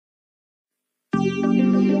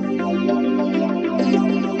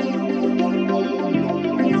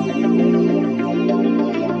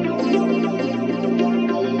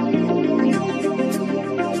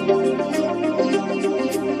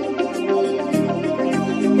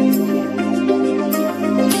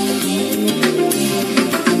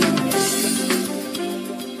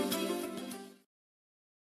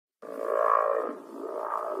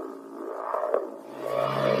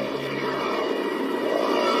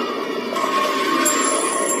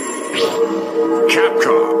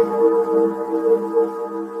Capcom.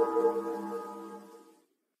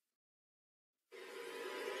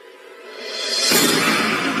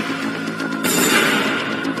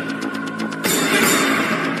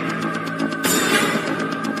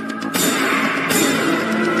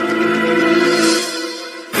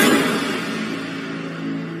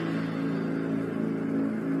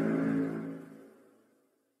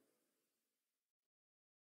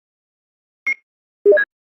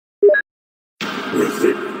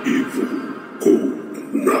 Resident Evil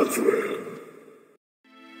Code Nazareth.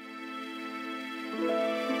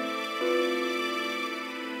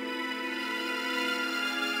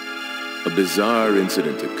 A bizarre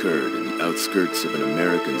incident occurred in the outskirts of an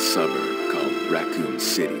American suburb called Raccoon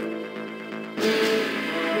City.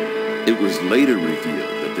 It was later revealed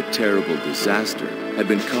that the terrible disaster had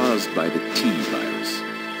been caused by the T-virus,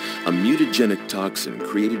 a mutagenic toxin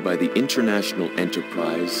created by the international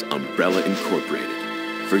enterprise Umbrella Incorporated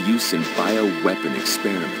for use in bioweapon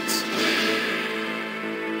experiments.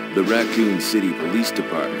 The Raccoon City Police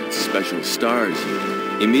Department's Special Stars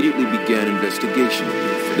Unit immediately began investigation into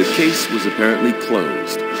it. The case was apparently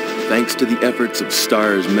closed, thanks to the efforts of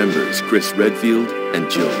STARS members Chris Redfield and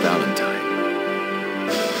Jill Valentine.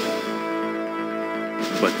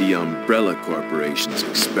 But the Umbrella Corporation's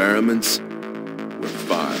experiments were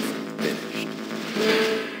far from finished.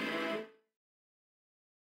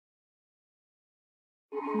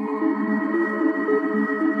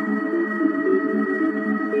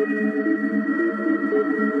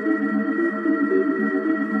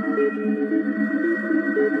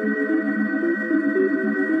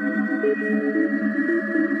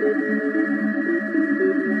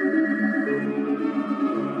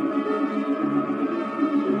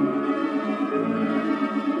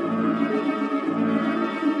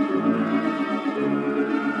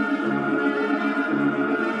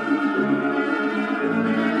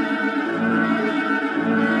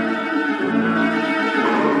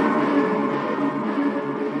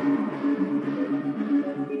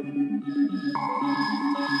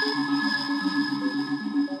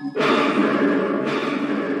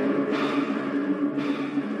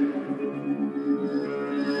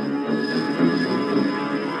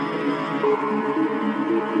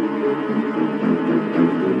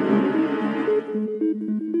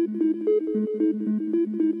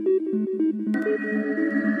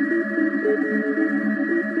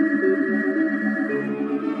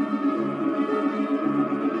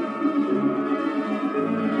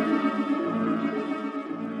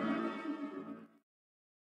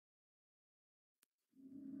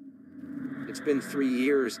 It's been 3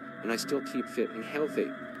 years, and I still keep fit and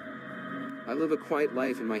healthy. I live a quiet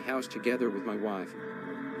life in my house together with my wife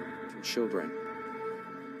and children.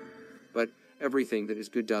 But everything that is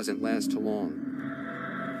good doesn't last too long.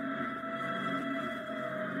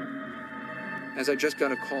 As I just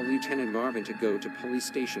got a call, Lieutenant Marvin to go to police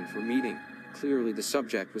station for a meeting. Clearly the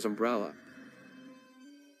subject was Umbrella.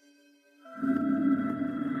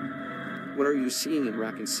 What are you seeing in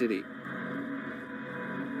Raccoon City?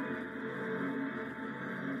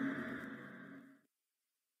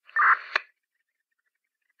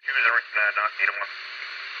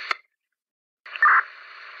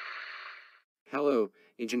 Hello,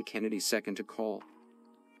 Agent Kennedy, second to call.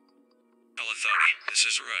 Hello, Thony. This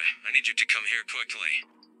is Roy. I need you to come here quickly.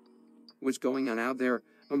 What's going on out there?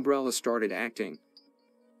 Umbrella started acting.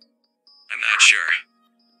 I'm not sure,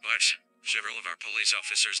 but several of our police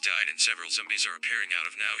officers died and several zombies are appearing out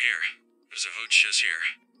of now here. There's a hooch just here.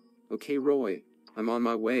 Okay, Roy, I'm on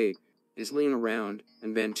my way. Is Lean around?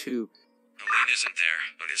 And Ben too? No, Lean isn't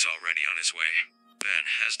there, but is already on his way. Ben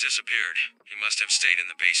has disappeared. He must have stayed in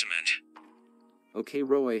the basement. Okay,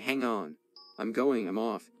 Roy, hang on. I'm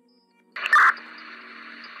off.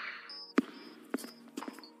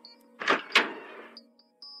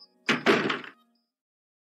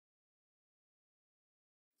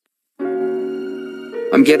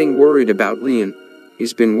 I'm getting worried about Leon.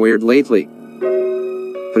 He's been weird lately.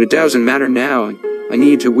 But it doesn't matter now. I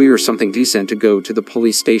need to wear something decent to go to the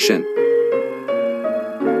police station.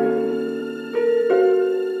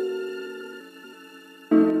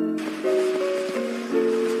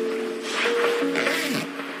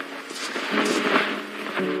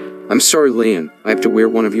 I'm sorry, Leon. I have to wear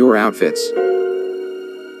one of your outfits.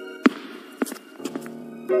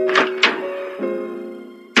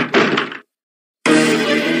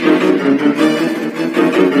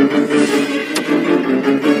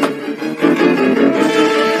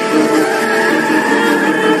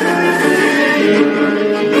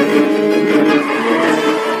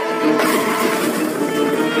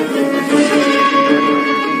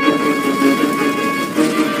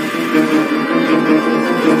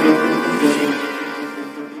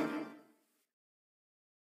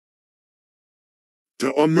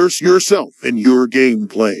 To immerse yourself in your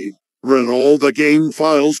gameplay, run all the game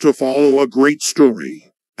files to follow a great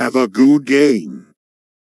story. Have a good game.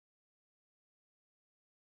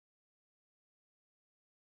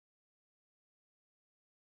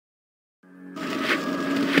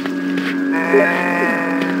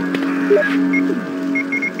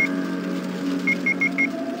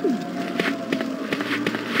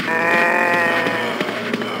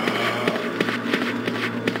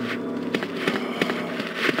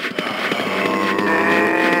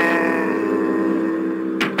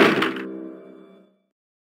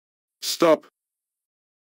 Stop.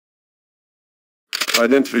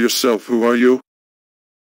 Identify yourself. Who are you?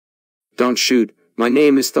 Don't shoot. My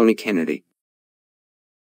name is Tony Kennedy.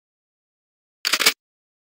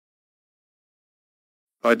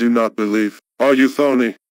 I do not believe. Are you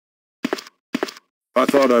Tony? I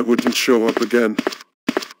thought I wouldn't show up again.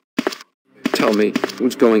 Tell me,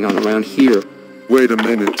 what's going on around here? Wait a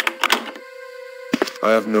minute.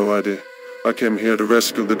 I have no idea. I came here to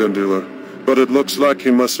rescue the gun dealer, but it looks like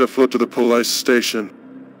he must have fled to the police station.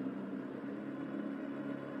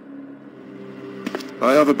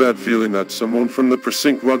 I have a bad feeling that someone from the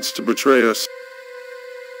precinct wants to betray us.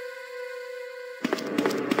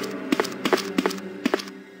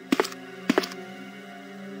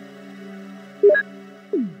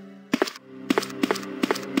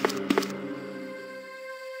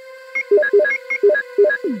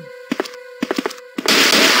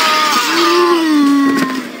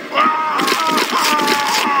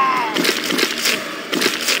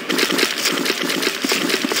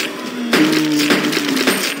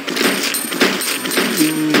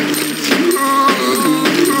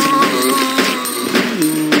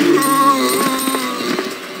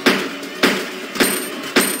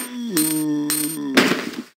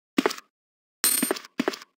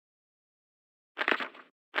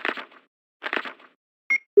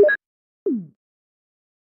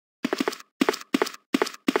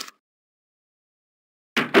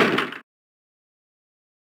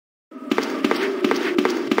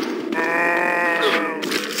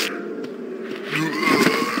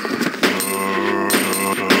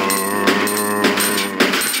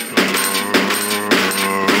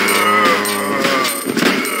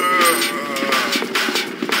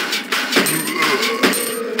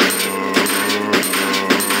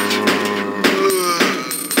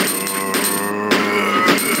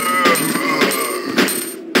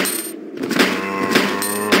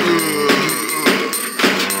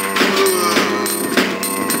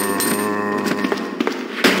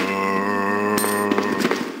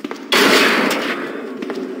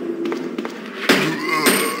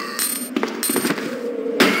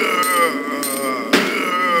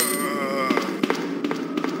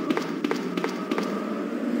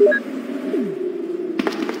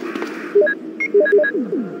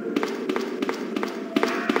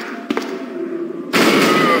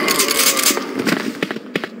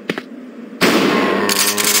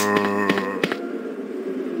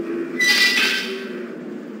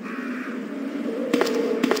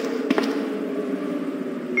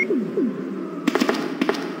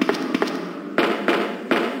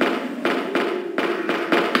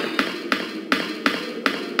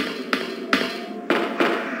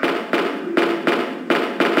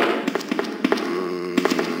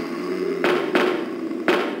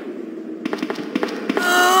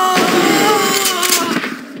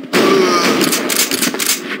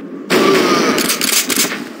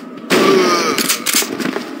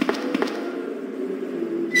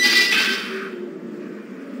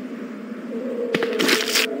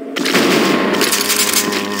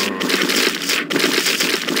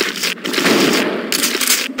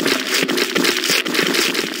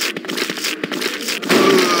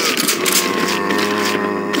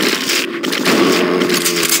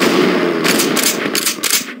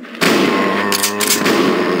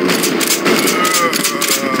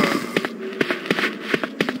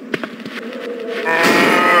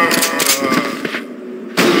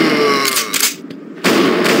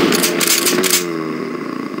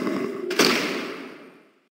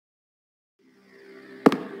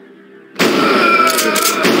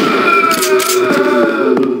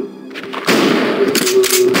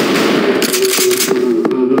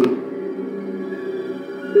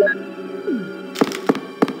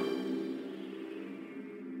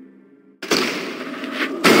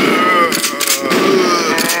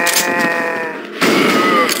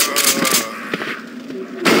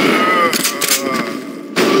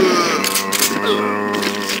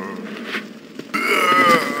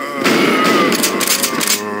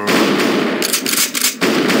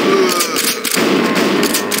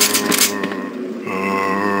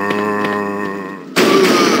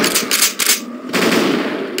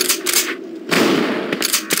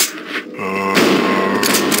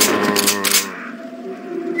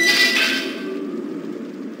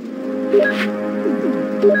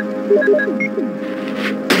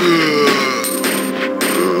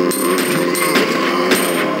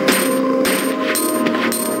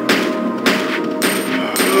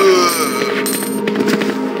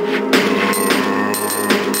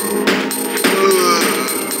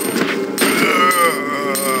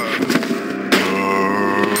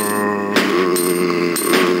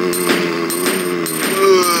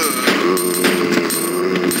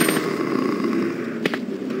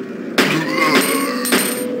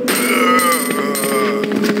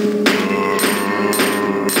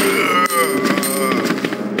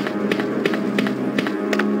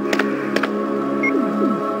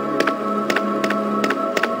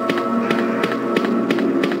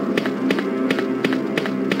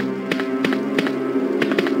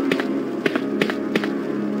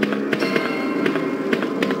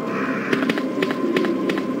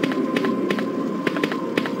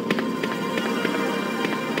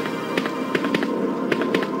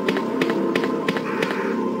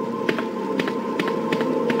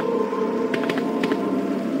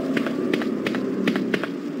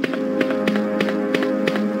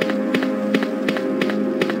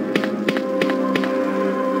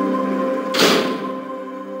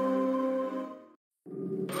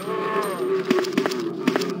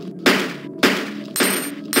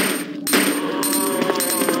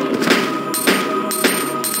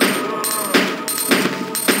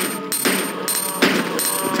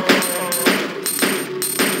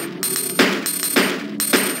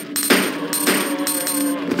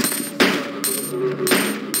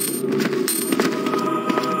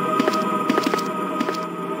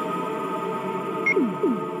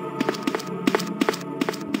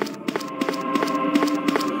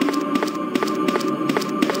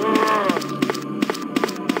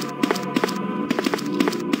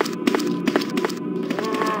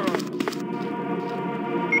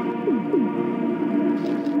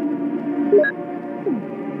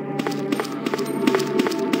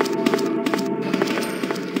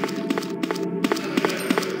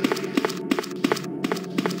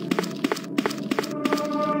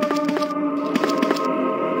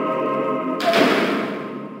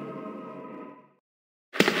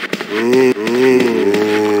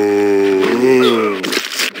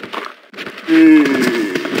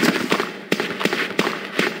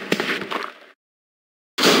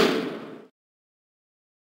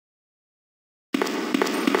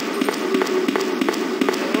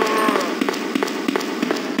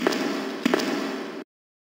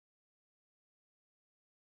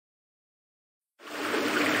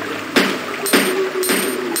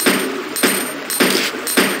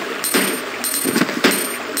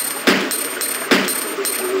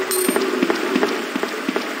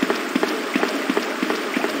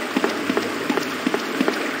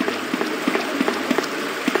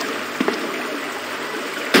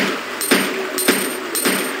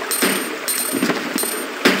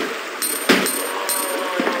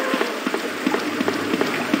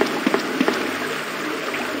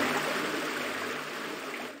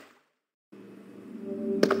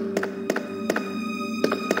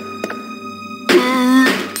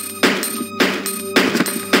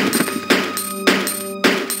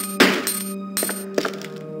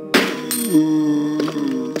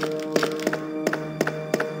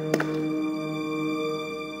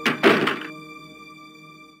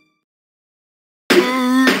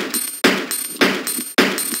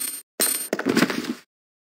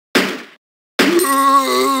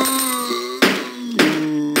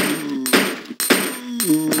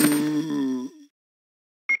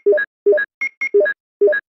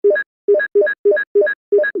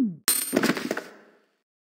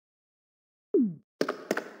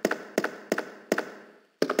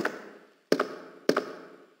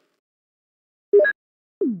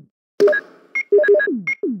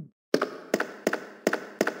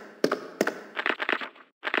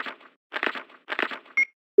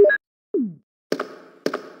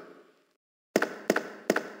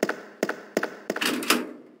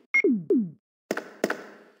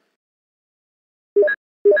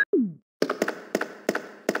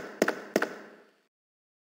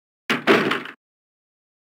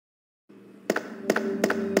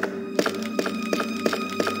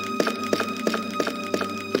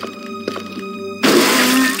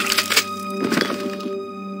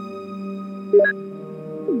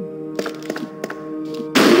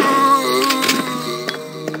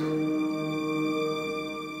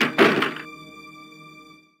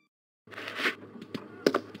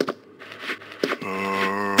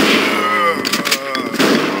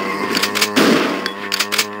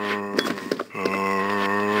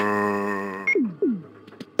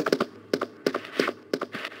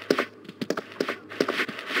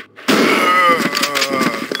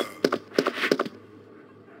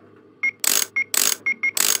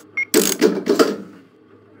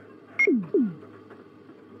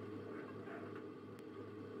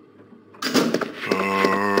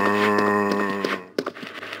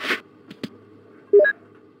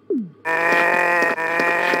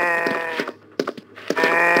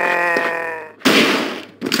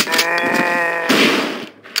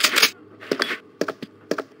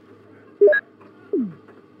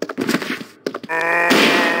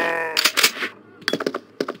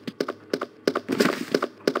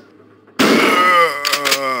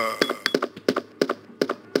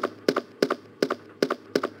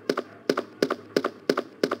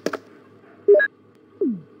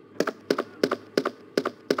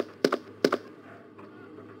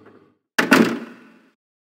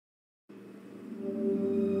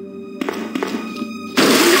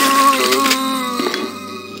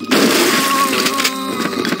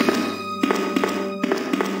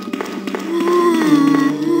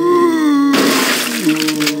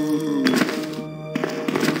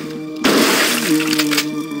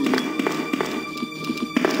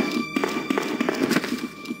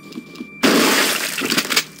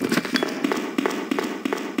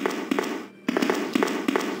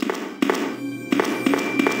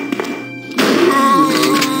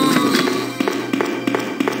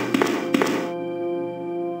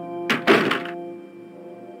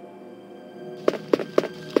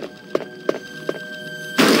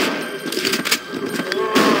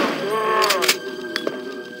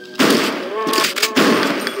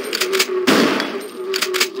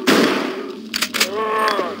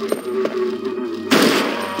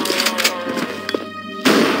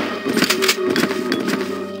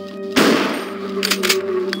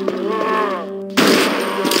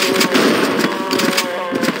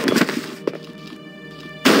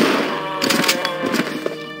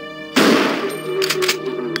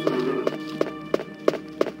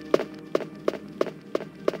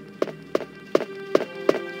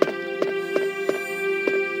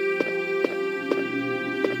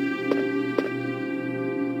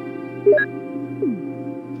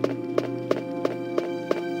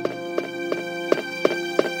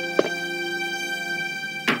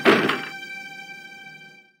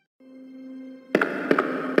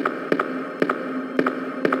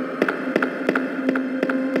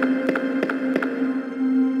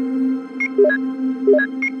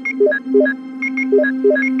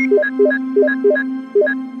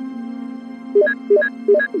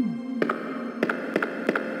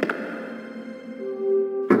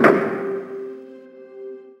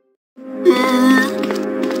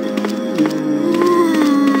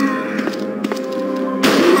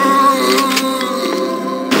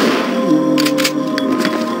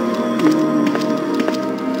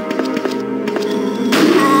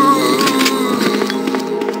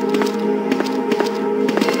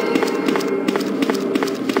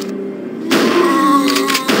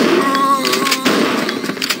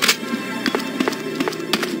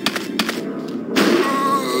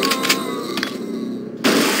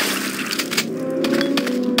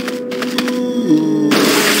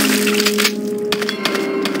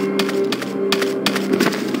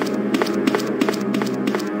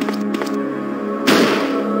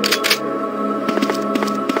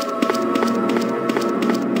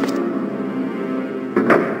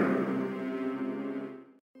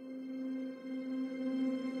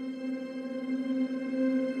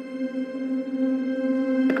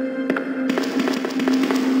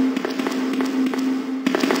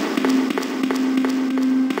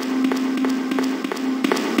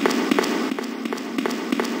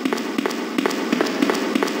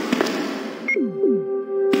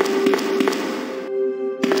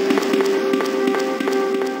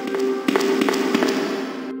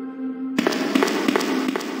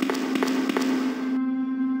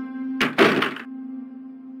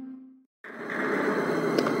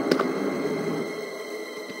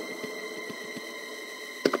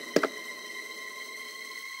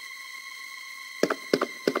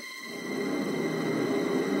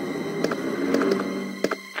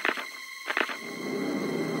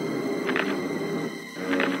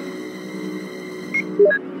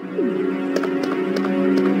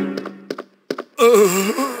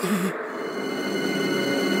 Oh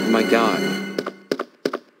my god.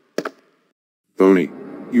 Tony,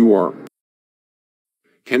 you are.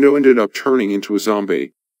 Kendo ended up turning into a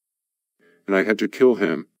zombie, and I had to kill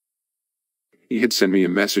him. He had sent me a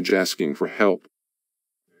message asking for help,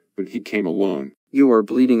 but he came alone. You are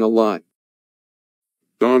bleeding a lot.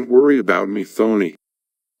 Don't worry about me, Tony.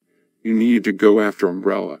 You need to go after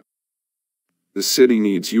Umbrella. The city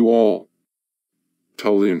needs you all.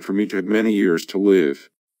 Tullian for me to have many years to live.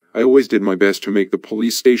 I always did my best to make the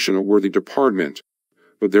police station a worthy department,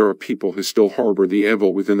 but there are people who still harbor the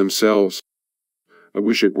evil within themselves. I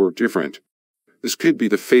wish it were different. This could be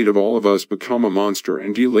the fate of all of us, become a monster,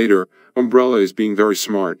 and later, Umbrella is being very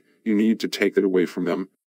smart. You need to take that away from them.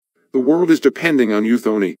 The world is depending on you,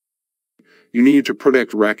 Tony. You need to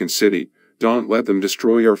protect Raccoon City. Don't let them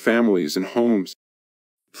destroy our families and homes.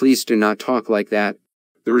 Please do not talk like that.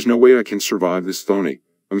 There is no way I can survive this, Tony.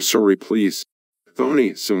 I'm sorry, please.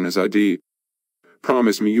 Tony, as soon as I die,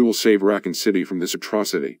 promise me you will save Raccoon City from this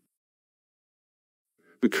atrocity.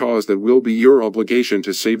 Because that will be your obligation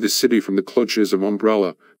to save the city from the clutches of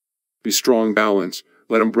Umbrella. Be strong, balance.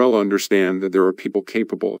 Let Umbrella understand that there are people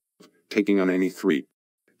capable of taking on any threat.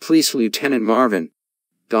 Please, Lieutenant Marvin.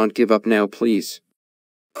 Don't give up now, please.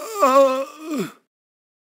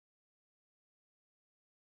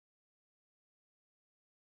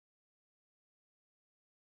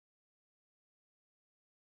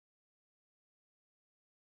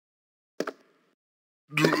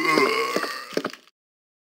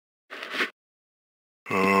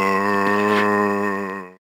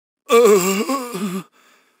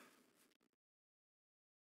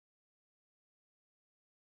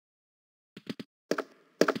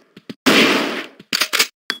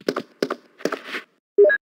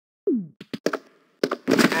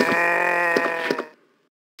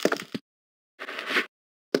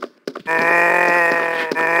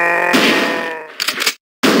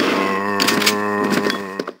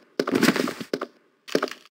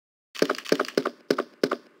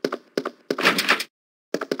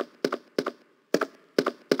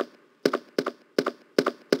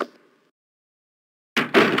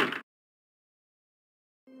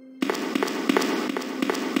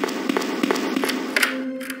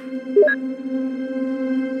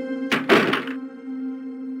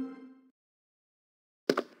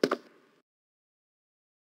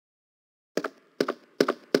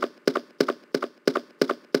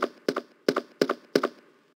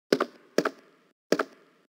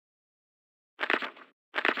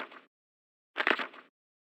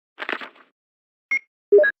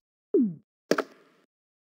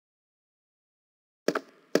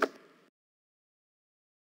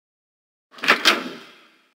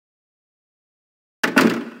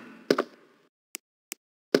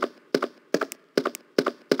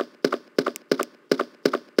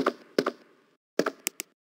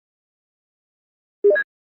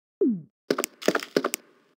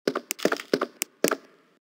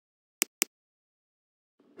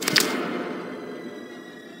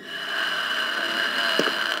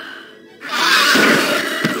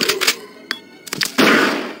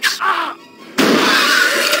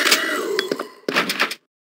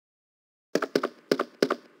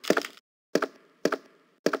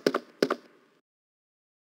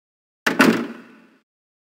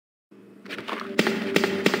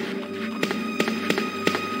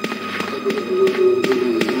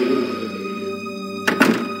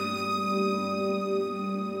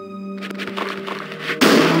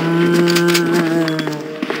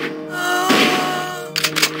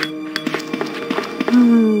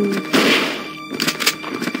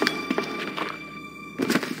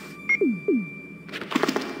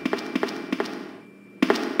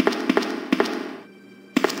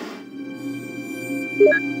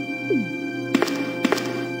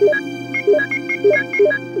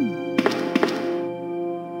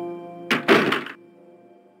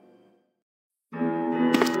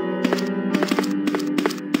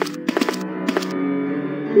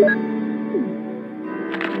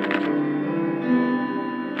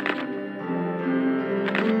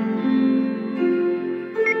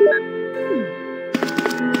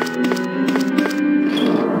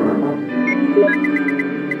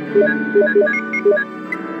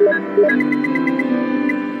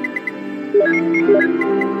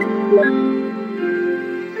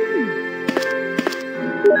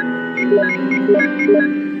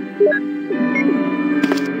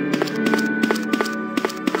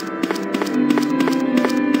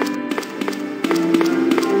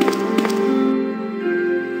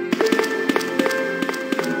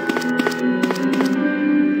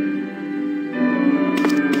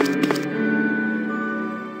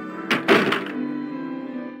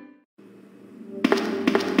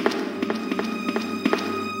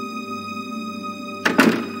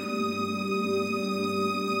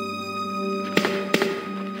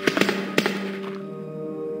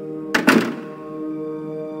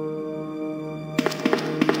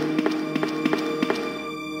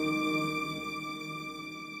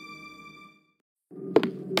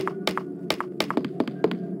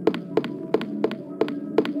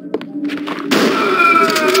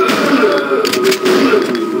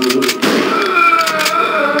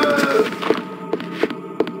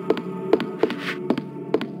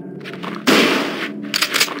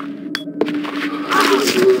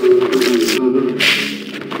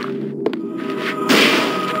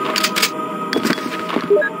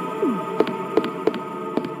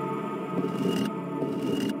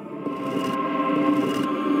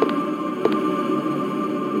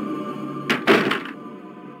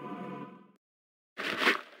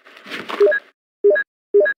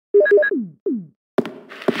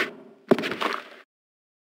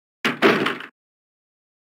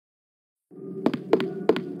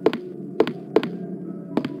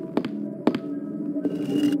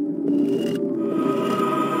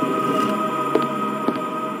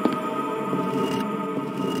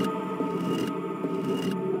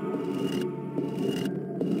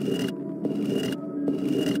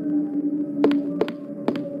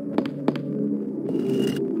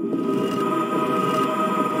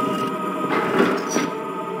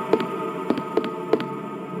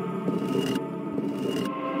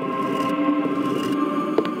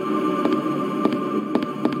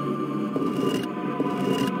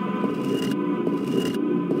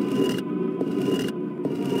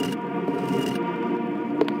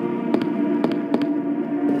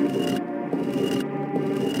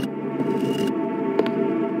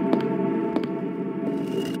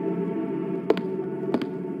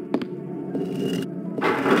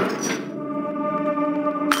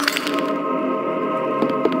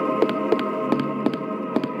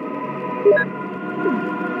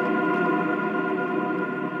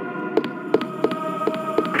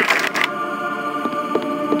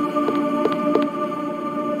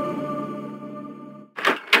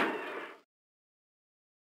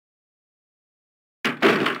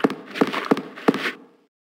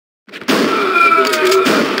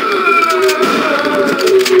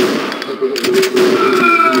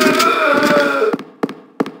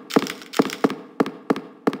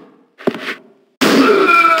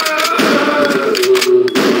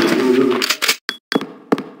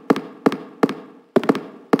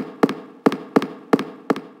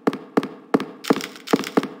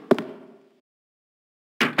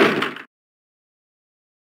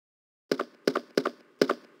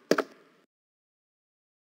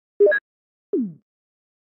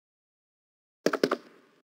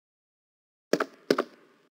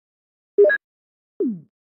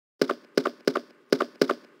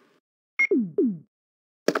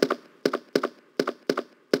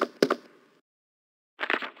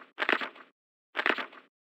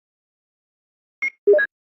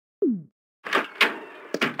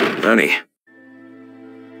 Honey.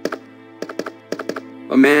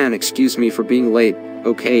 Oh man, excuse me for being late.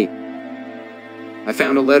 Okay. I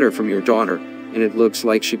found a letter from your daughter, and it looks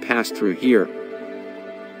like she passed through here.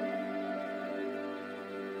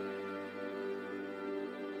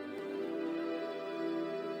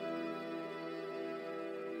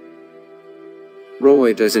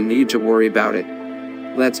 Roy doesn't need to worry about it.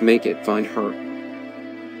 Let's make it find her.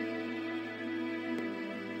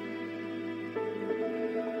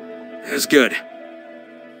 That's good.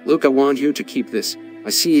 Look, I want you to keep this. I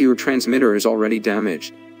see your transmitter is already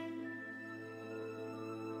damaged.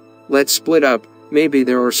 Let's split up. Maybe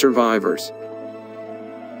there are survivors.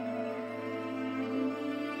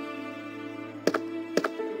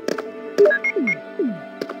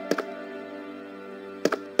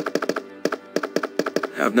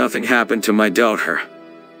 Have nothing happen to my daughter.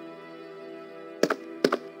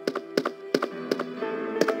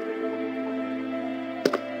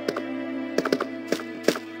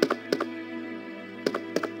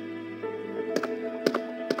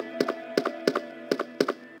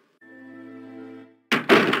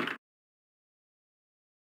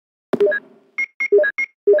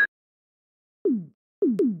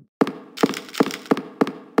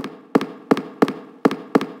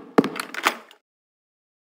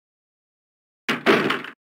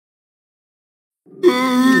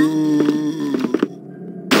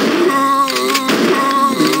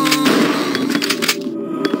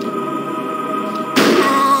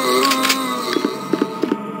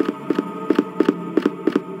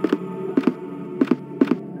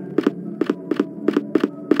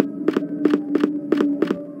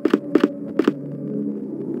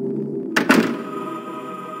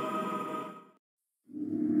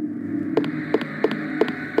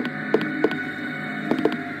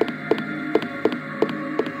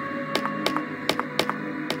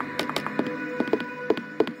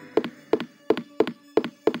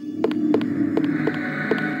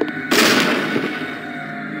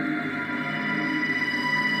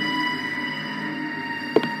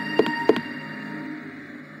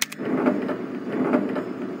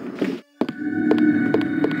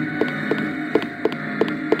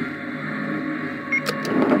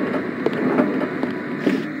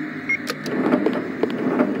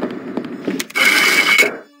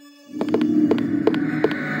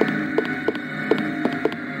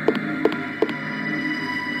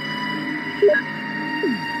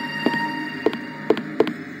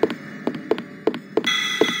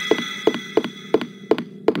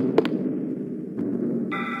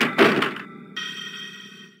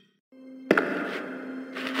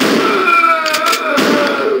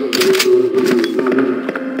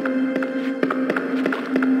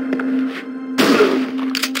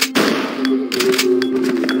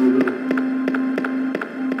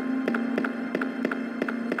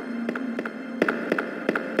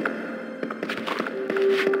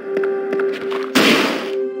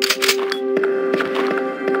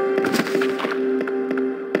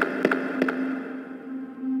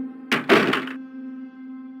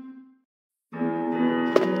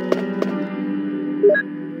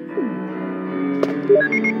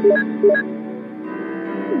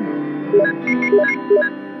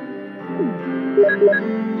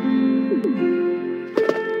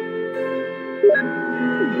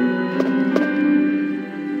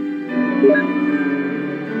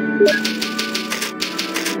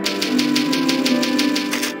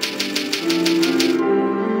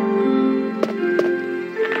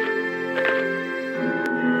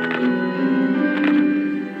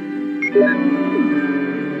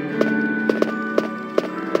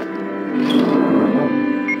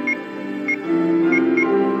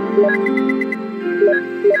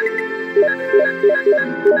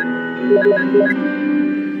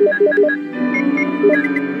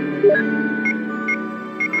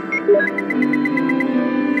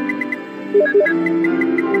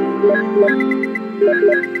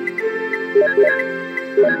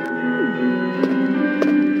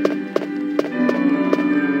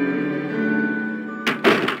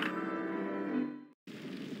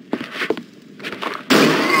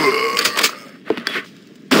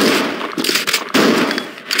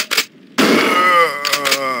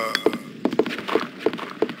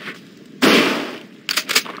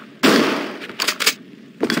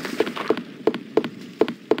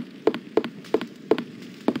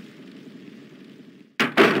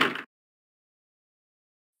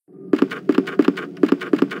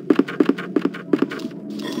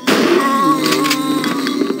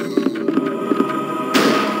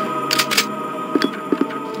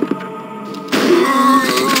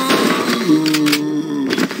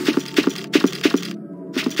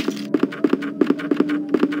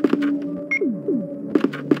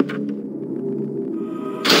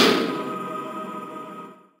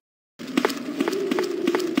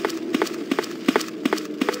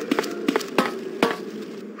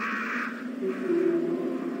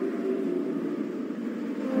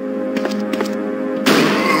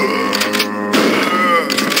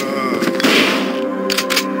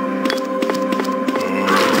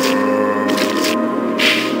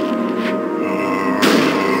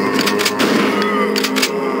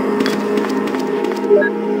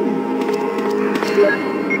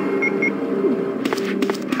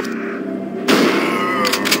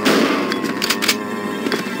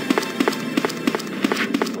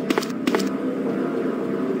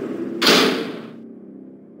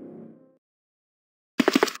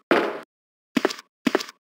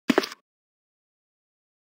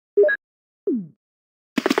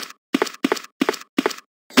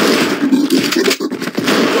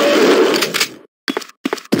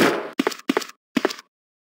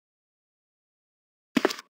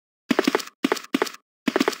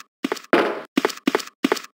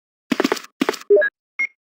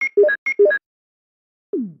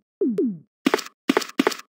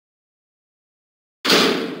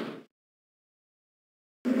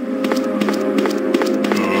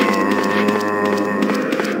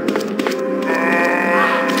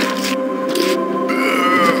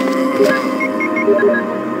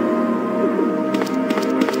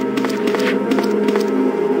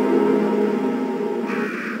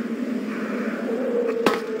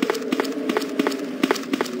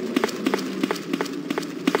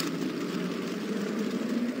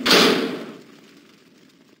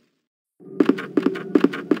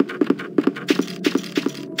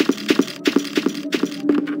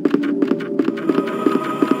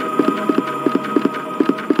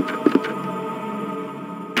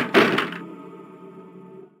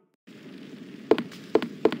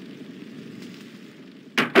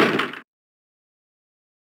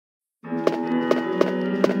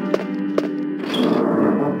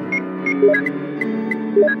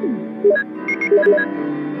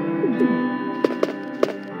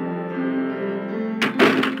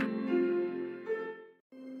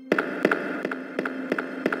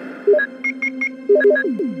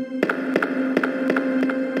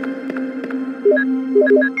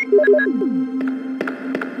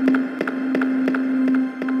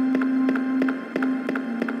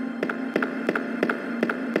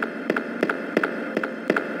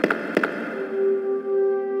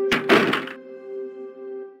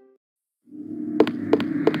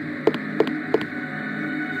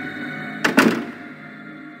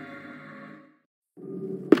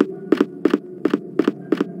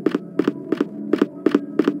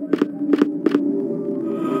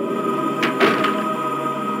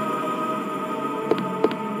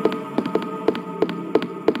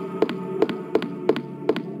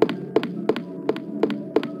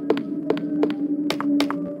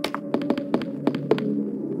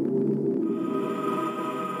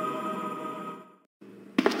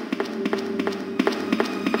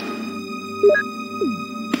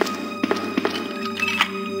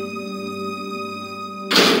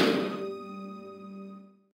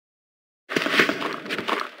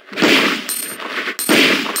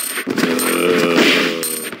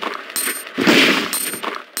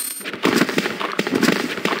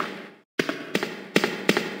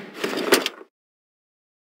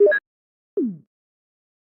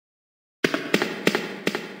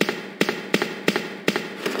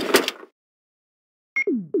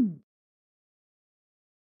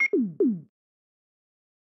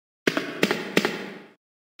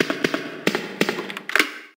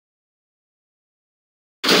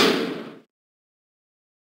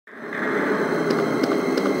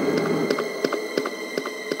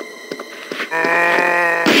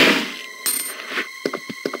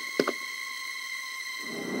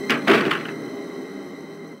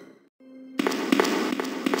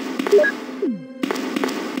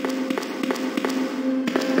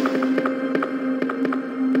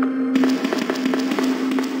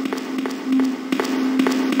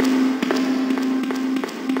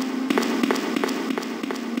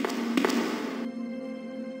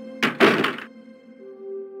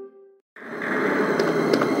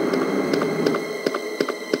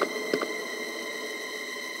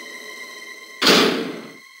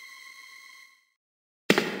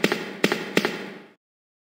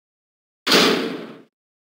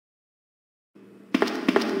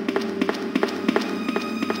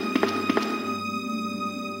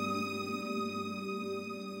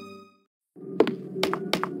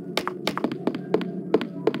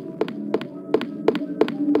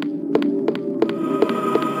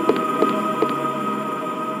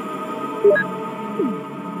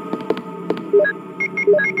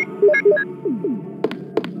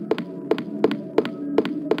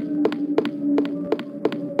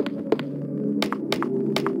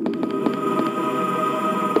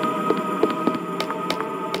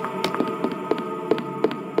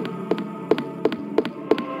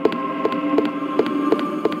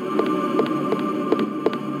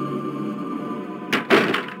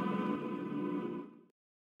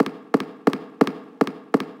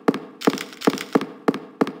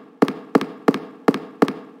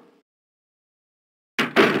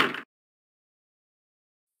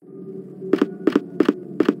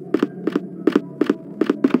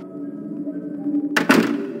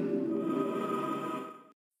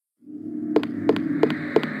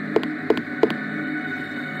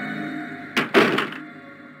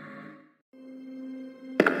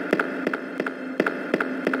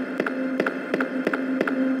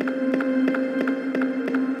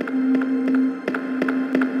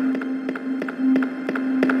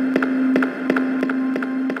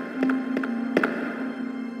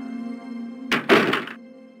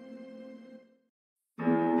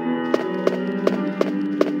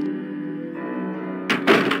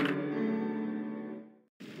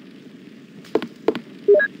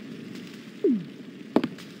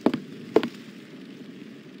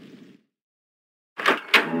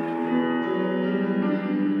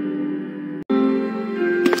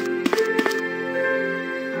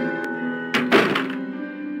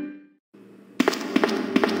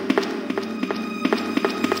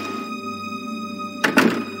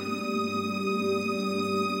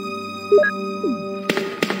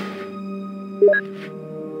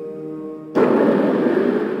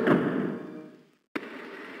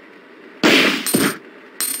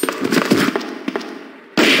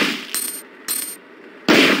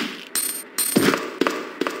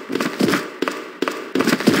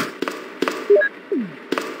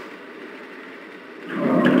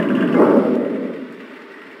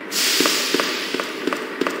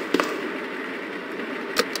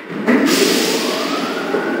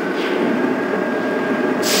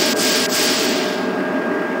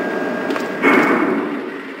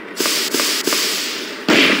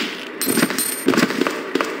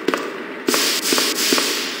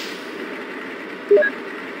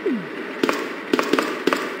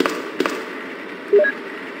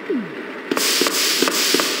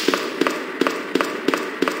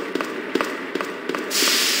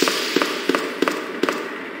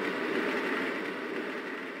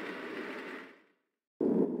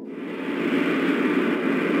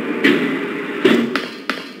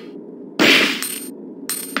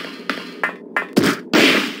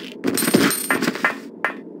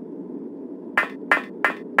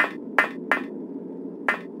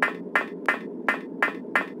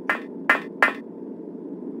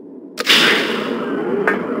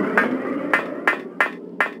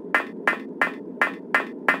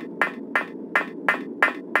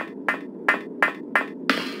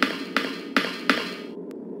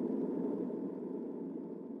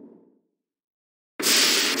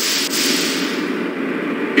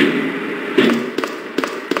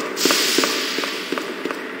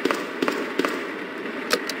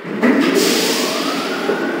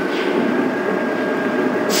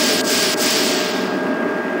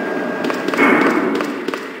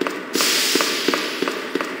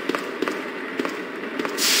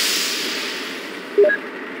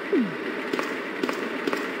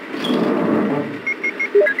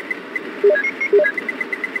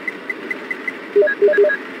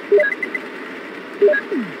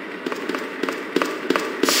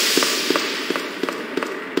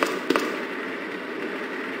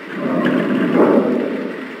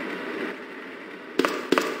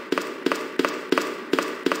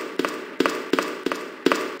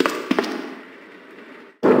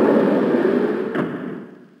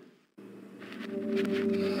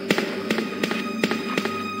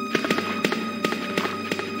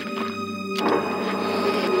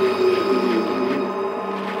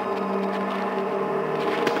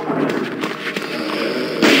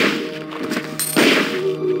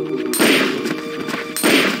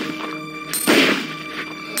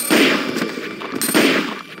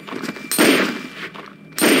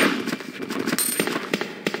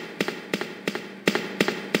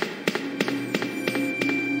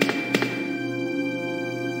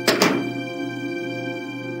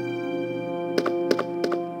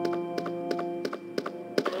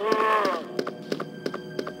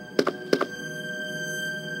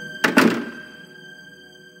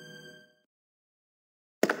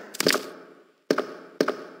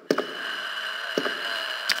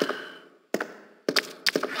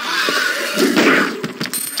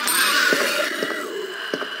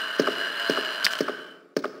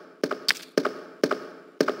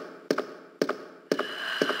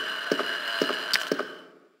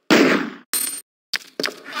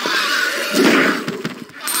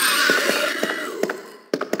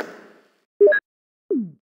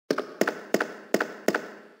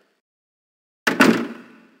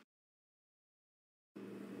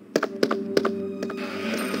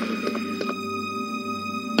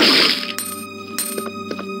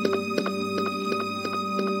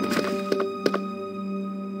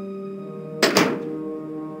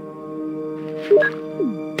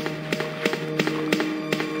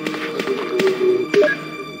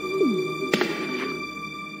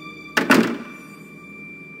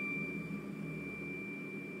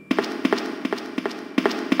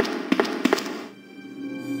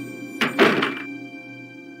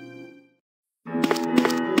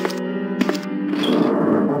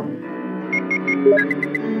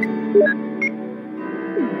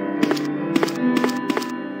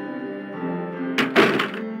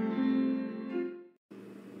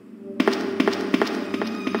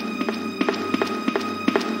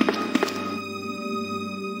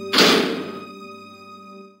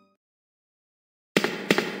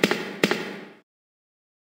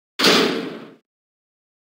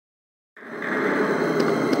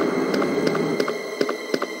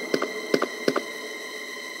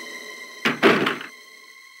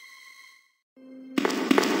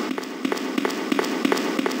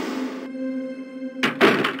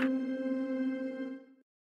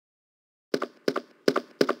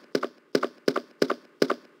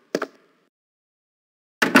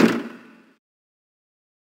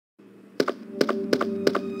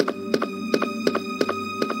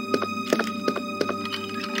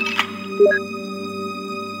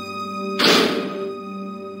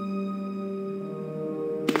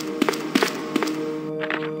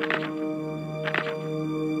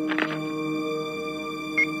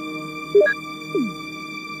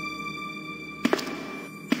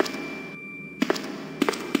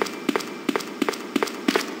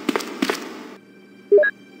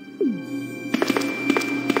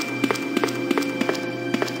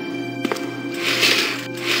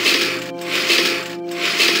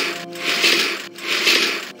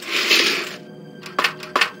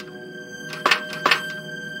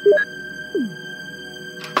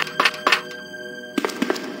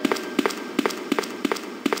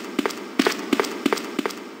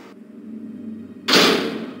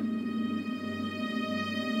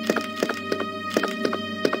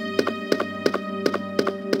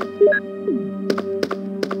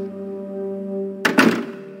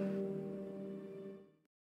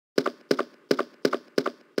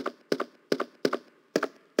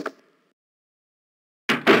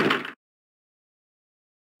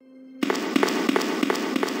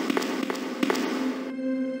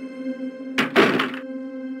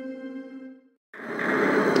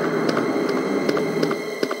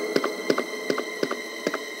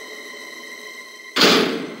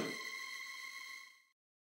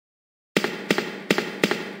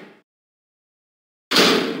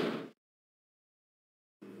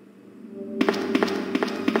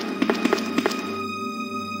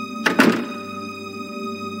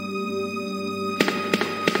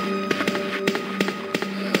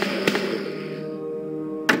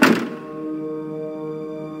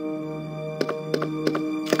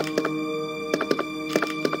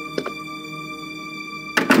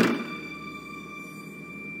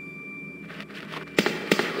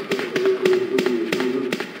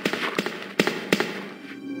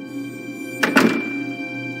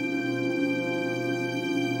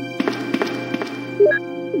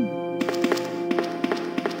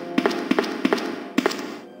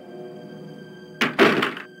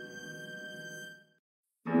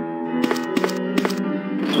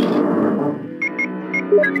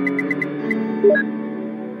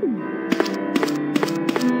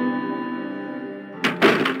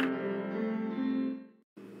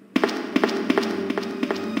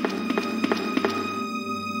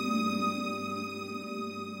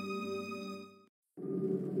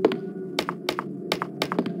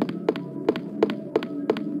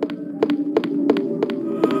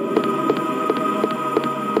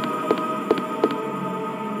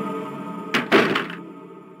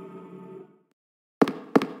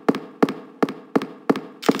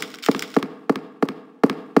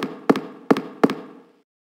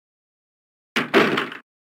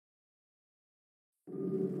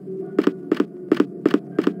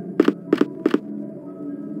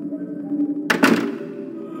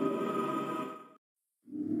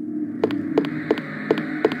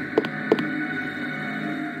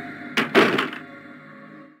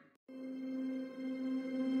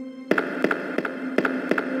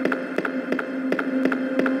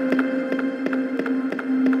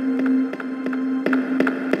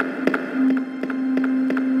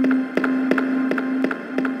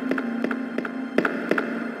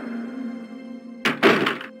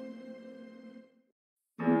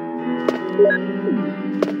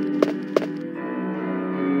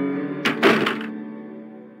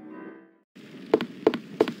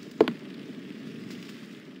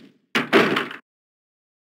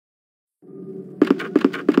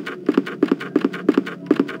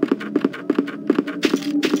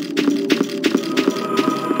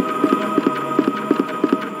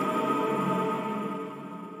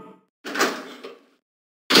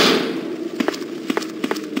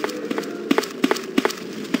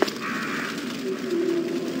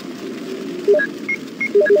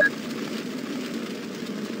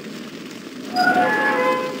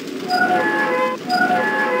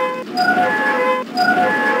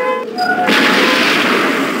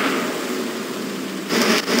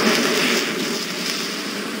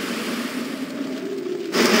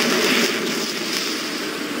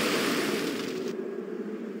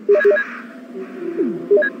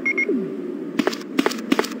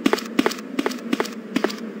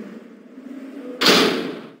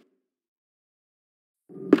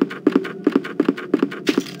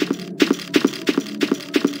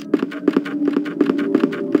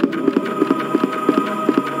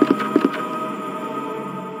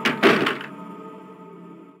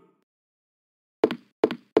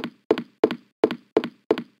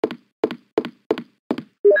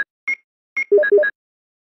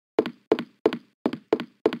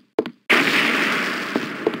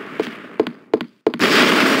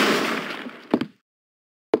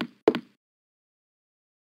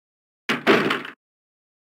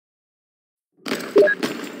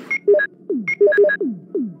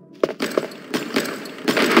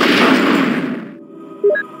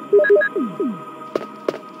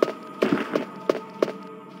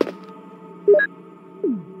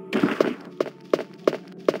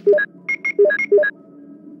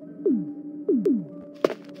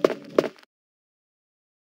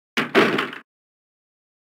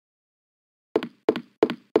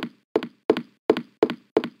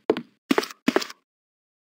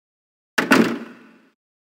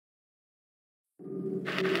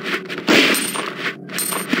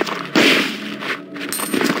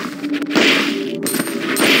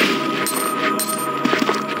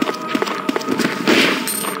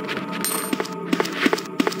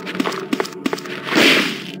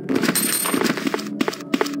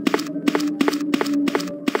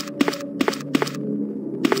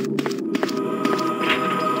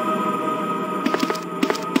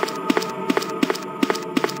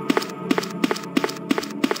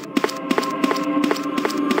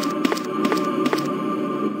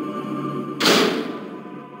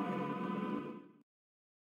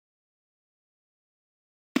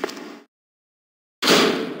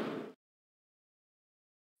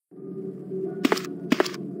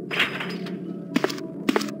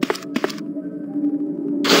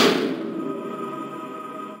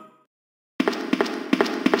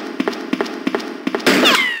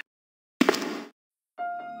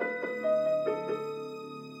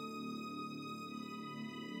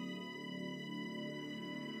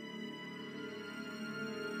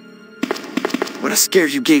 What a scare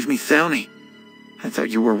you gave me, Thelny. I thought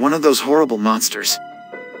you were one of those horrible monsters.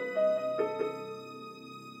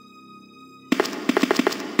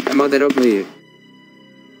 Am I that ugly?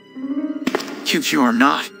 You are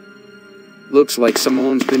not. Looks like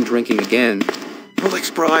someone's been drinking again.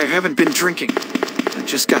 Relax, bro, I haven't been drinking. I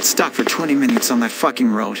just got stuck for 20 minutes on that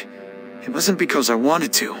fucking road. It wasn't because I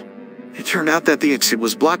wanted to. It turned out that the exit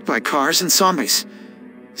was blocked by cars and zombies.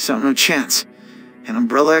 So no chance. And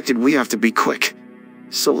Umbrella acted we have to be quick.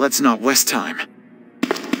 So let's not waste time.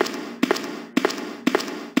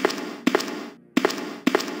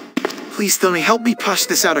 Please, Thelny, help me push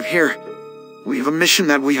this out of here. We have a mission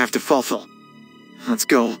that we have to fulfill. Let's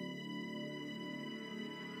go.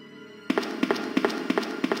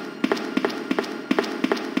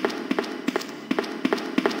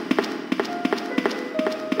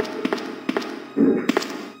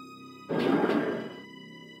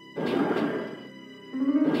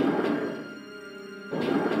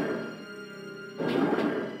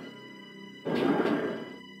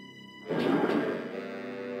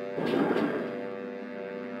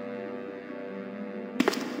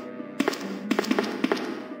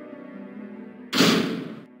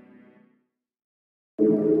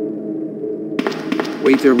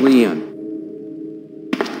 Wait there, Leon.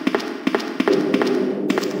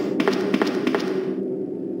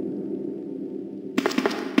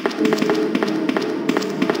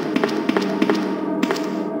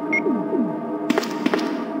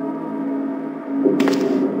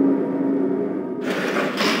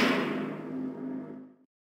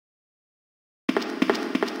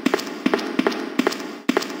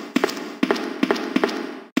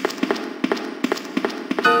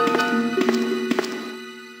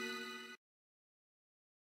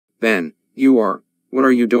 Ben, what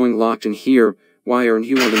are you doing locked in here? Why aren't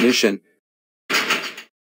you on the mission?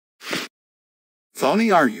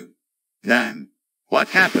 Phony are you? Then, what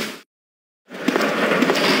happened?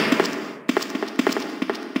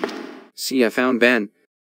 See, I found Ben.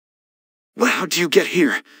 Well, how'd you get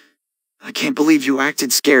here? I can't believe you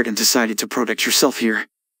acted scared and decided to protect yourself here.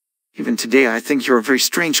 Even today, I think you're a very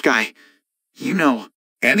strange guy. You know.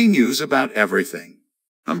 Any news about everything?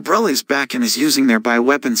 Umbrella is back and is using their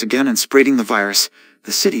bioweapons again and spreading the virus.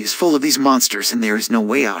 The city is full of these monsters and there is no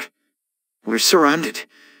way out. We're surrounded.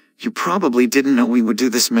 You probably didn't know we would do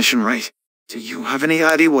this mission, right? Do you have any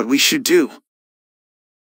idea what we should do?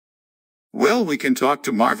 Well, we can talk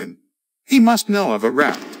to Marvin. He must know of a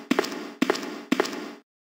route.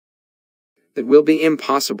 That will be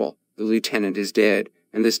impossible. The lieutenant is dead,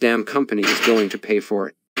 and this damn company is going to pay for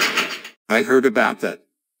it. I heard about that.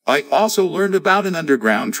 I also learned about an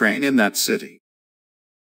underground train in that city.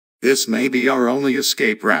 This may be our only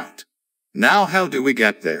escape route. Now how do we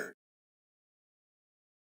get there?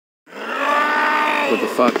 What the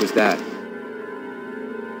fuck was that?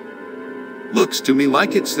 Looks to me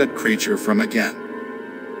like it's that creature from again.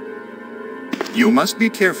 You must be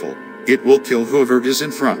careful. It will kill whoever is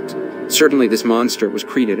in front. Certainly this monster was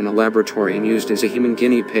created in a laboratory and used as a human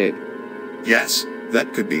guinea pig. Yes,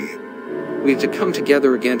 that could be. We have to come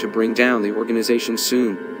together again to bring down the organization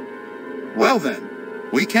soon. Well then,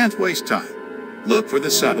 we can't waste time. Look for the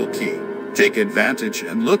saddle key. Take advantage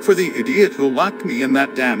and look for the idiot who locked me in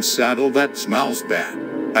that damn saddle that smells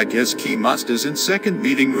bad. I guess Key Must is in second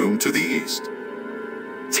meeting room to the east.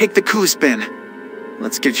 Take the coup spin.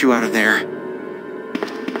 Let's get you out of there.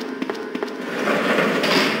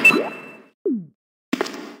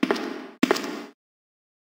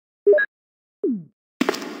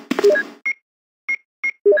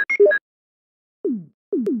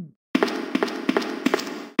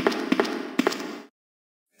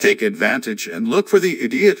 Take advantage and look for the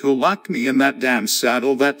idiot who locked me in that damn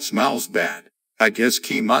saddle that smells bad. I guess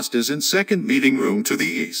Key Must is in second meeting room to the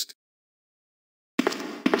east.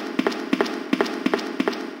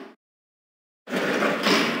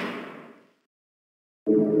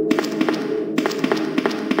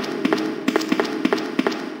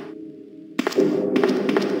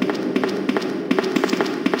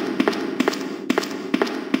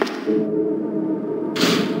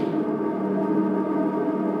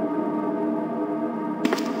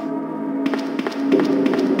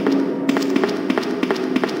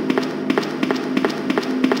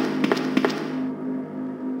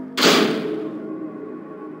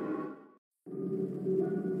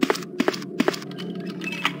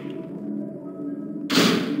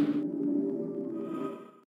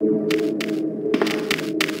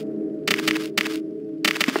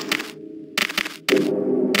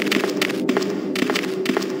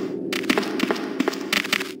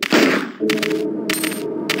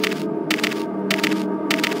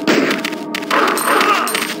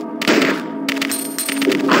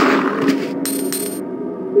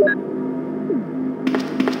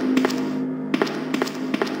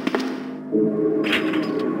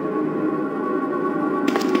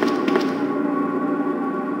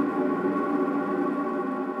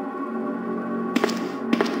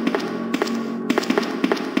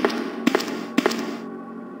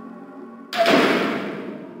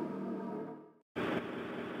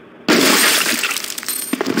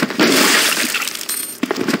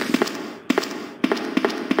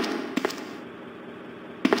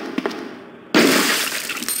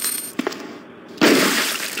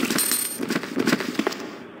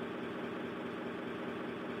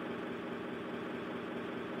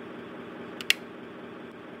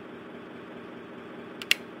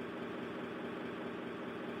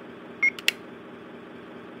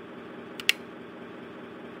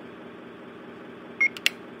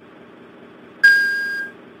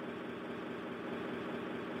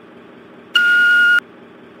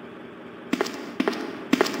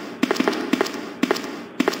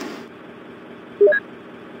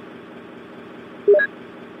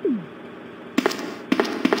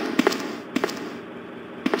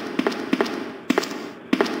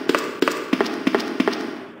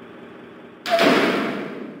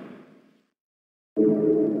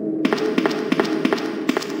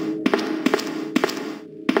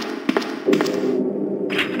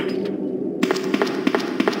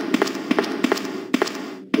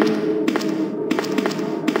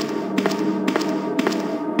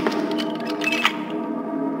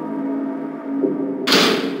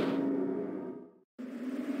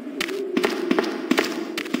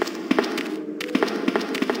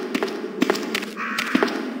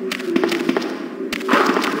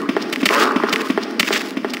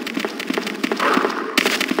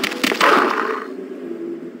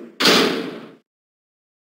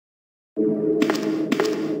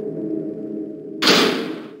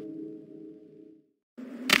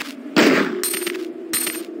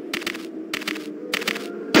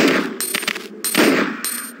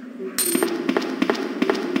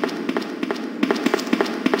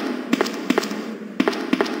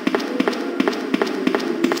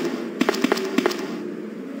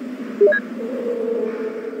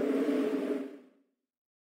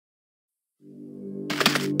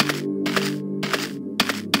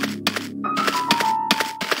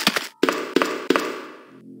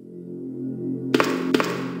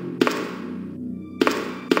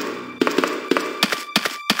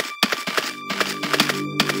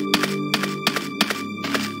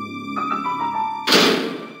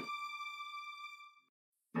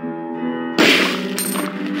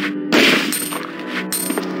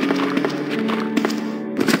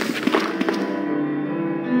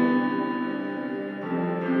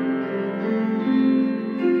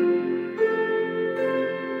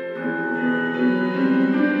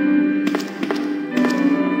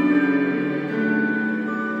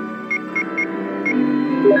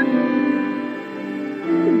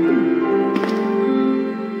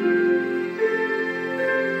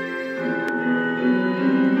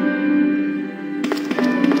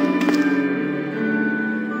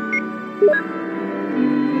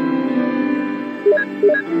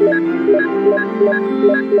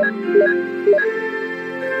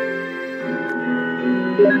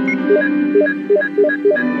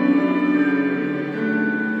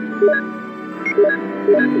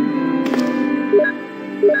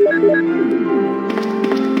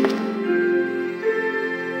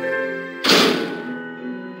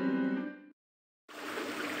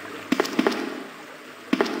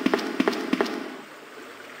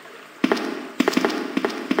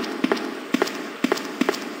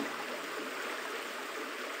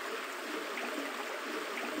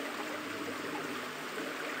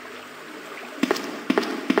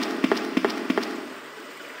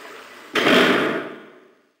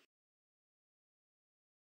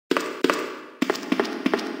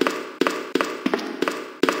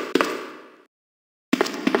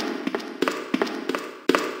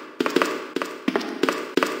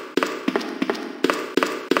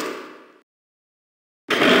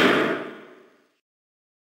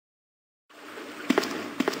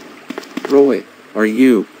 Roy, are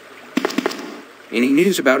you? Any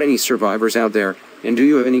news about any survivors out there? And do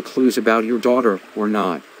you have any clues about your daughter or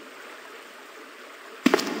not?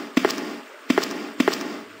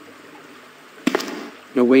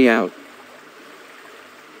 No way out.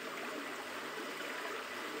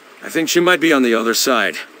 I think she might be on the other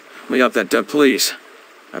side. Let me up that duck, please.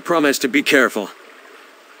 I promise to be careful.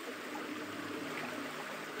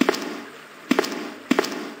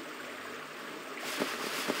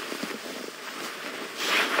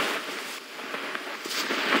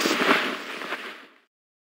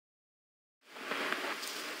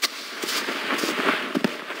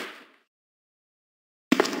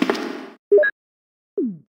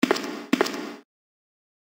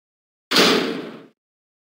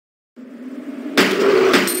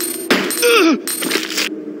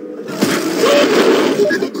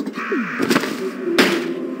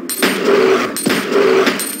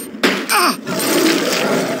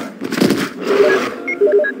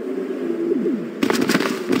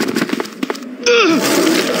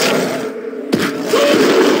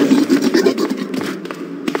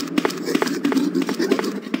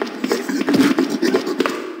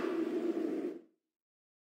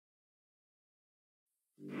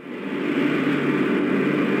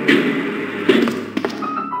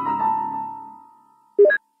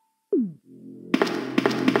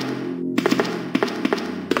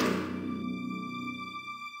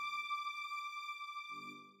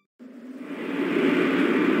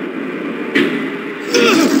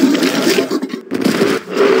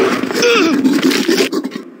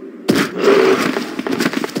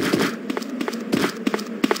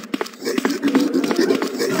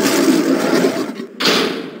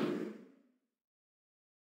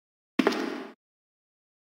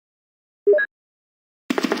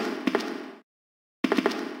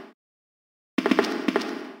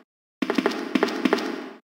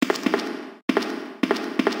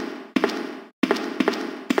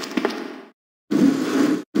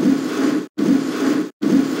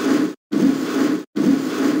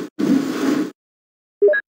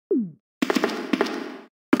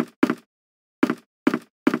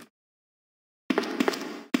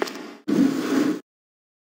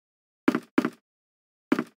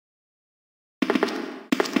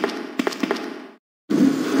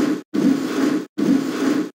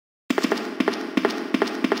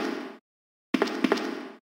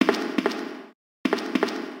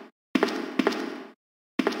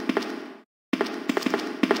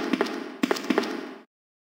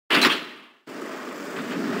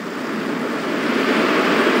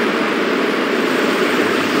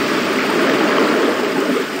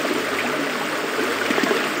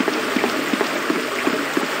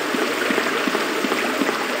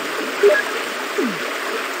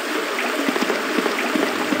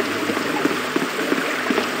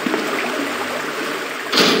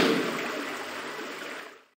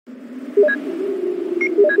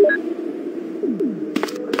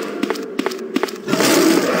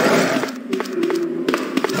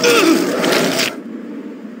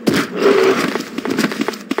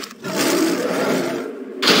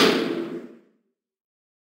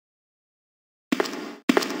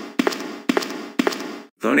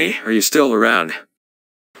 Tony, are you still around?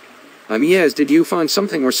 Yes, did you find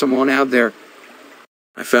something or someone out there?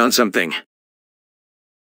 I found something.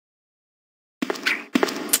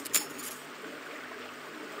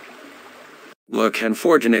 Look,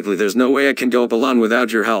 unfortunately, there's no way I can go along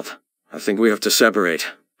without your help. I think we have to separate.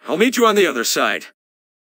 I'll meet you on the other side.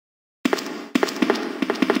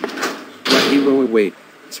 Wait.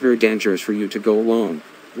 It's very dangerous for you to go alone.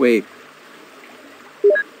 Wait.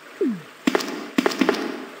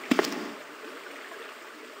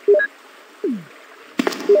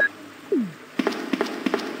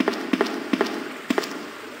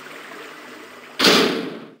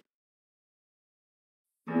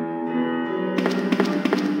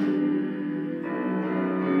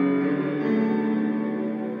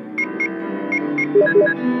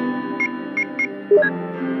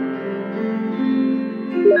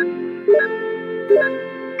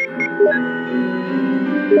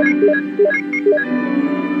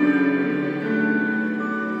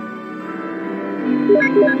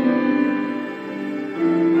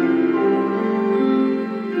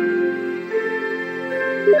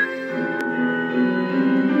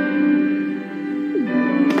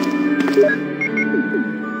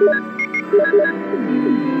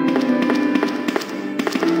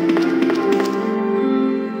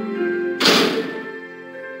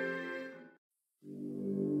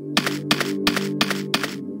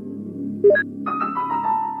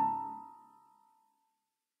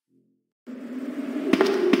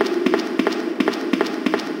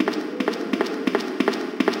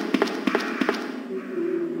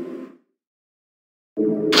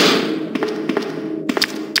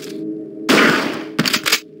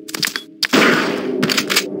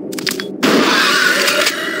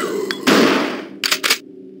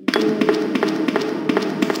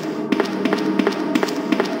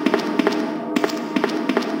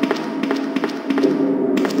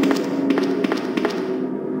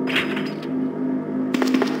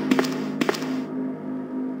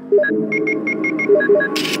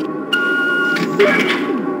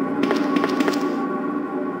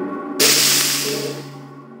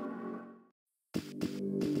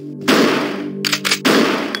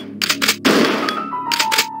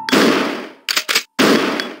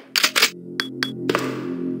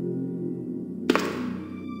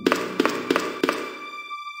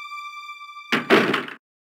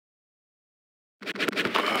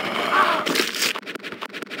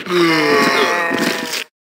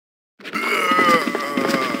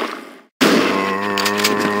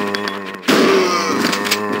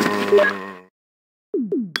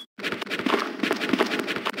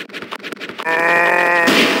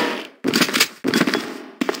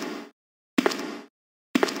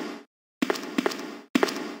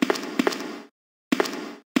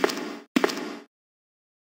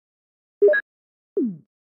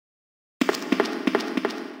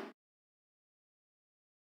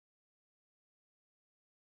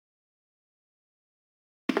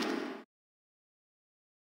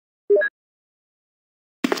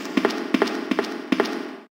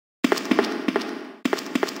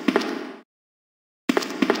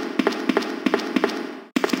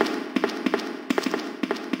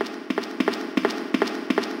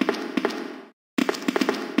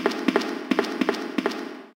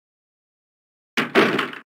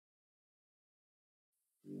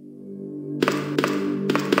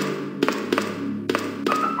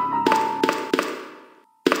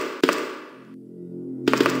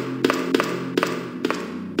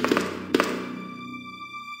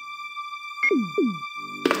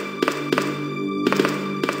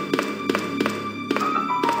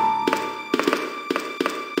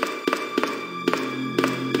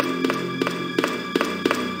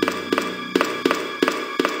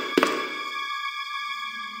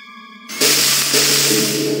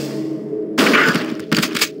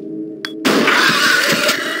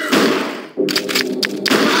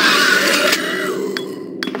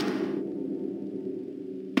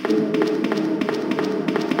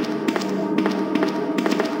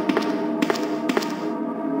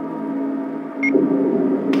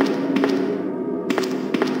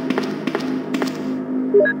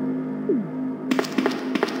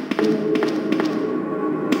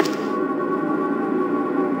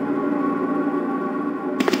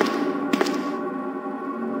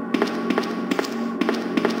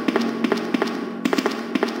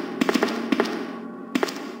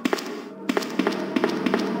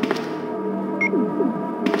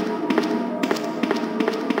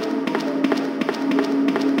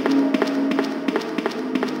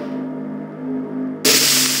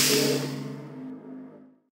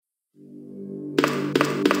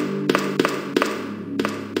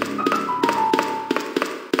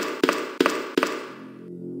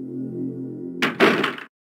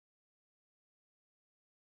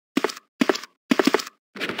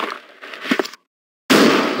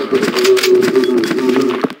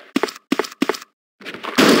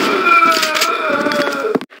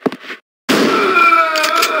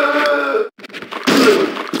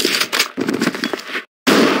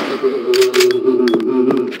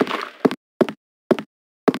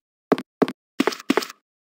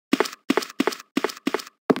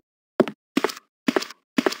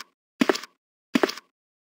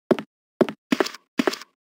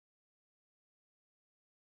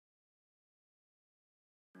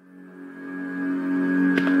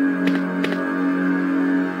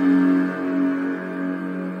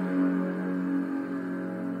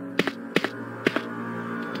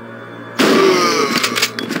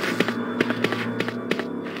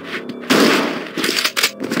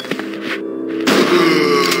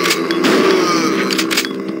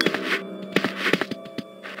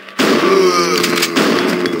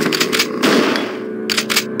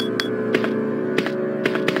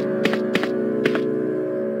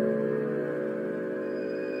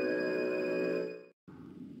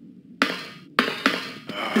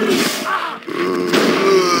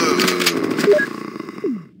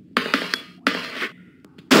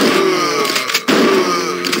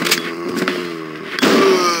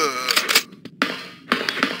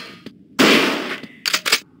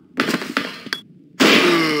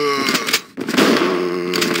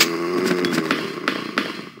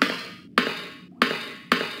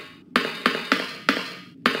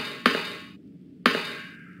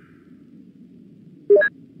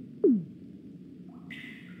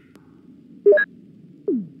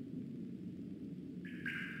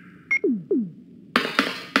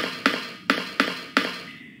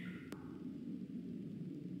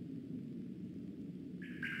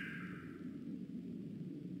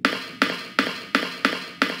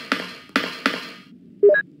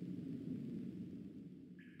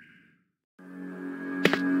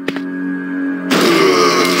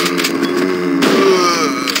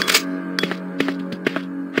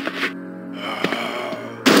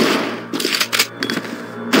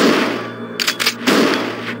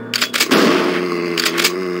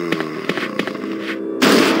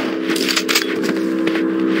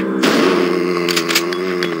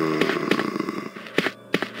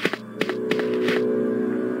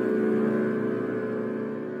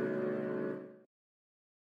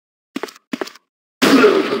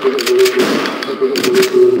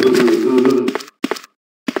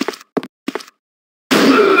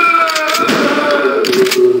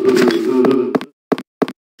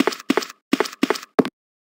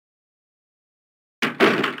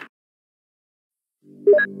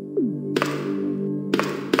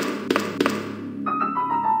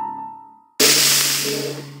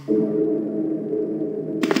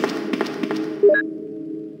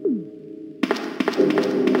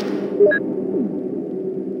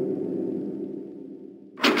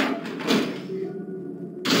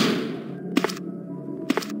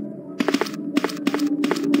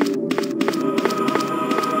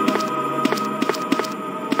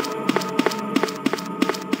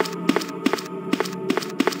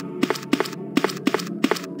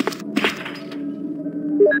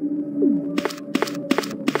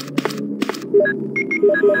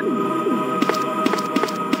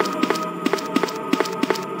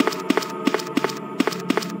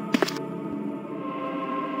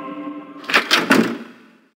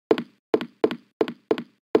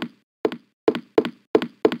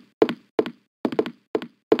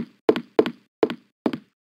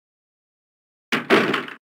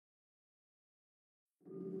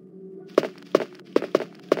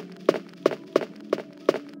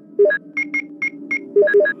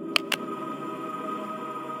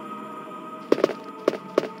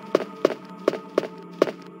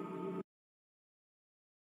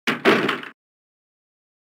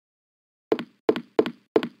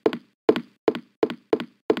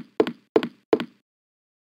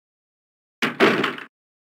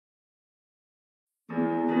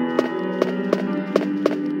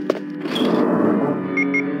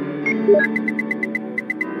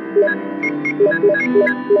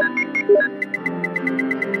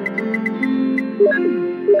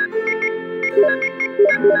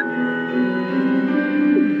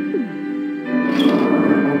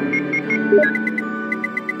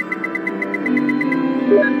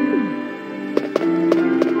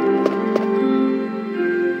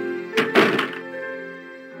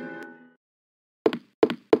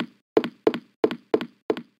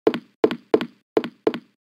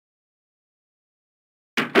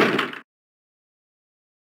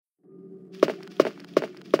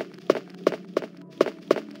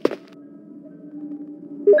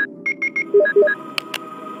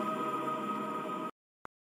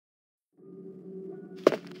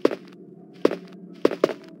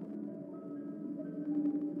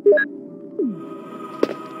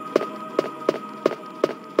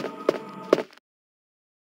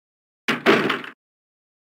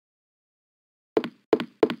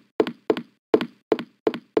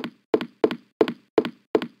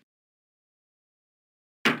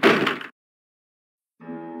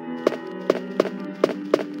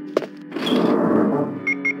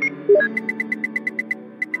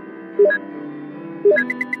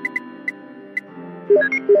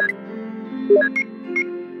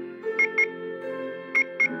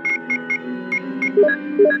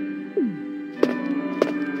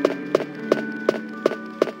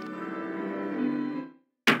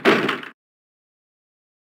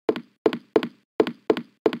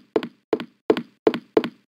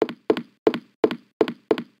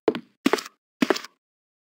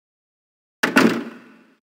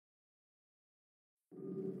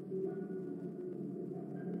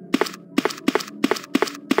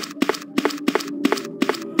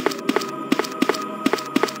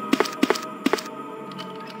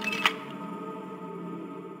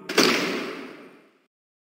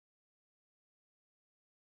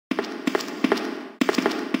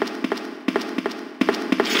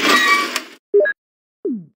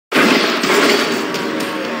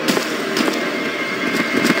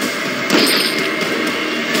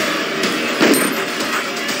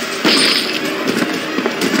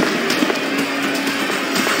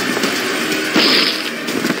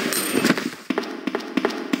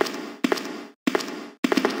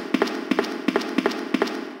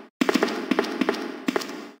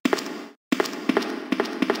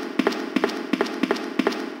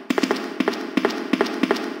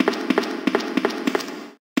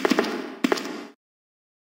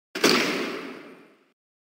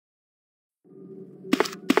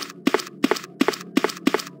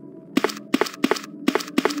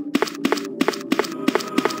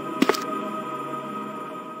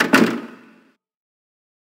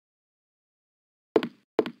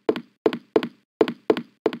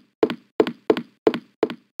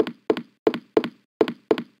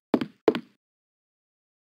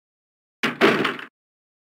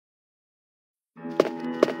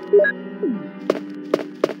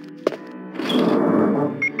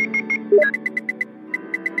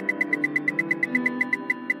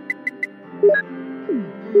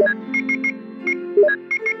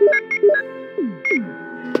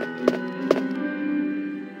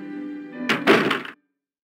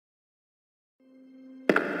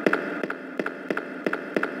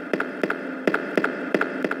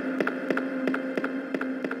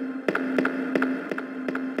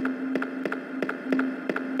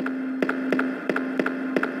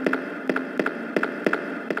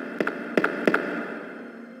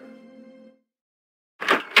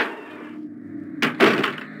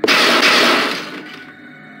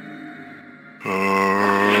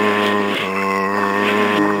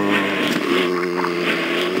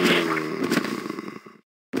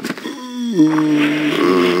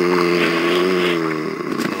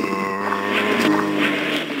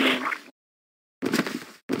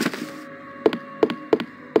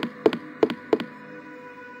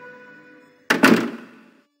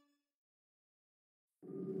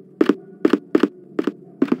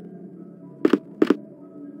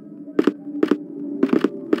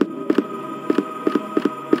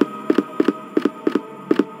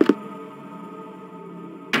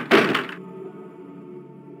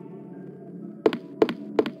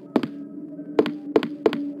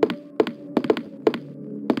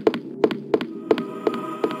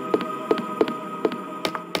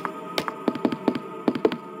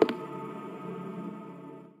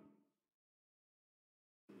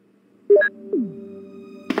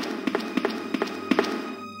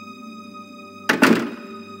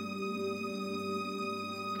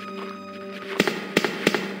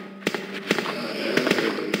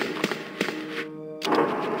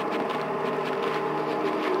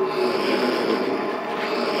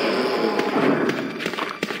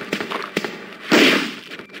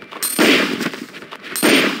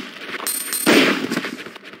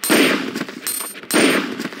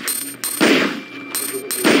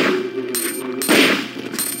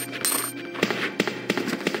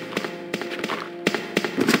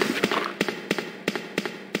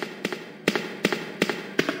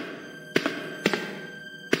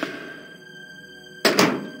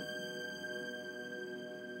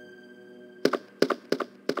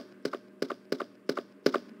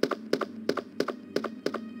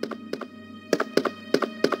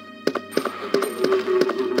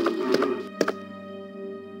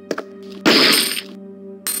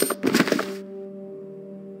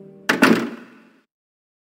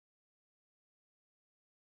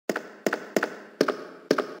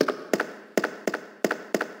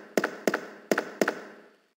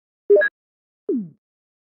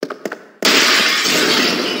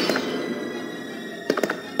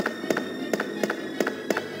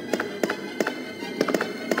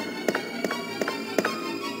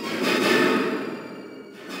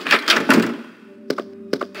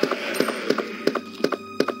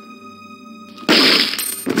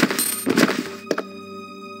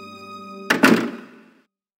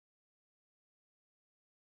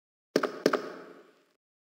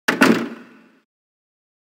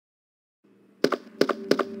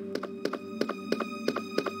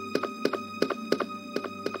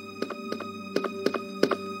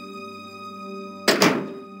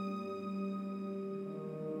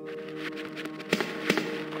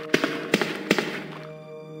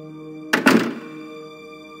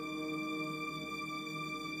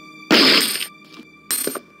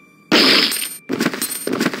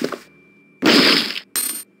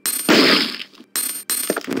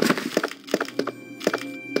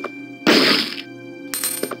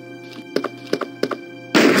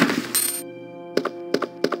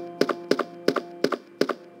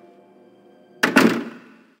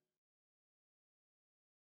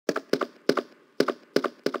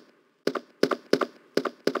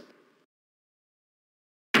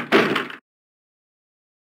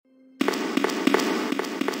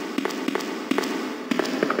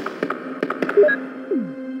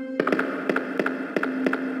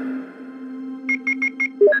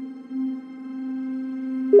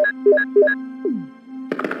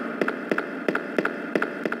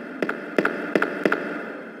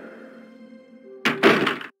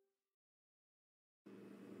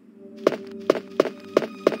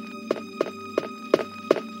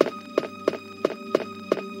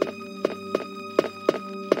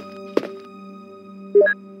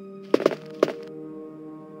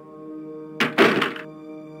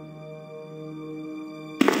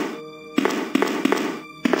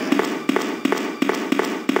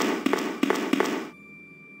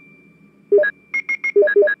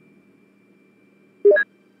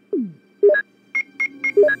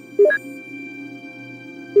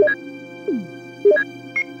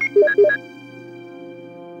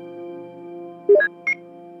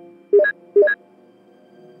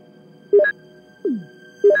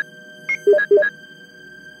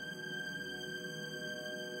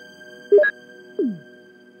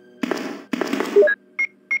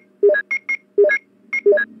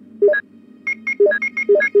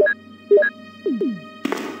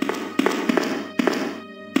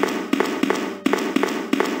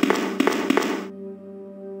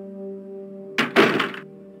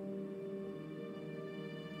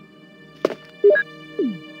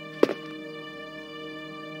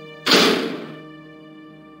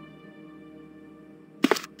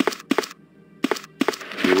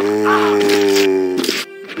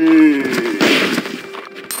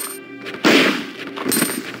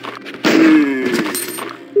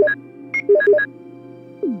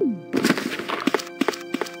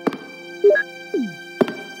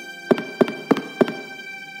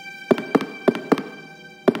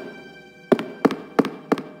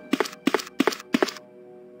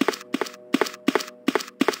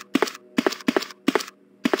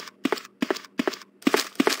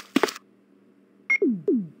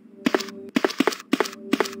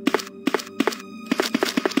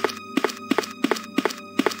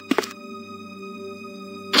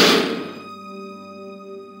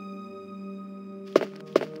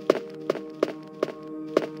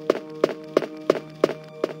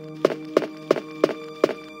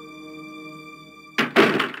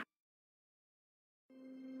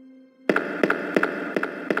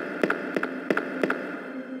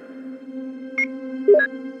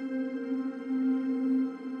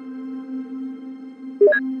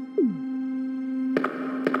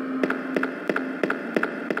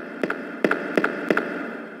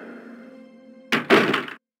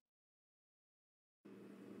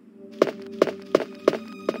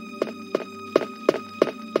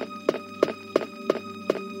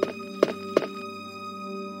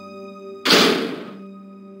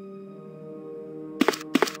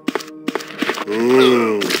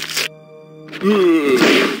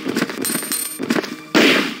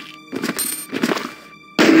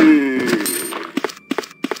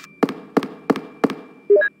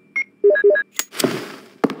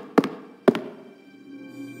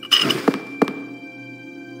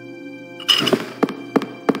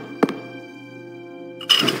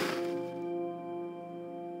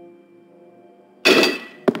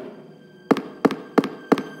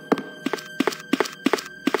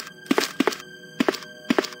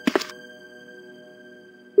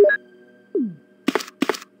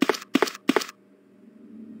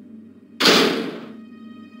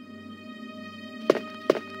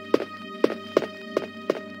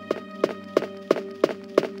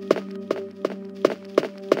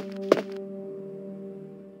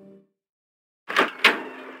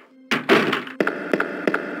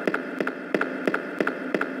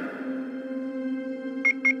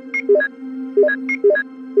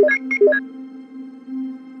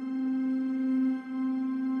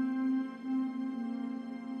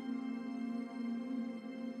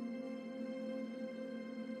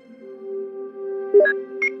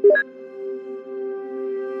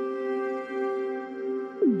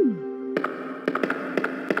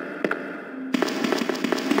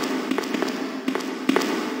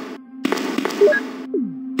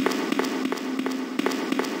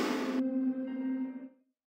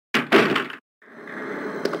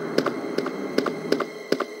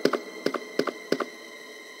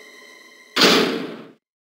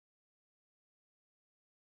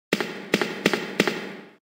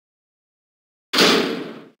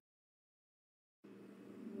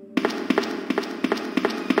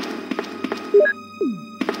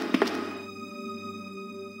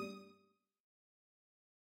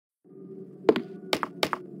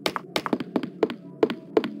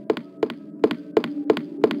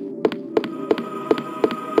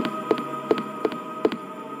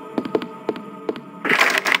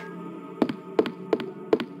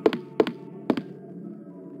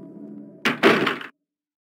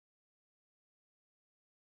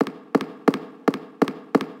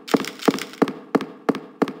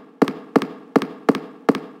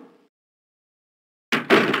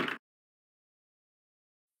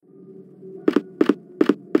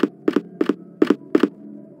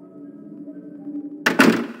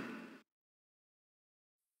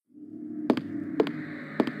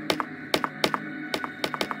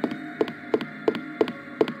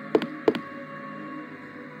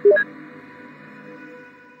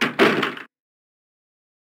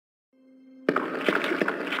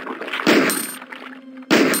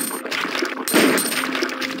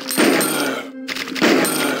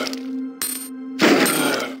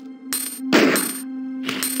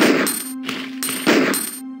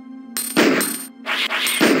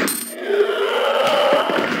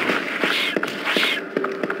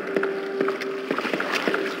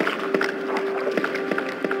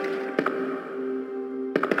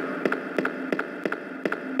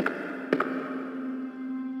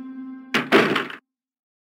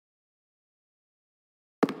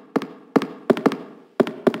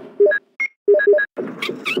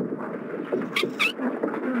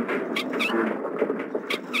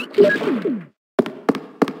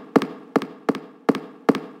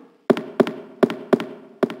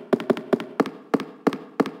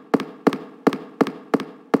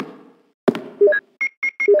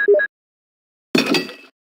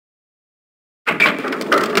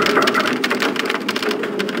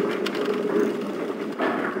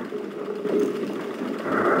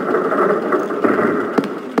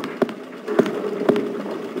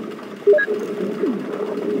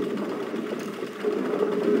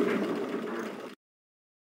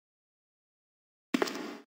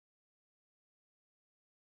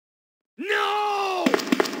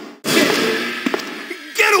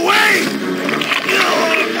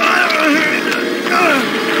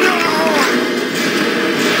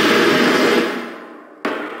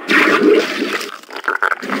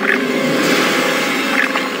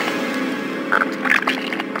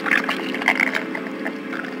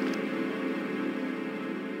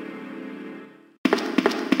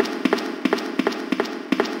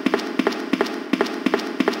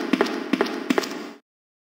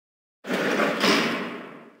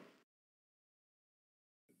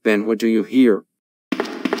 Ben, what do you hear?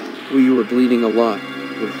 Well, you were bleeding a lot.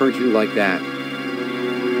 Would hurt you like that.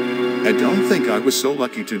 I don't think I was so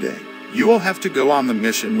lucky today. You will have to go on the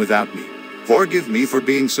mission without me. Forgive me for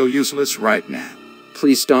being so useless right now.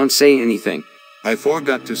 Please don't say anything. I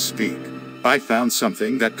forgot to speak. I found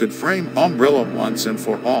something that could frame Umbrella once and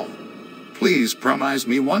for all. Please promise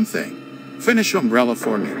me one thing. Finish Umbrella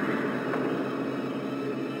for me.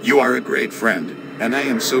 You are a great friend, and I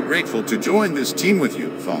am so grateful to join this team with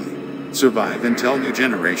you, Phony. Survive and tell new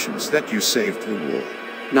generations that you saved the world.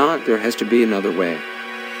 Not, there has to be another way.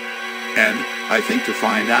 And I think to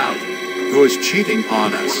find out who is cheating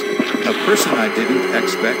on us, a person I didn't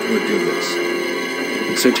expect would do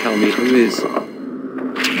this. So tell me, who is?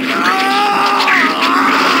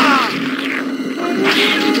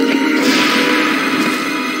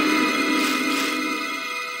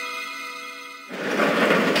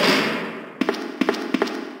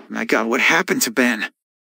 My God, what happened to Ben?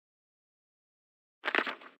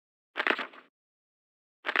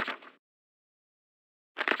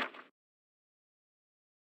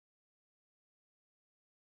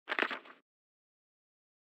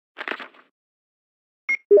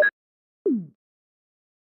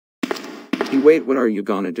 Hey, wait, what are you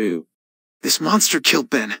gonna do? This monster killed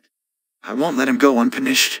Ben. I won't let him go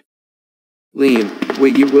unpunished. Liam,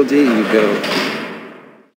 wait, you will do you go.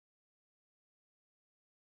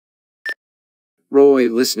 Roy,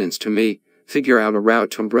 listenings to me. Figure out a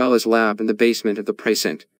route to Umbrella's lab in the basement of the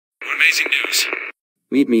precinct. Amazing news.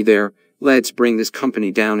 Meet me there. Let's bring this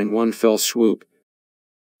company down in one fell swoop.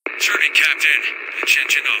 Surely, Captain.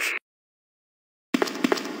 Attention off.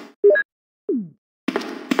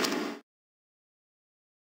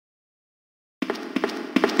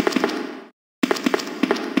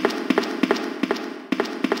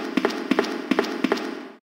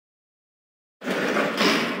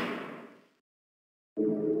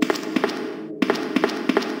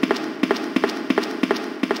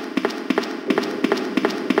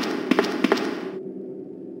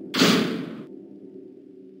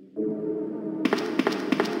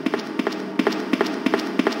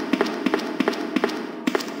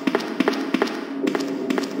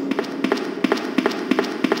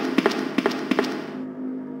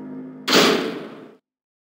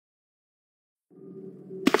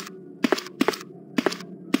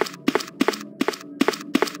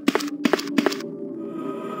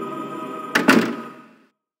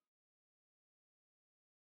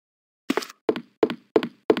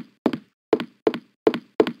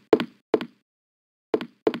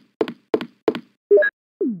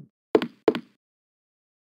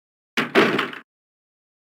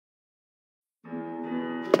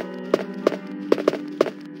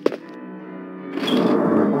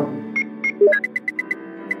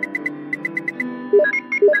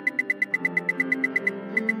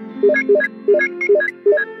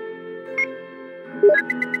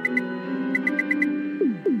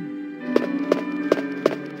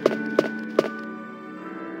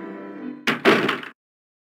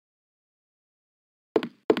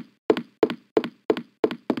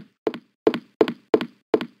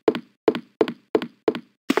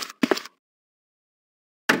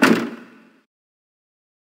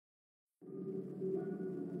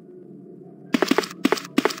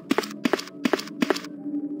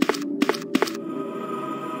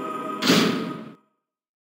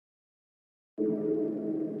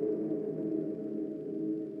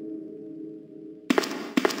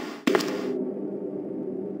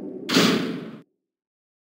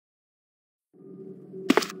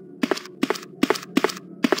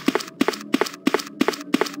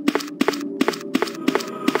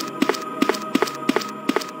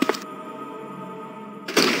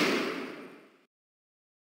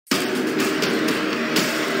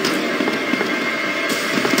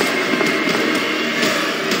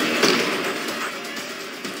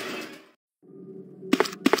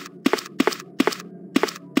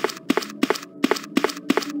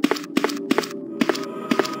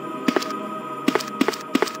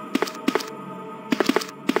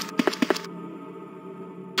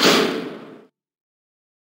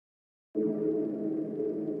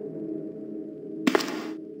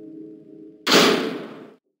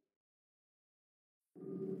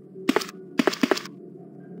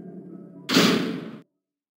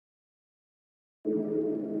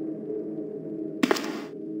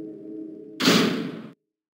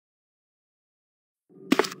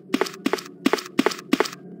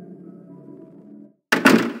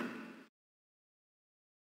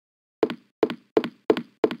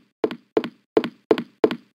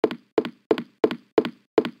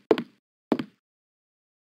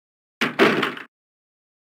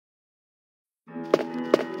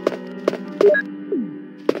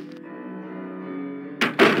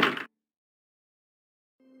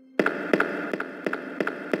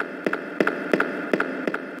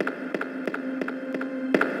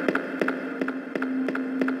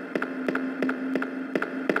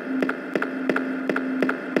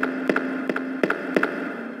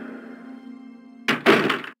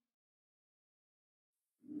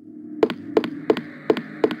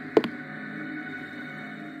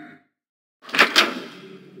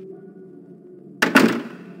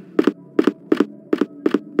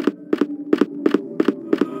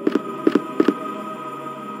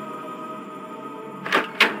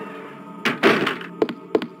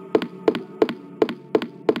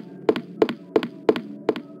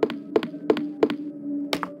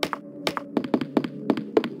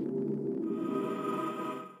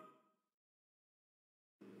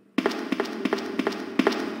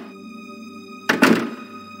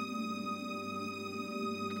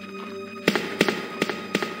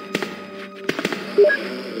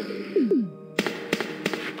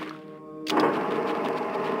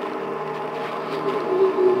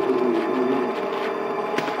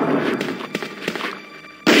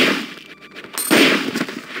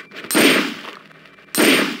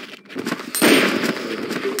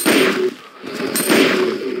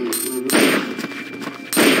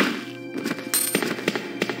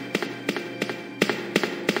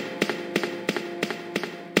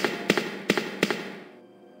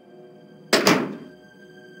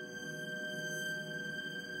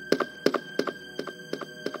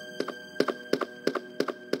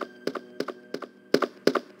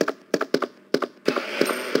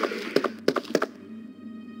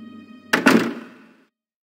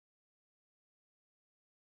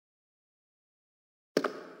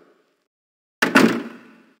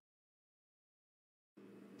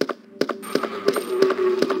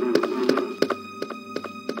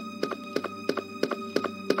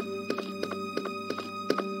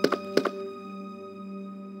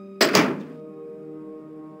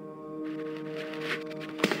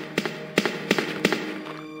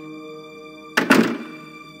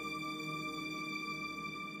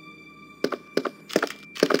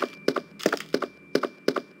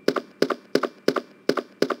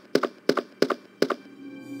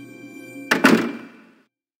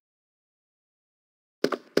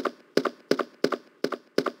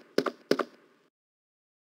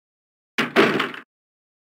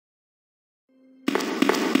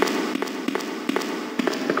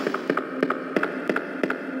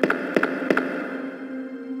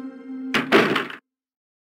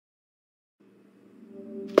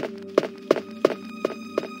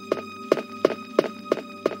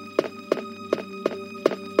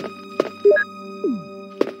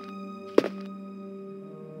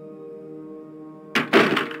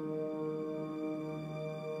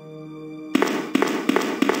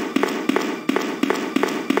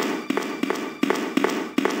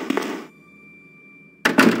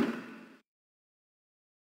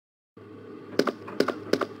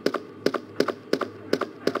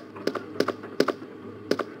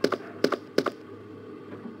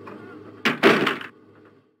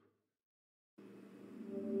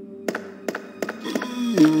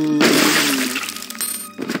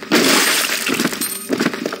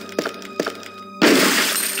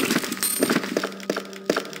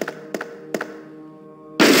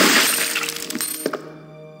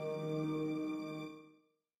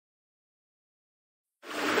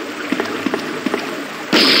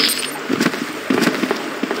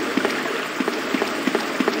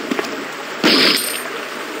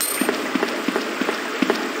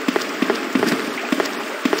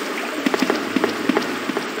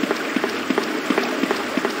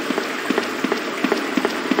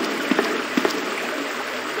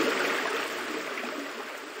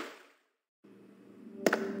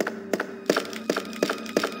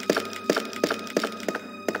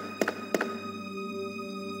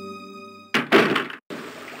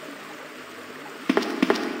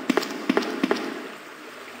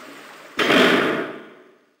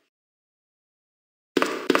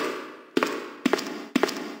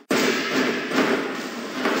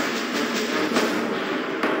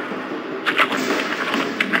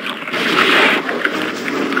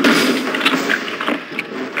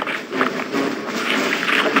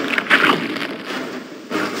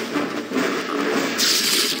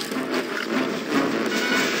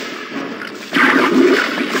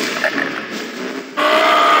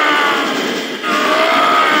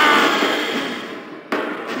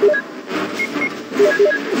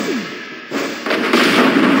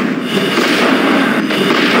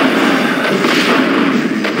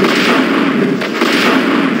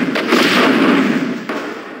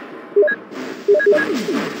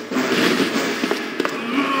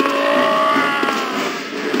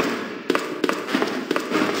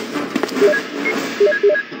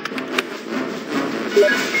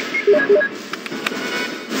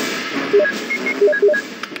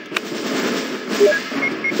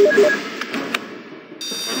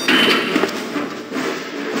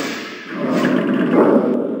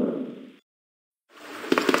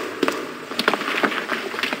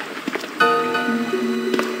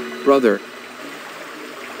 Brother.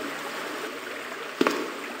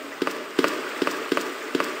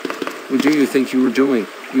 What do you think you were doing?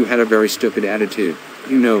 You had a very stupid attitude.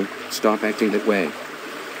 You know, stop acting that way.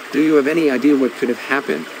 Do you have any idea what could have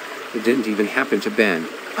happened? It didn't even happen to Ben.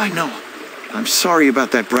 I know. I'm sorry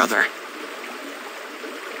about that, brother.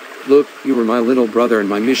 Look, you were my little brother and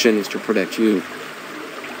my mission is to protect you.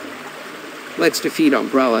 Let's defeat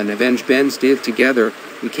Umbrella and avenge Ben's death together.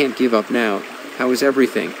 We can't give up now. How is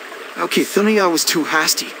everything? Okay, Thunny, I was too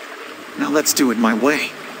hasty. Now let's do it my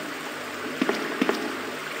way.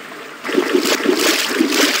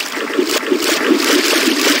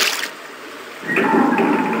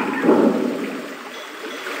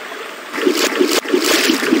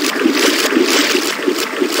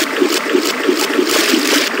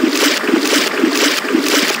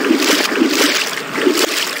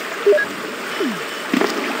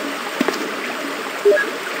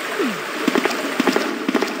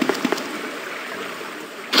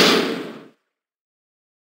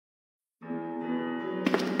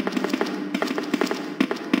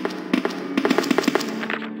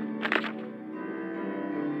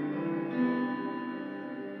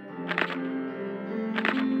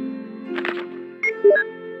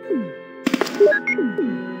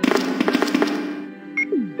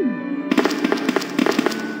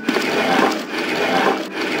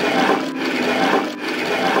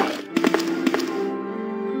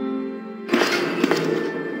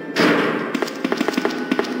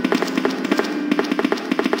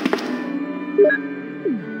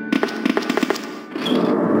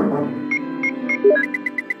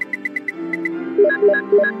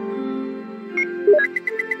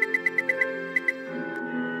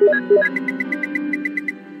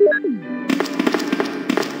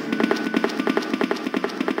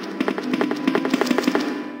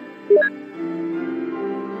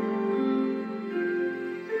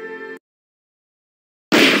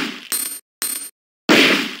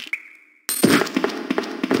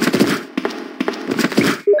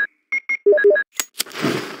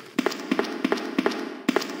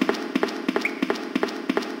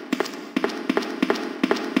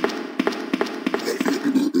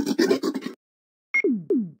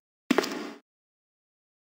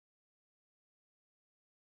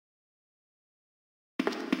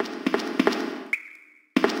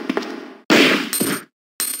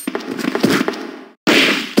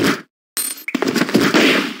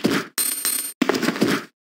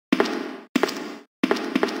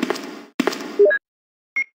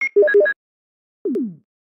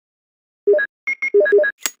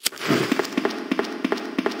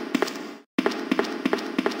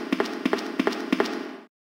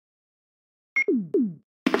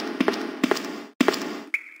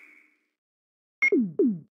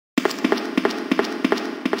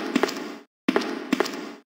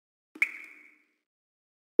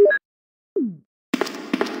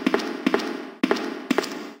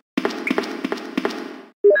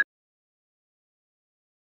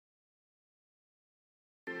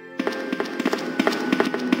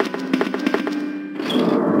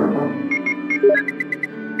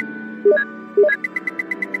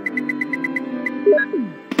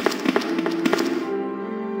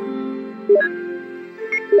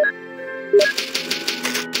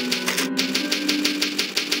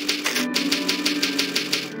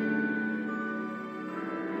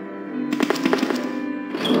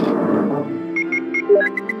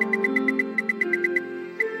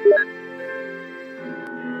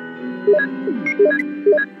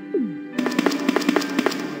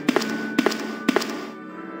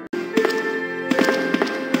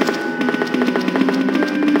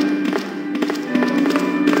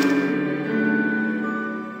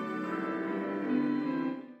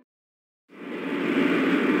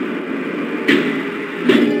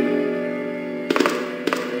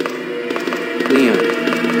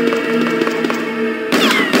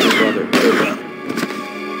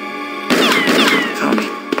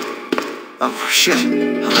 Shit,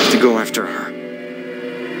 I'll have to go after her.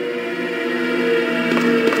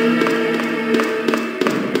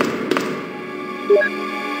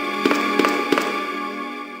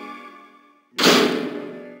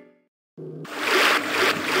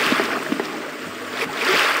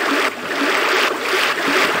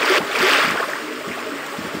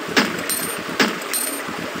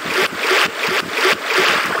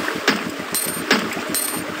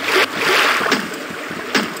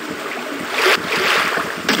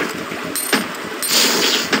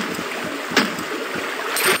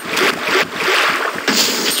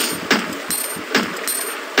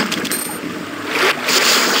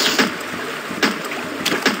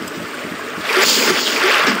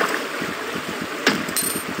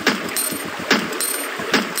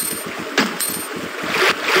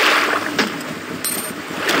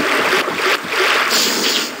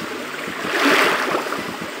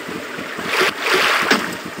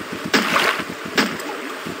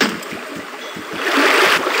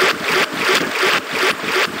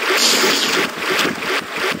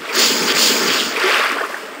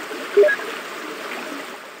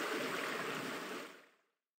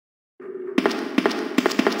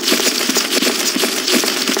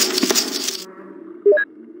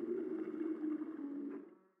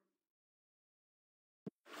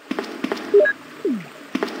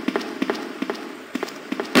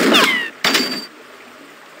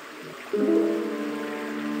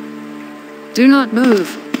 Do not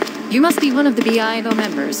move. You must be one of the BIO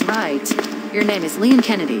members, right? Your name is Leon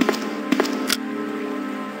Kennedy.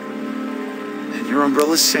 And you're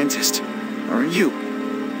Umbrella's scientist, aren't you?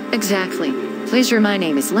 Exactly. Pleasure, my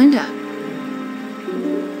name is Linda.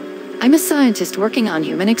 I'm a scientist working on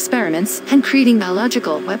human experiments and creating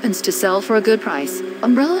biological weapons to sell for a good price.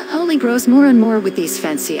 Umbrella only grows more and more with these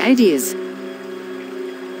fancy ideas.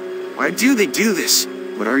 Why do they do this?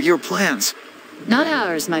 What are your plans? Not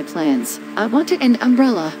ours, my plans. I want to end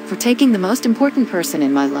Umbrella for taking the most important person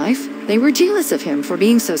in my life. They were jealous of him for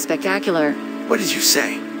being so spectacular. What did you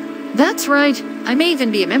say? That's right. I may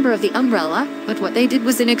even be a member of the Umbrella, but what they did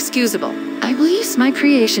was inexcusable. I will use my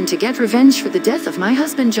creation to get revenge for the death of my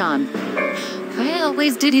husband, John. I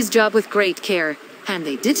always did his job with great care, and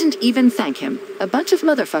they didn't even thank him. A bunch of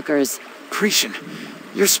motherfuckers. Cretion,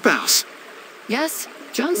 your spouse. Yes,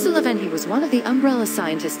 John Sullivan, he was one of the Umbrella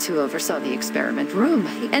scientists who oversaw the experiment room.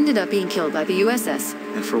 He ended up being killed by the USS.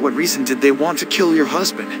 And for what reason did they want to kill your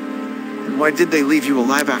husband? And why did they leave you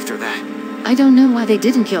alive after that? I don't know why they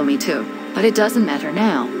didn't kill me too, but it doesn't matter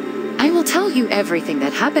now. I will tell you everything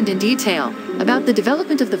that happened in detail, about the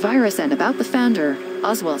development of the virus and about the founder,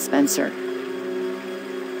 Oswald Spencer.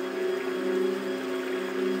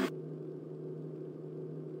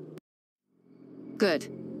 Good.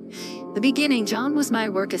 The beginning, John was my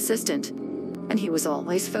work assistant, and he was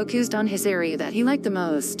always focused on his area that he liked the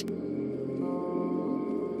most.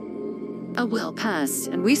 A while passed,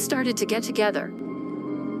 and we started to get together.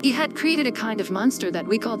 He had created a kind of monster that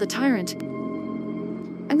we called the Tyrant.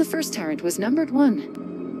 And the first Tyrant was numbered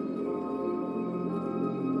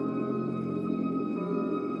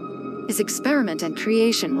 1. His experiment and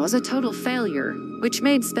creation was a total failure, which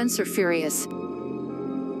made Spencer furious.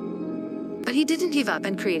 But he didn't give up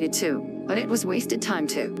and created 2, but it was wasted time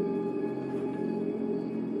too.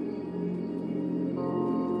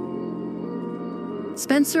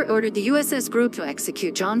 Spencer ordered the USS group to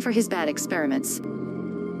execute John for his bad experiments.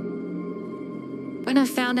 When I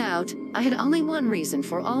found out, I had only one reason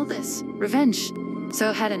for all this: revenge. So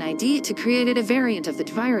I had an idea to create a variant of the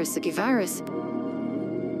virus, the G-Virus.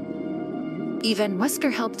 Even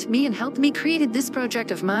Wesker helped me created this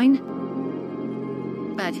project of mine.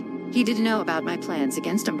 But he didn't know about my plans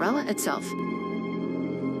against Umbrella itself.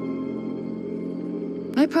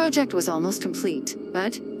 My project was almost complete,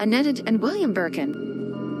 but Annette and William Birkin,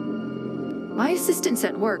 my assistants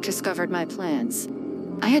at work, discovered my plans.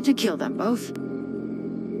 I had to kill them both.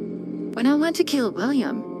 When I went to kill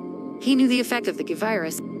William, he knew the effect of the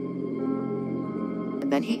G-Virus.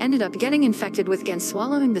 And then he ended up getting infected with and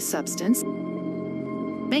swallowing the substance,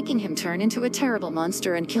 making him turn into a terrible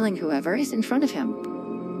monster and killing whoever is in front of him.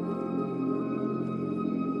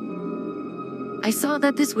 I saw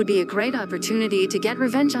that this would be a great opportunity to get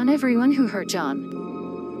revenge on everyone who hurt John.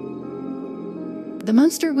 The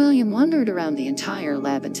monster William wandered around the entire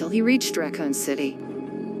lab until he reached Raccoon City.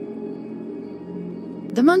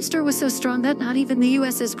 The monster was so strong that not even the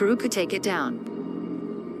USS group could take it down.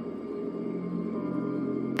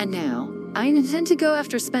 And now, I intend to go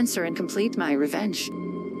after Spencer and complete my revenge.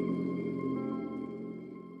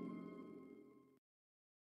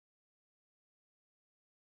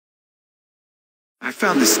 I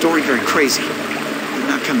found this story very crazy. Do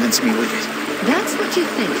not convince me with it. That's what you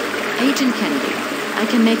think, Agent Kennedy. I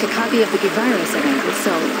can make a copy of the G-Virus and I will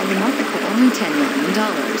sell it on the market for only $10 million.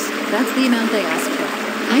 That's the amount they asked for.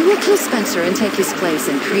 I will kill Spencer and take his place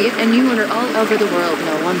and create a new order all over the world.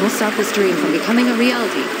 No one will stop this dream from becoming a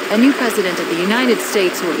reality. A new president of the United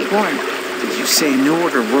States will be born. Did you say a new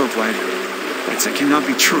order worldwide? That cannot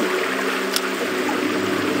be true.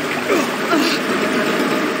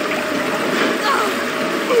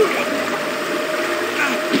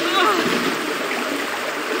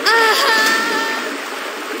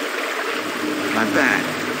 My bad.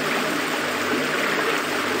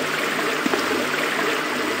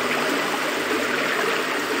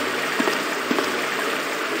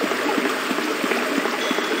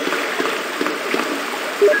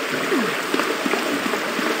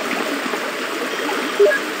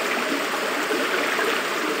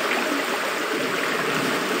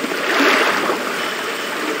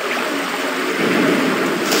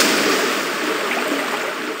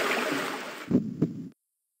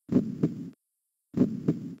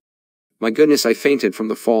 My goodness, I fainted from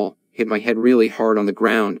the fall, hit my head really hard on the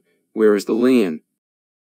ground. Where is the Leon?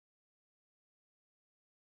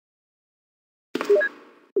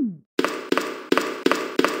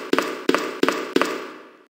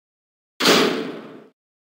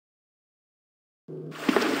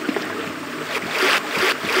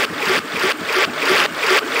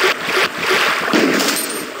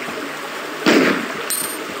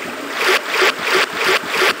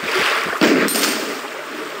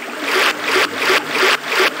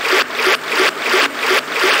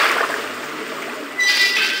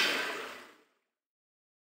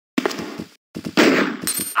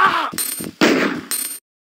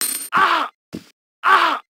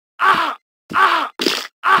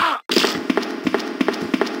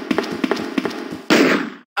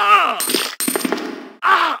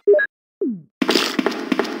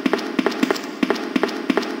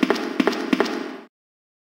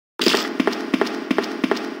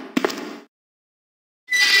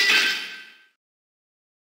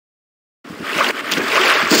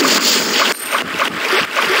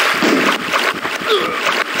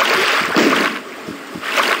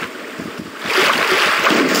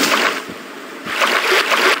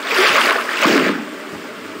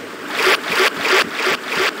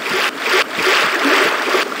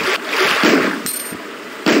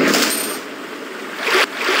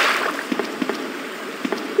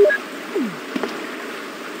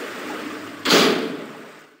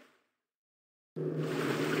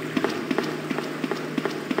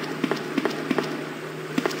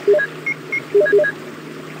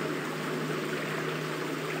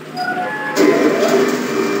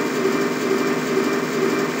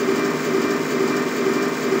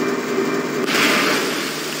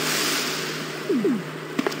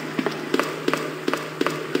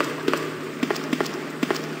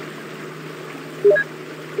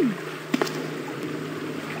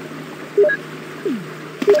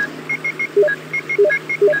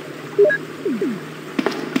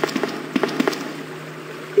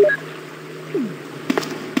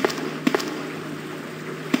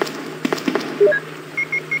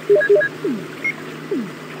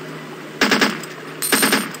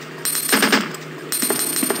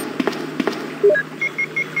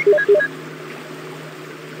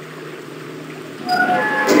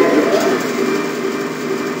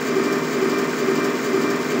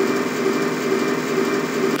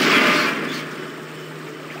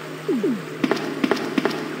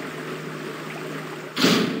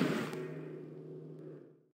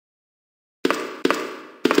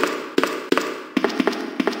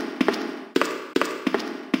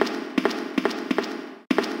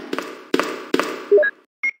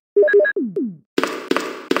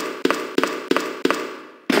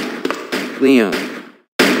 Leon.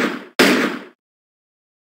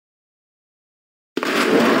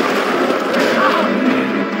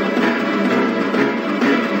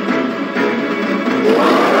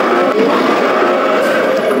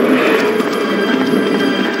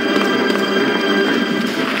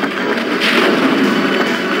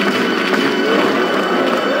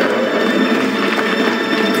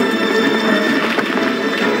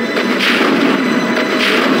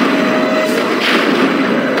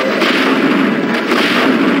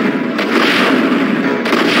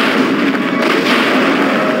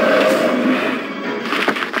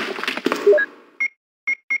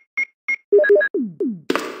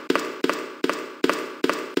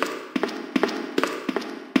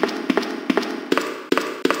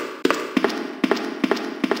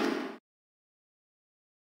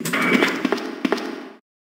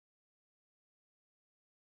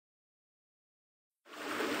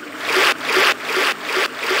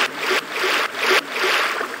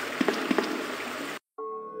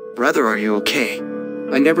 Brother, are you okay?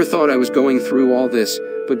 I never thought I was going through all this,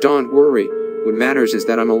 but don't worry. What matters is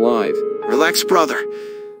that I'm alive. Relax, brother.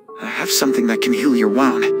 I have something that can heal your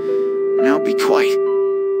wound. Now be quiet.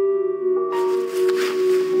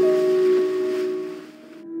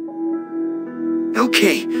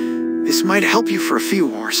 Okay, this might help you for a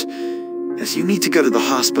few hours, as you need to go to the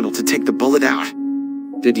hospital to take the bullet out.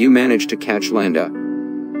 Did you manage to catch Landa?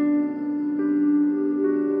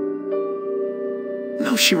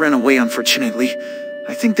 No, she ran away, unfortunately.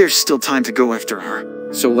 I think there's still time to go after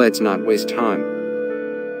her. So let's not waste time.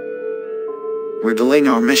 We're delaying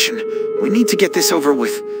our mission. We need to get this over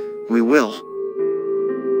with. We will.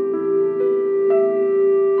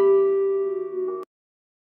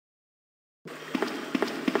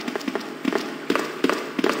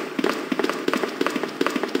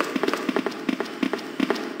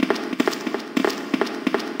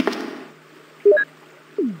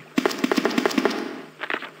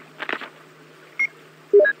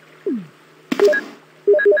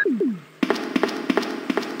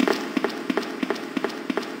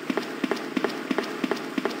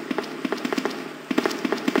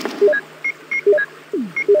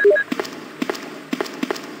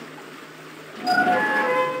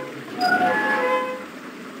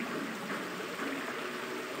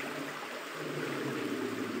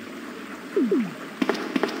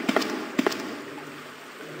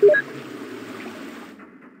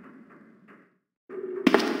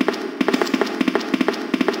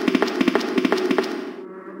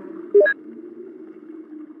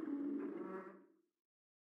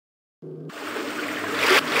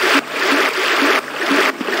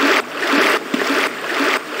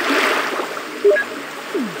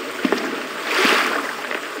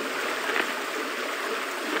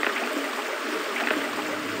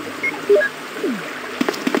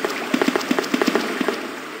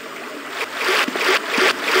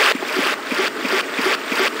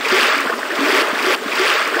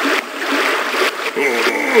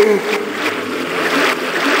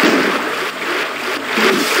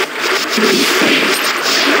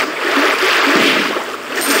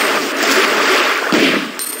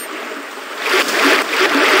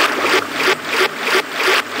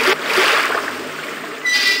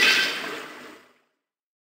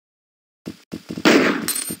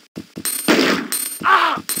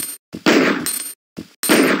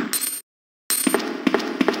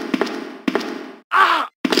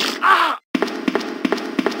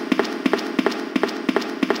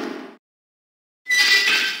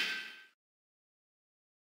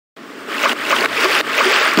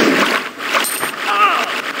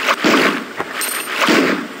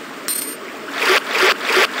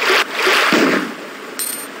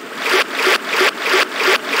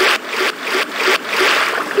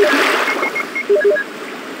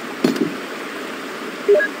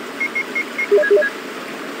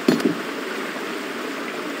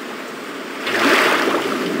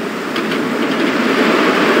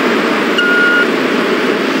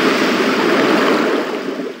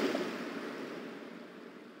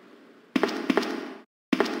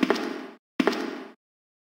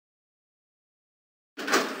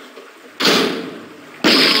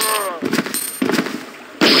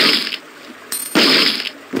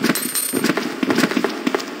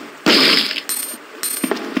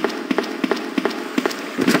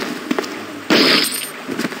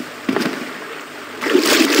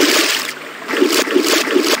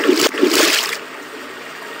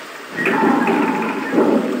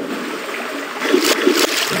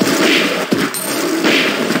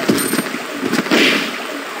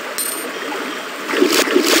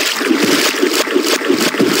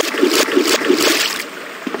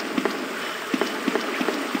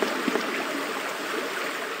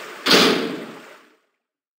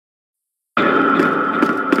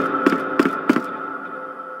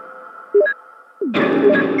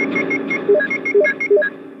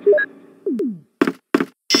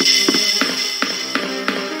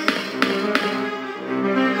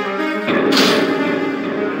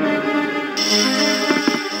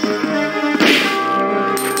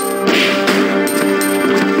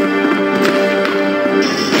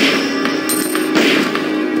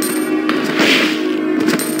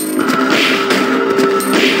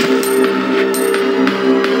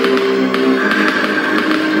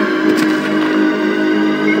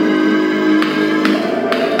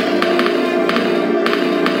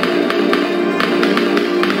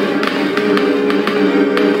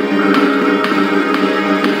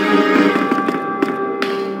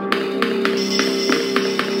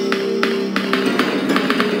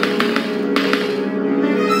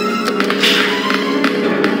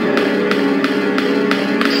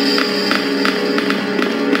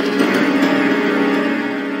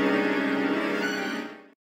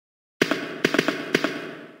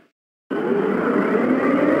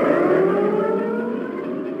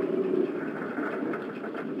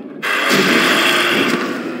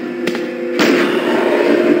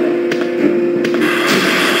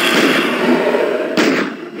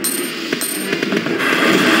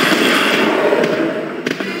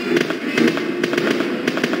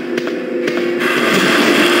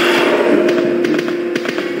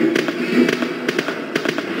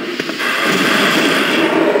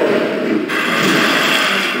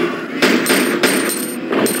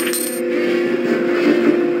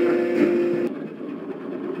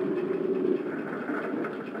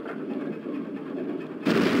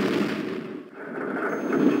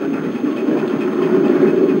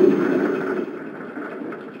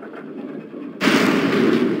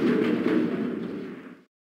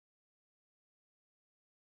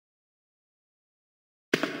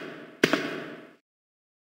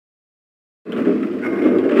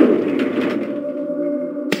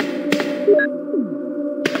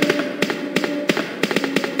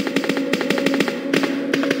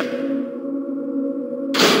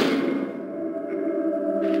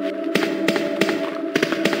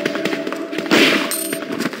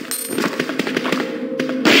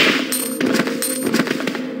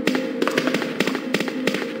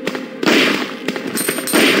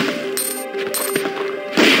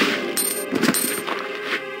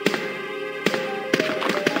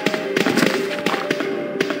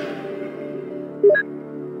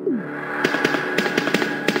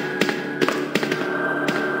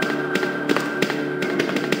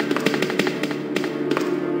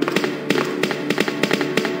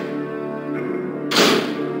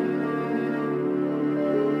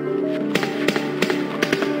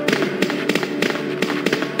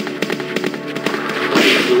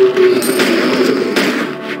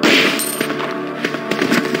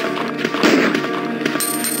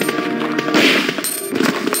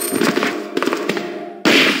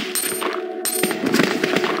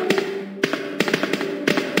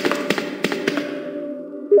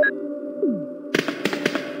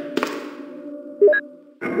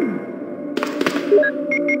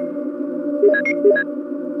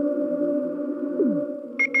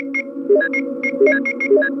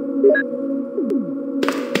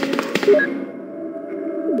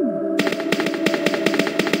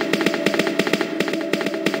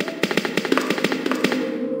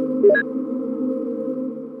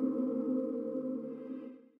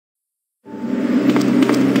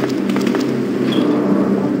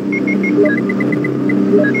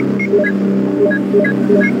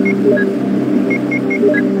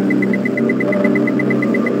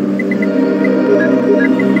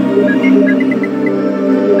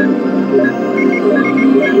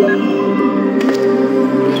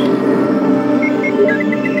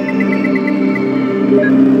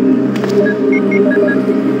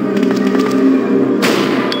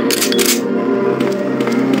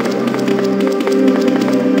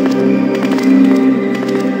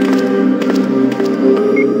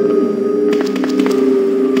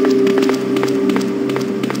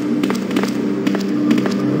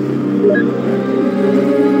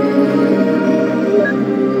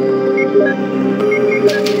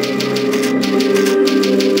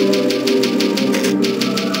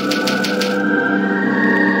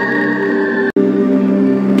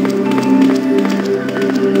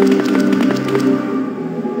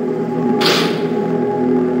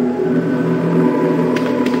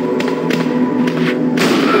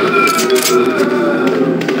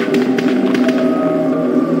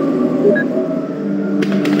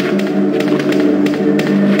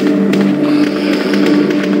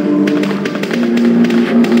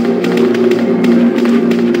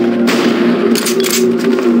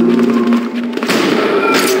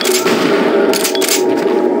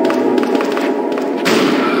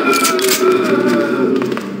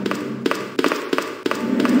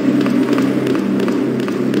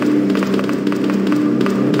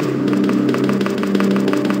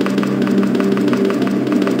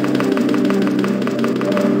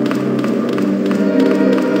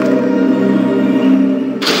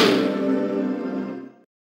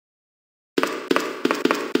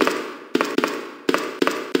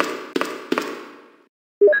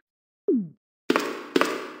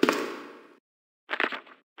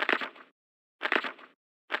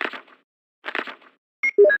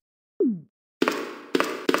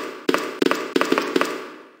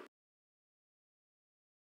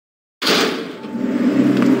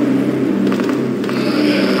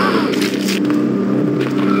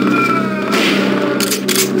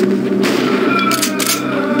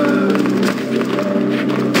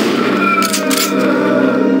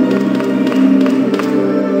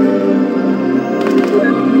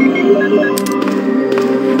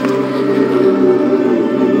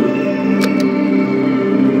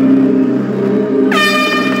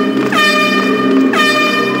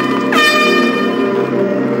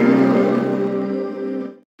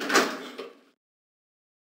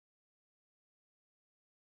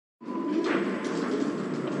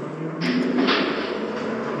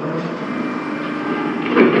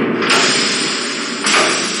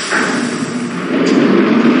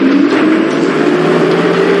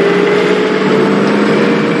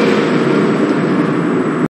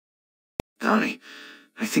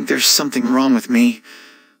 something wrong with me.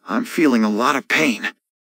 I'm feeling a lot of pain.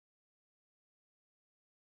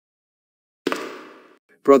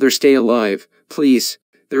 Brother, stay alive, please.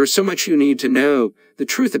 There is so much you need to know. The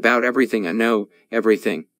truth about everything. I know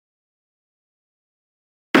everything.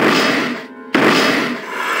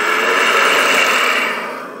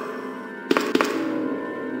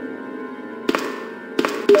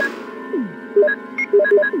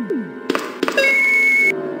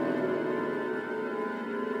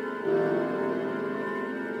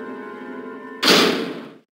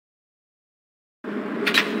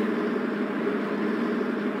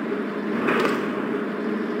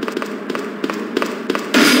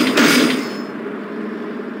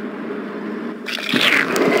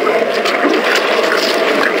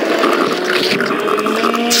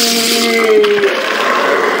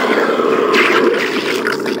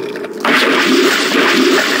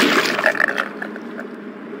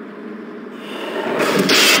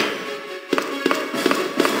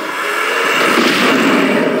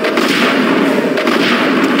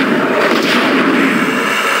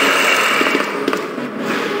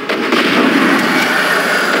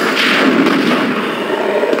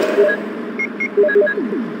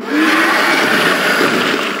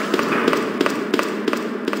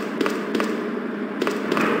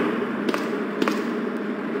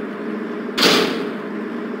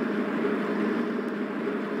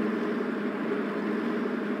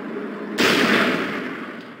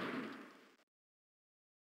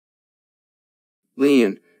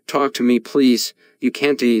 Leon, talk to me, please. You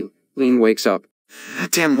can't deal. Leon wakes up.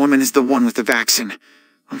 That damn woman is the one with the vaccine.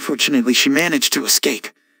 Unfortunately, she managed to escape.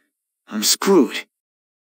 I'm screwed.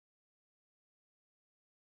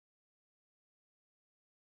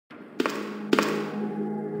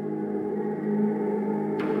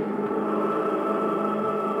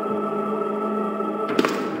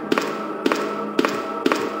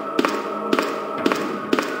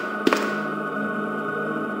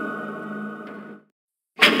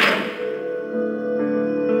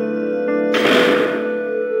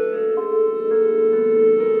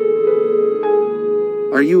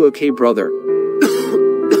 Are you okay, brother?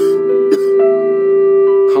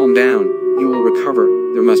 Calm down. You will recover.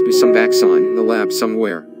 There must be some vaccine in the lab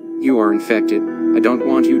somewhere. You are infected. I don't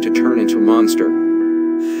want you to turn into a monster.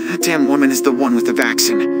 That damn woman is the one with the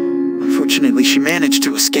vaccine. Unfortunately, she managed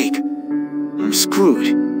to escape. I'm screwed.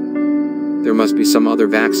 There must be some other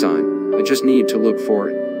vaccine. I just need to look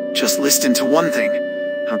for it. Just listen to one thing.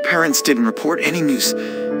 Our parents didn't report any news.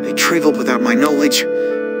 They traveled without my knowledge.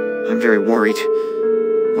 I'm very worried.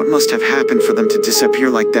 What must have happened for them to disappear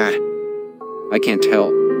like that? I can't tell.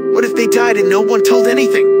 What if they died and no one told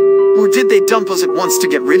anything? Or did they dump us at once to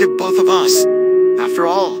get rid of both of us? After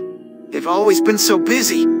all, they've always been so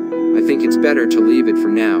busy. I think it's better to leave it for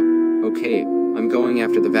now. Okay, I'm going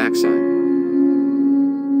after the vaccine.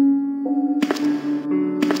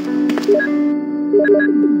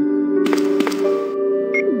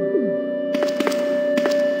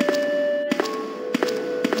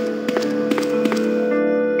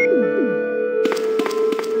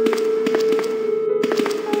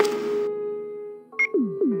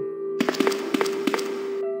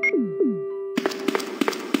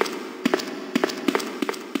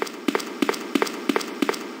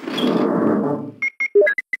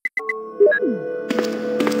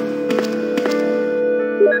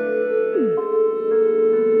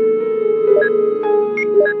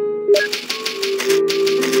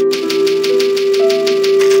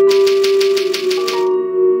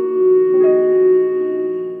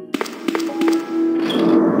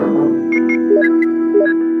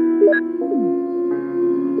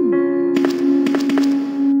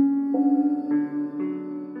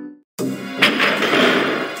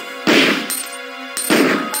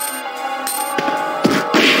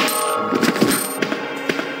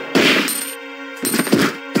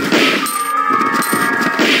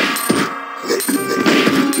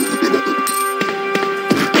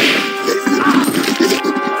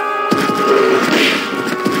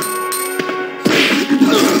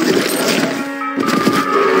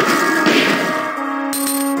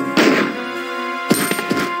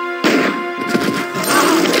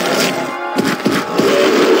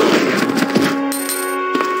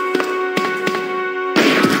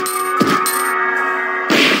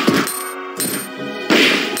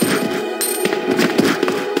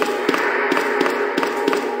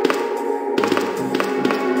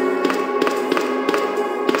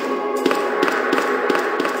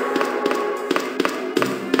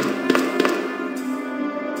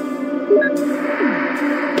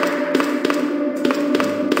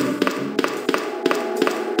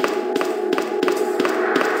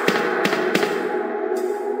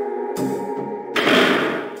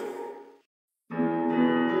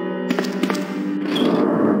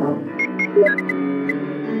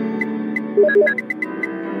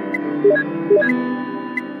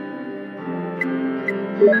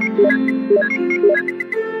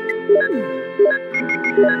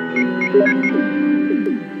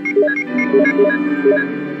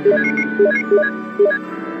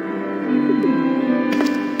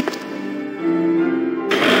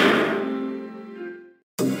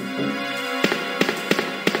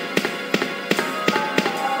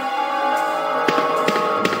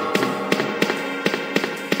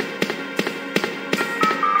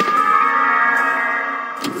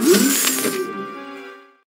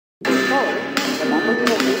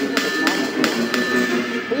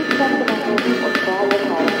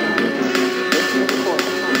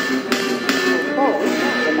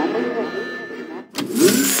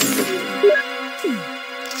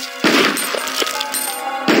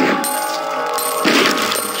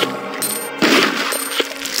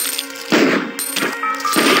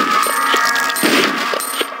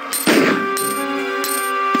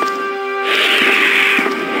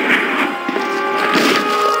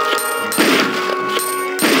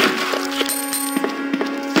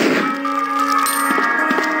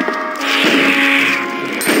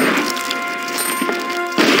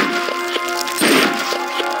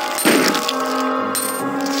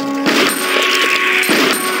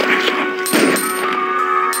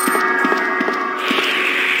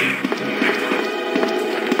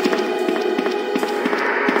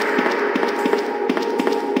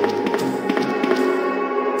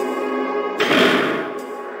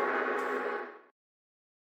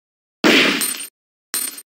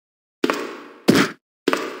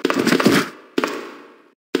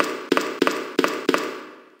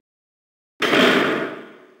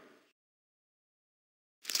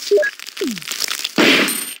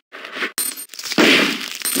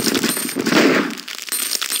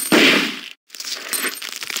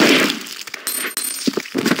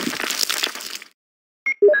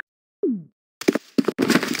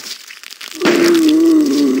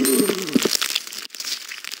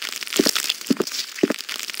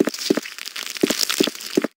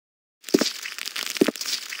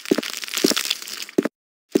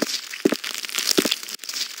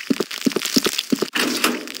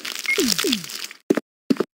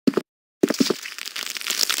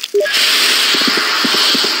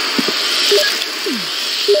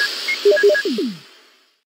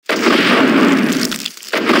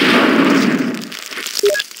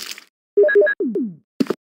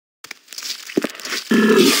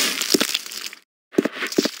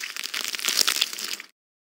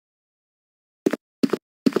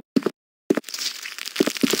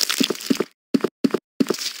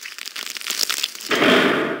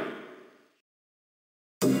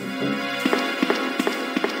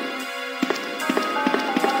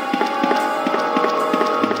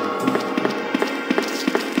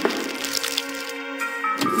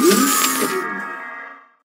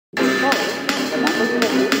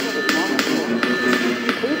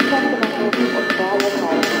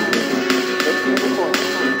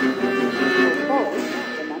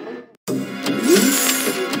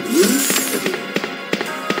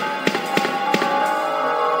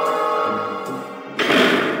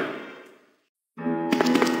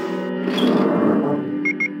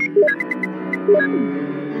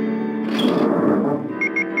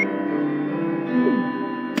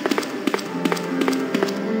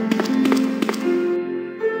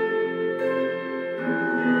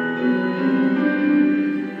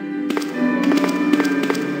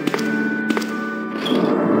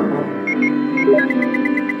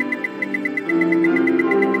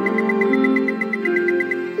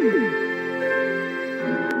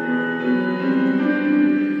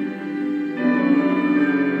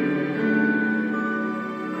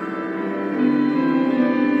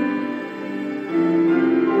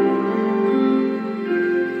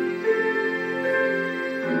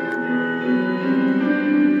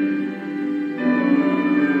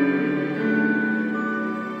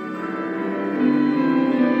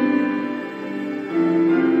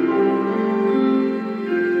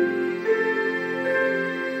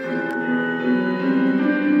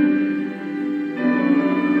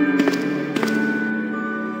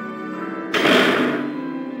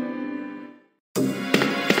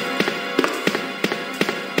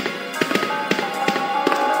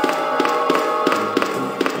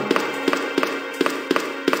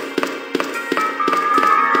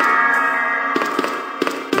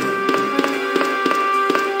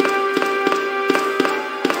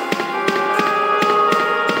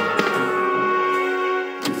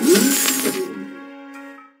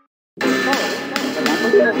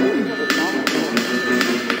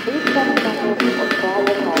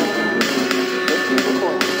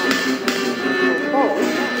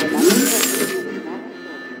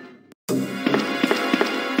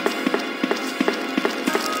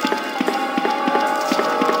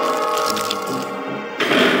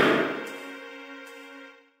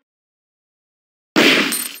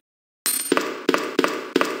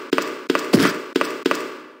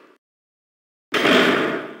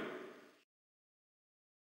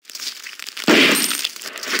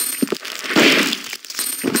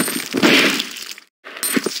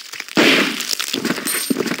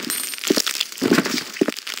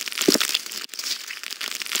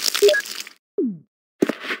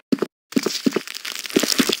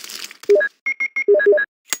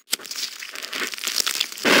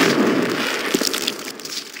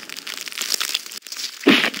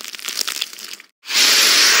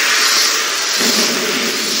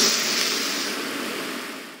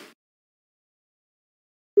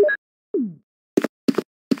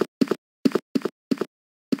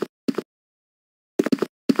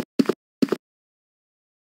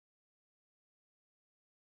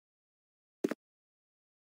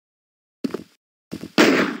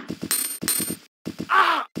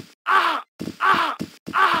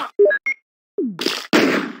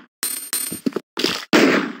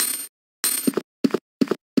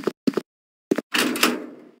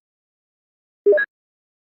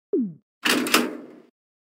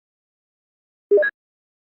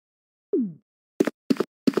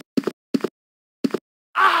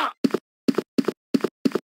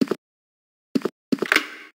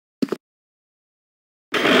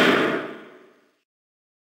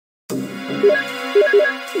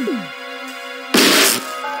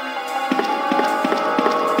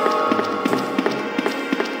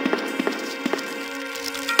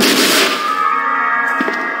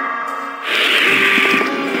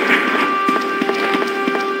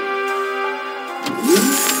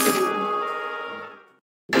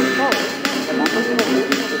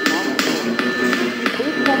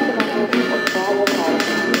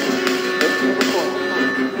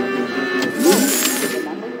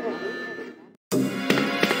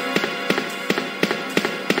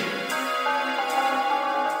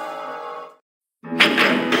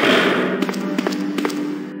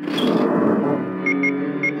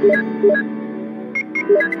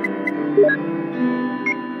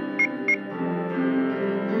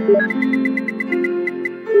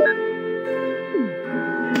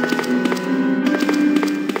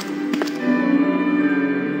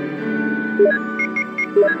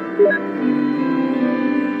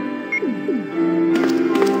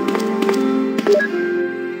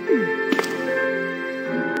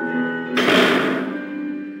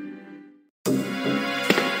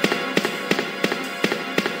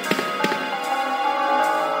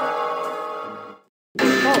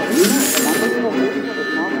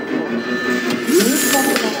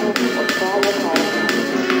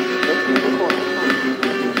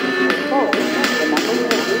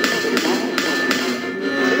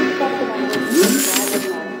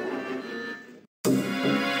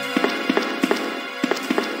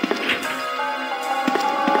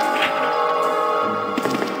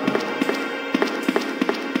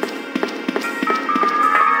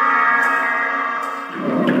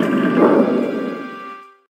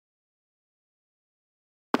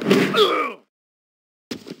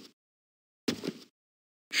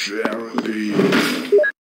 Charlie.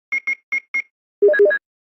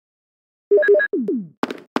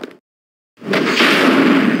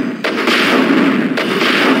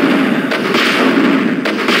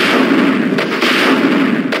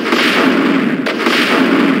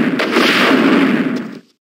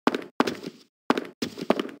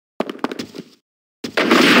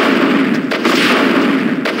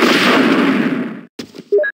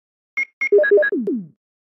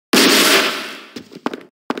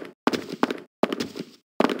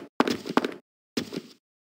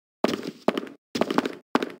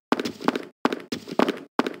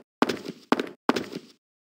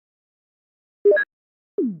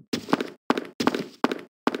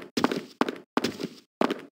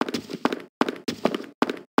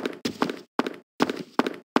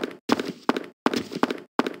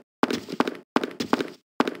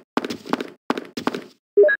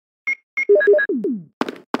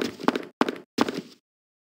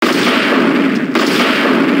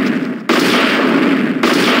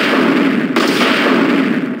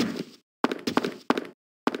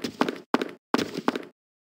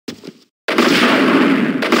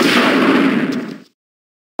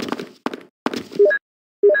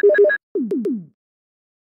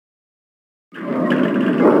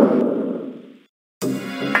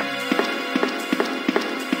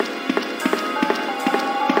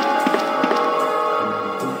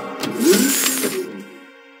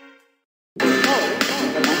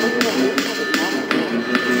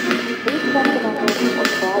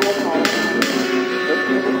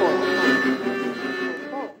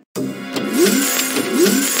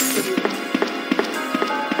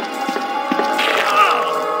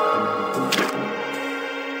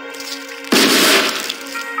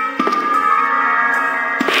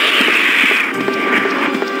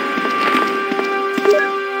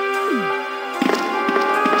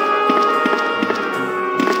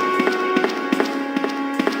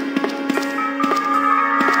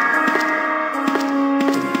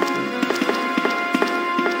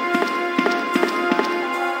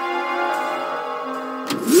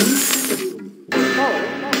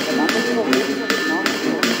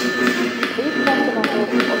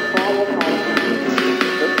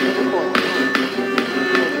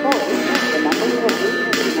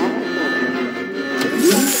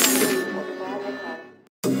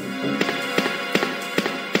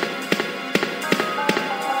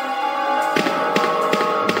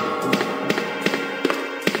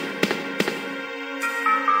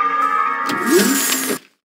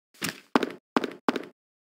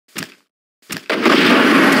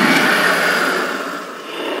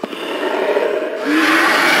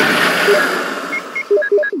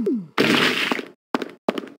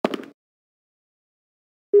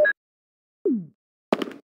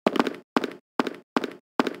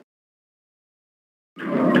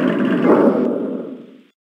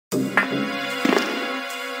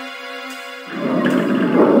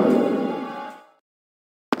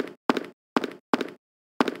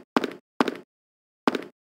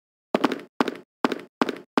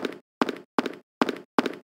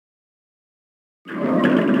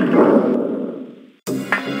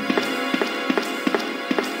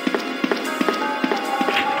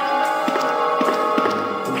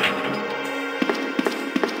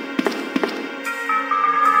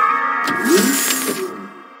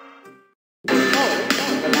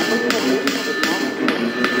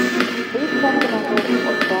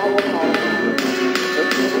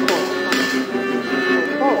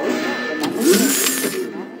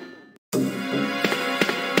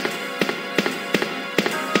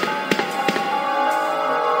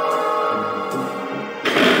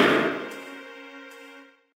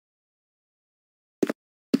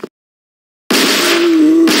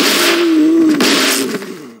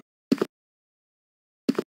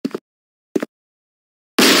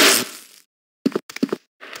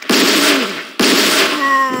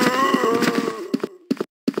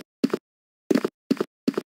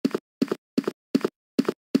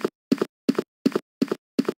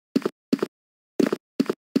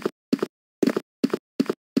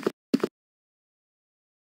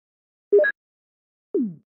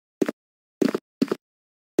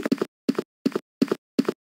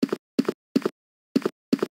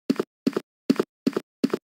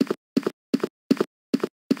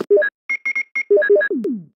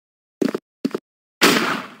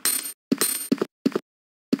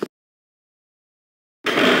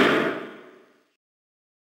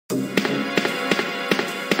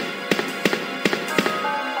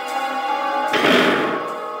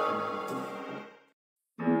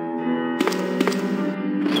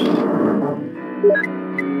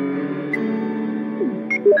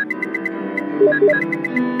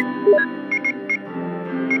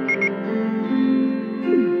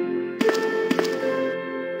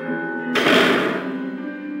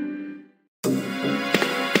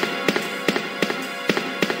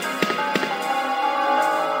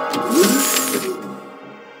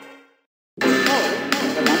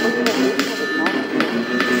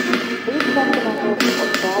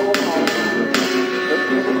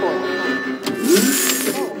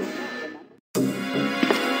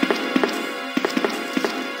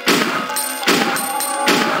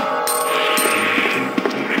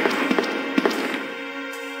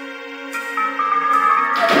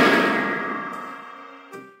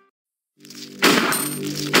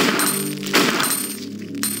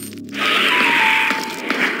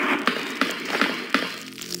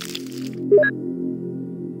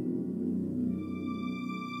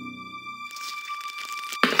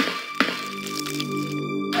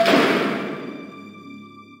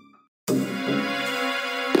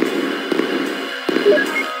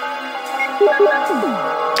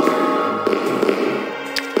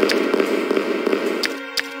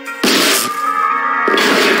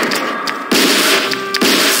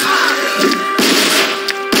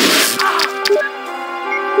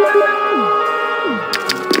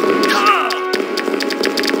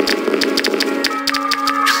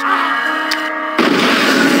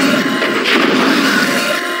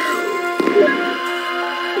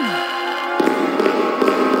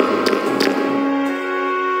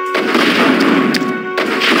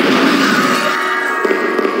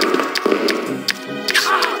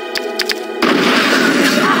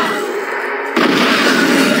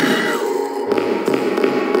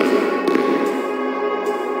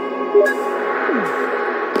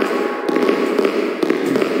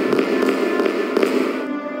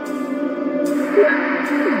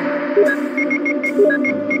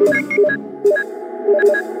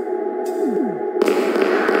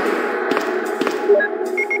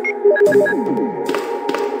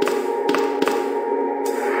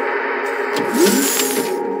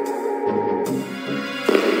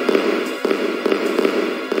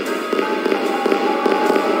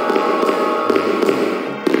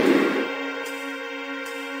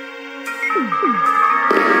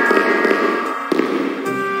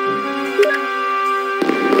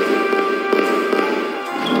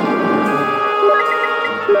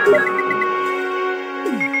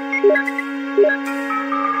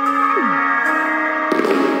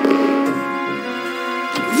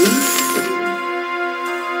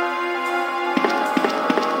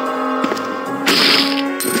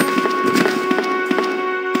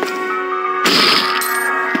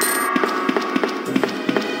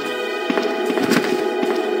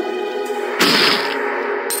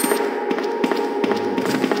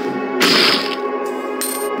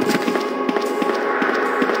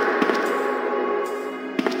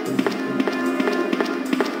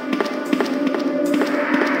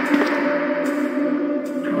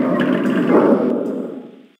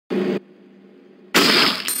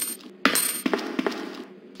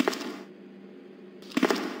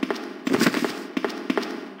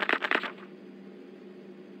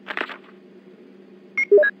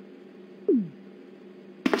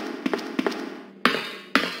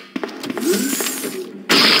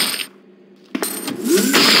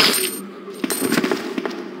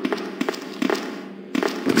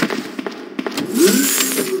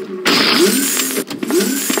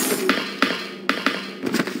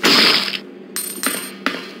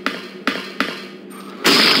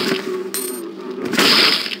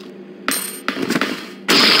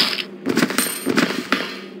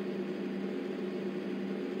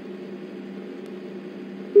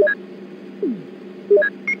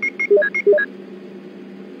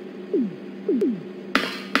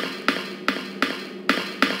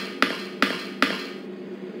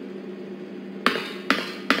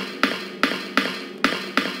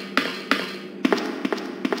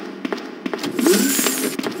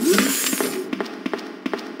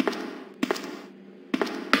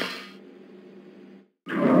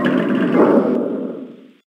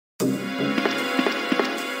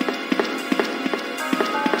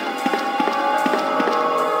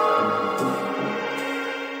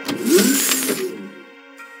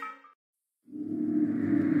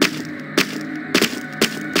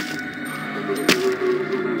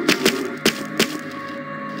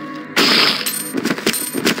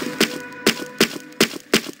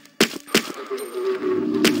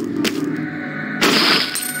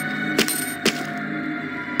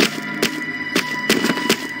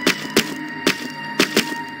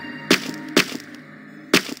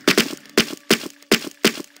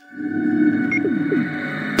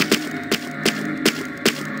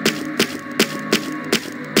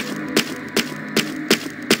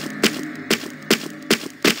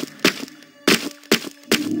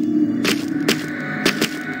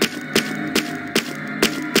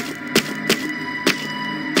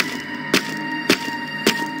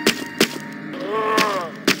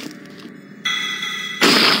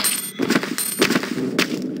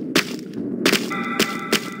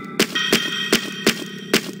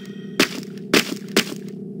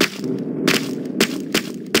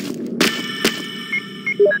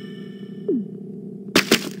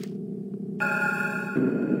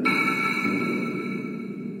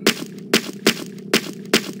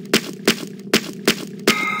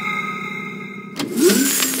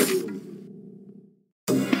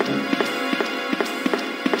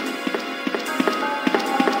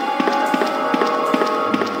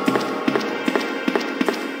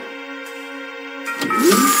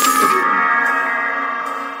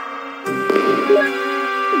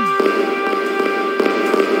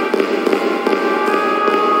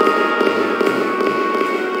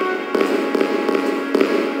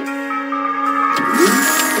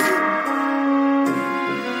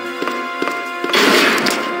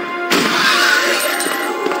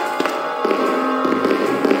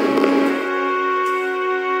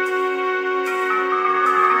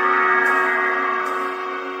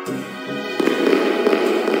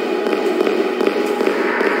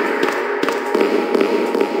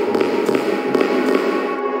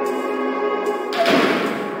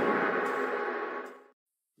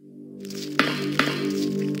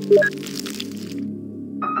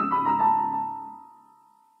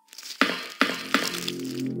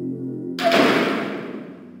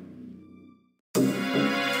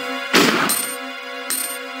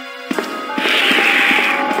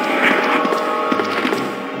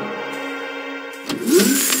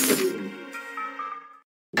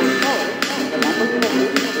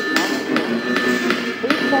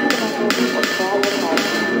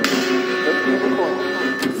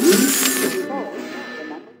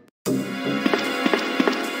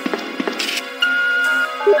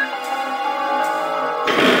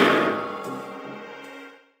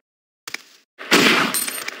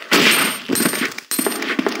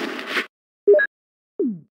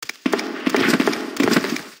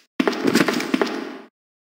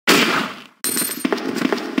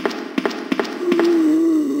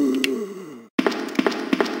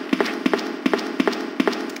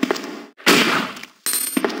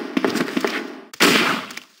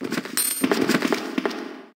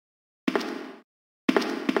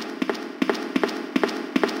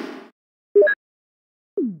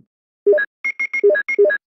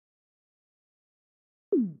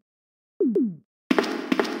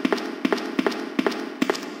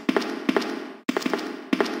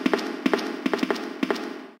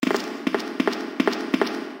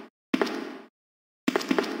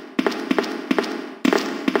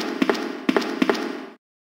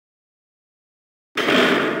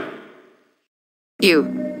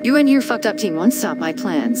 You and your fucked up team won't stop my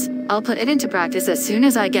plans. I'll put it into practice as soon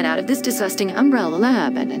as I get out of this disgusting Umbrella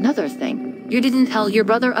lab. And another thing, you didn't tell your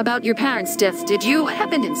brother about your parents' deaths, did you? What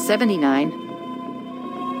happened in '79?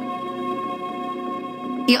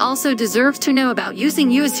 He also deserves to know about using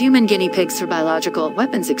you as human guinea pigs for biological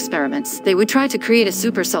weapons experiments. They would try to create a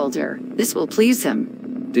super soldier. This will please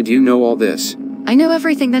him. Did you know all this? I know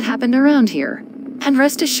everything that happened around here. And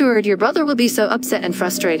rest assured, your brother will be so upset and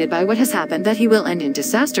frustrated by what has happened that he will end in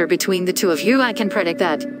disaster between the two of you. I can predict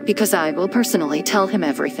that, because I will personally tell him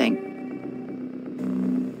everything.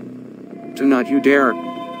 Do not you dare.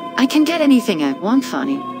 I can get anything I want,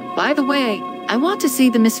 Funny. By the way, I want to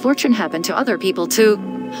see the misfortune happen to other people too.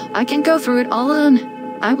 I can go through it all alone.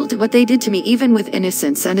 I will do what they did to me, even with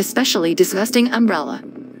innocence and especially disgusting Umbrella.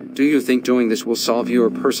 Do you think doing this will solve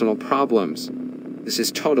your personal problems? This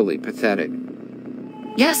is totally pathetic.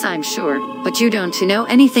 Yes, I'm sure, but you don't know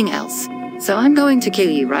anything else. So I'm going to kill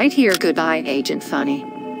you right here. Goodbye, Agent Funny.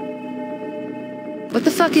 What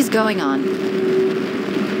the fuck is going on?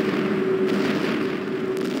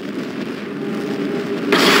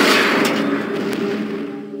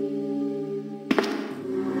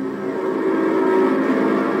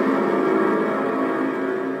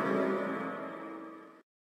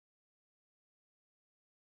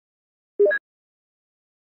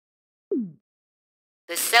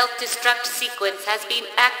 The self-destruct sequence has been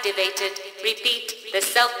activated. Repeat, the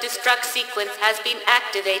self-destruct sequence has been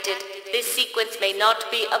activated. This sequence may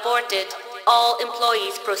not be aborted. All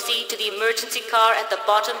employees proceed to the emergency car at the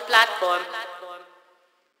bottom platform.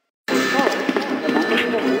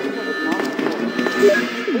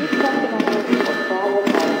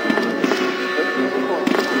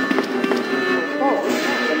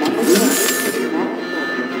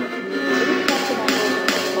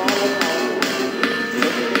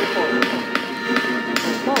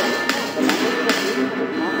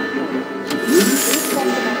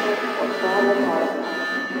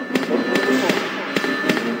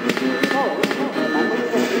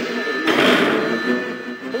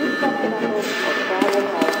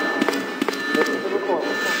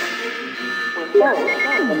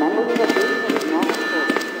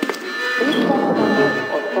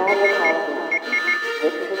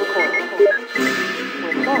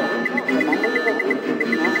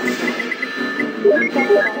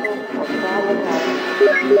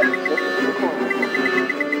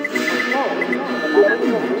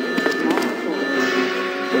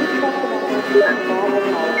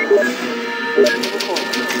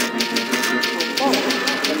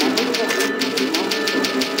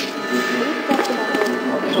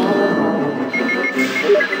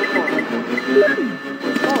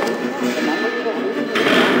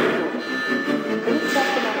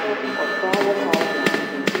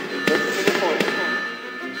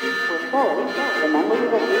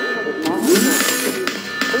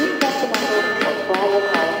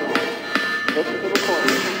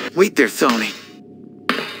 Wait there, Thony.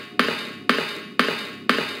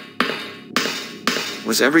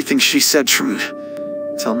 Was everything she said true?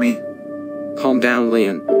 Tell me. Calm down,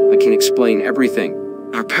 Leon. I can explain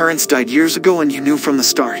everything. Our parents died years ago and you knew from the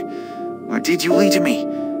start. Why did you lie to me,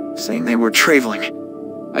 saying they were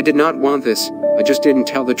traveling? I did not want this. I just didn't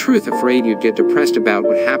tell the truth, afraid you'd get depressed about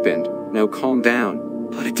what happened. Now calm down.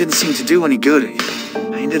 But it didn't seem to do any good.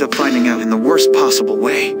 I ended up finding out in the worst possible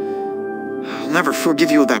way. I'll never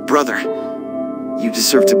forgive you of that, brother. You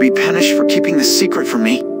deserve to be punished for keeping this secret from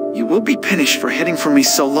me. You will be punished for hiding from me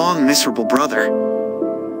so long, miserable brother.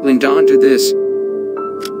 Lindon, do this.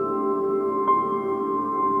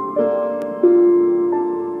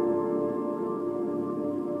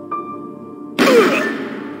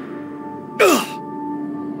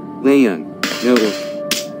 Leon, no.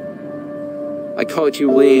 I caught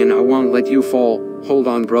you, Leon. I won't let you fall. Hold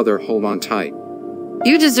on, brother. Hold on tight.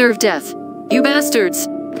 You deserve death. You bastards.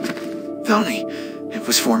 Tony, it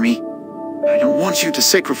was for me. I don't want you to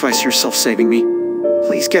sacrifice yourself saving me.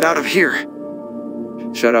 Please get out of here.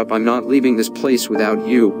 Shut up. I'm not leaving this place without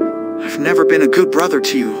you. I've never been a good brother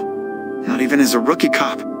to you. Not even as a rookie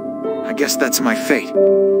cop. I guess that's my fate.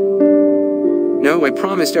 No, I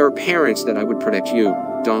promised our parents that I would protect you.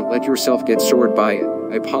 Don't let yourself get sored by it.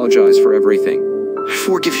 I apologize for everything. I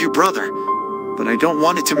forgive you, brother. But I don't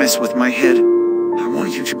want it to mess with my head. I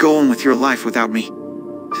want you to go on with your life without me.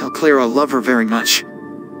 Tell Claire I love her very much.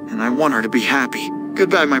 And I want her to be happy.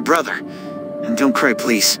 Goodbye, my brother. And don't cry,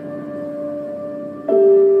 please.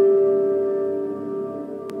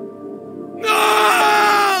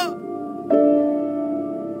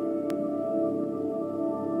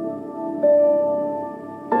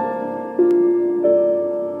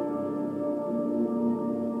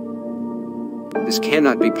 This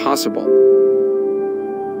cannot be possible.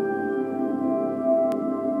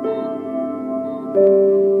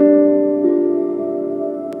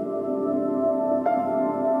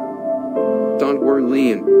 Don't worry,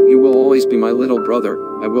 Leon. You will always be my little brother.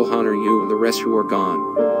 I will honor you and the rest who are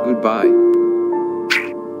gone. Goodbye.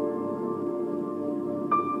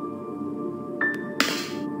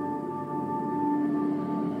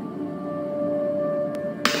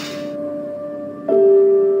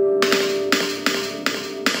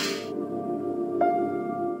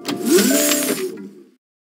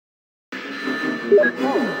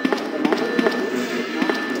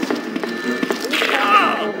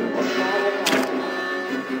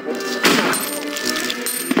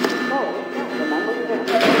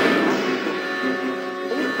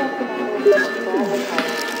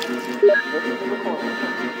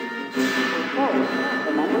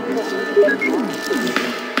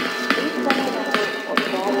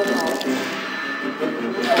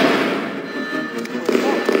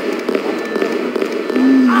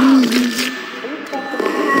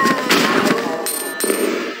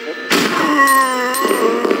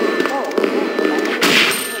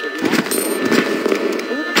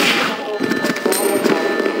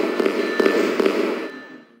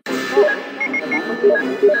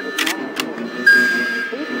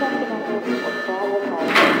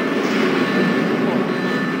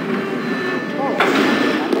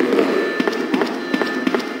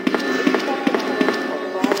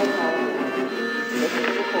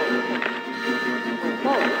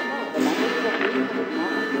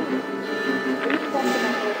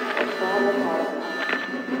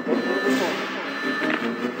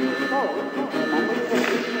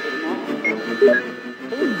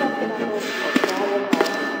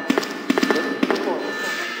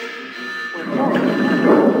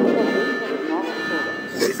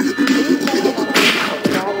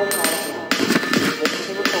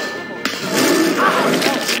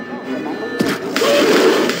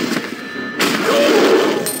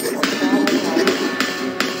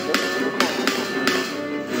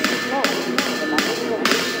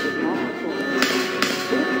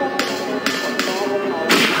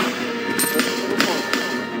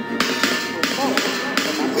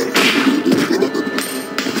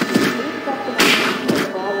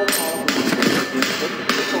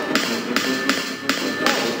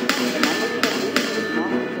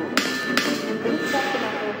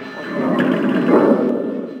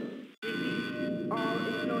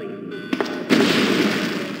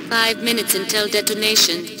 Minutes until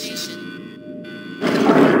detonation.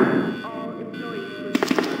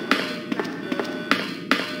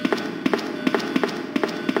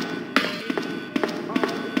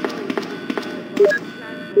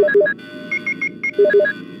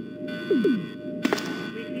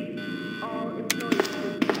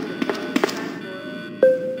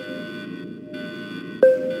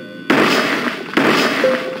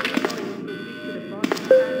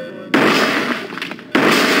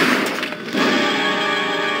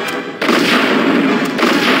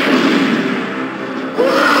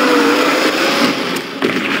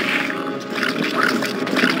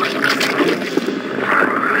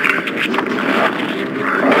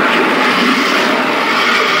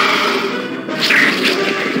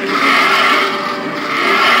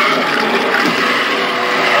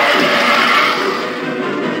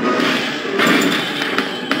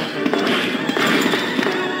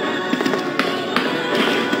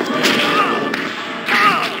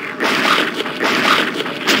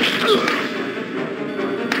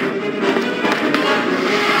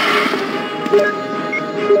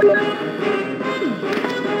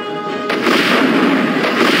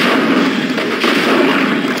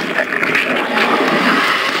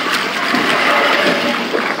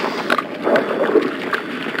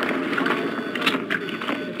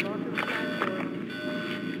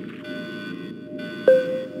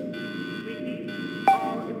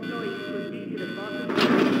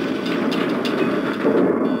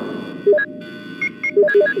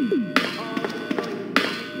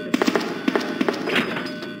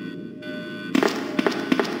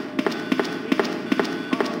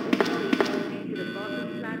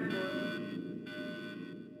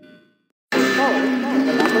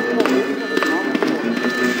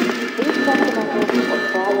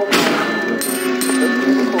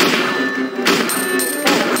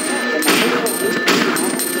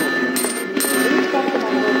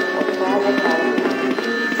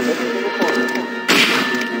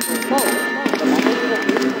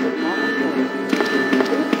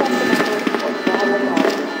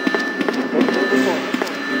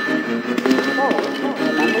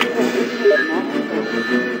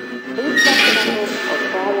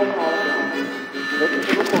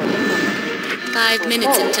 5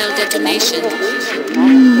 minutes until detonation.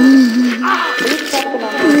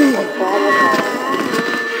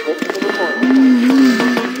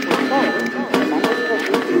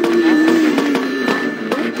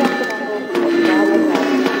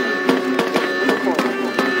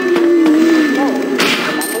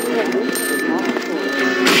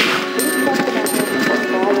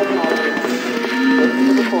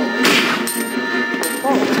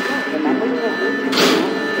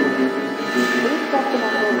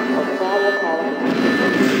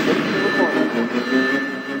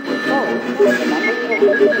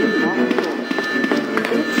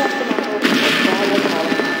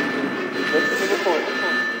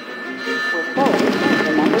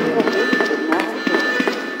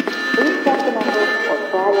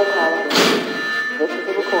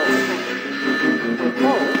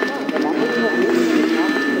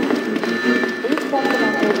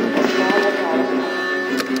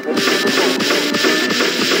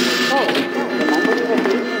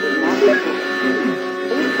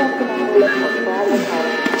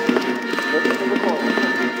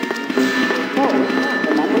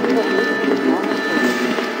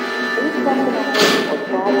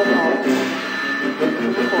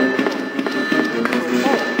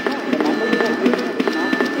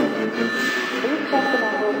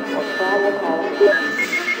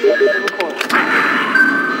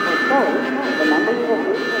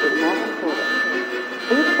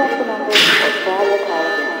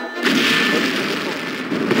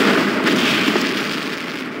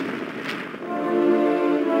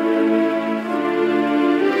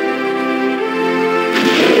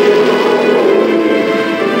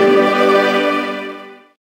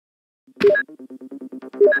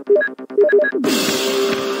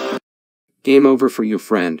 Game over for you,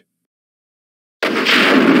 friend.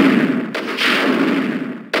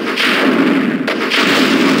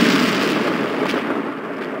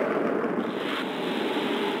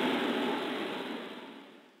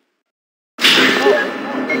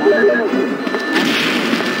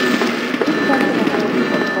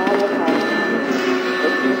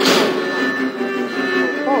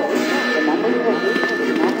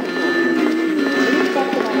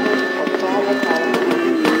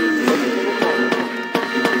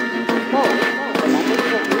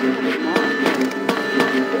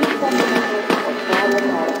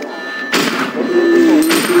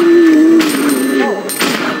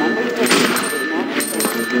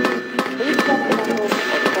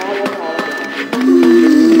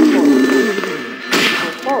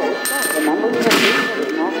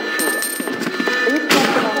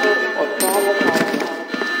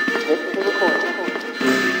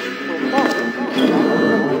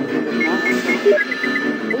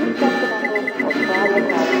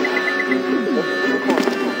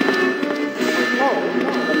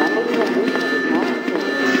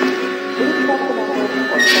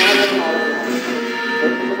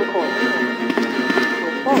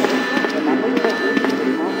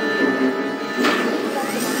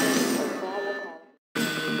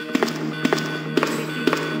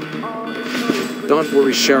 Don't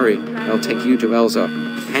worry, Sherry. I'll take you to Elza.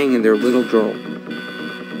 Hang in there, little girl.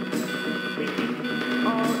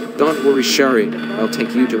 Don't worry, Sherry. I'll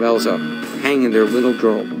take you to Elza. Hang in there, little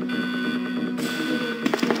girl.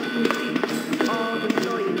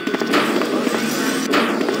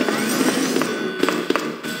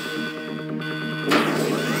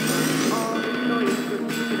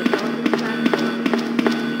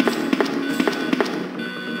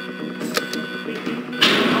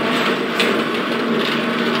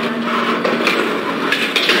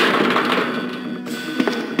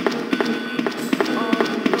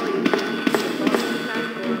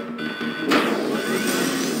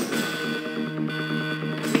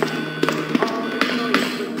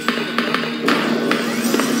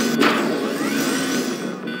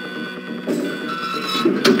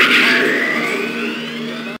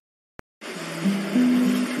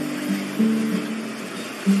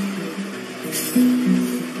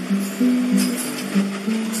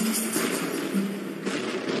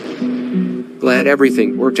 Glad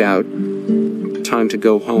everything worked out. Time to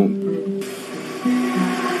go home.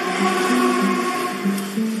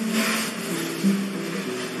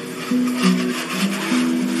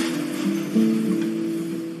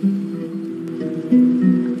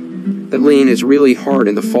 That lane is really hard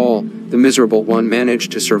in the fall. The miserable one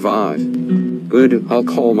managed to survive. Good, I'll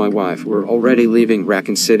call my wife. We're already leaving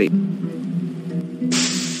Raccoon City.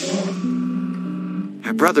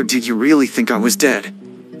 Brother, did you really think I was dead?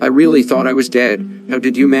 I really thought I was dead. How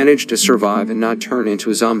did you manage to survive and not turn into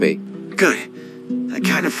a zombie? Good. I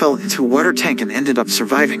kind of fell into a water tank and ended up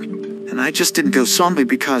surviving. And I just didn't go zombie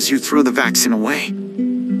because you threw the vaccine away.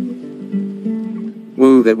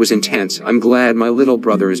 Whoa, that was intense. I'm glad my little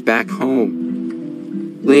brother is back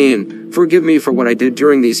home. Leon, forgive me for what I did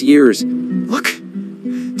during these years. Look,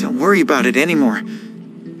 don't worry about it anymore.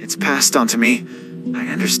 It's passed on to me. I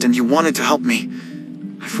understand you wanted to help me.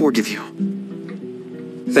 I forgive you.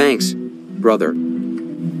 Thanks, brother.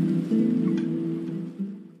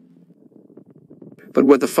 But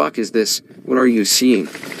what the fuck is this? What are you seeing?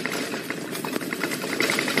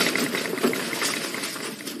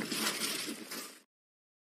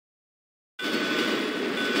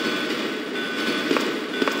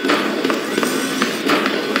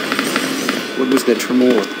 What was that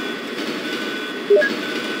tremor?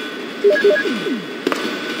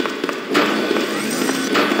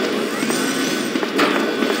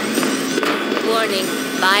 Warning,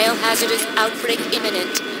 biohazardous outbreak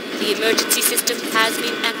imminent. The emergency system has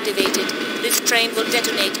been activated. This train will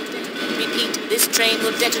detonate. Repeat, this train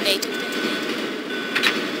will detonate.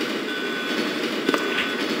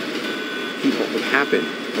 People, what happened?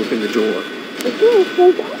 Open the door. The door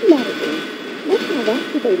closed automatically. Must have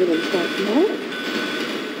activated himself now.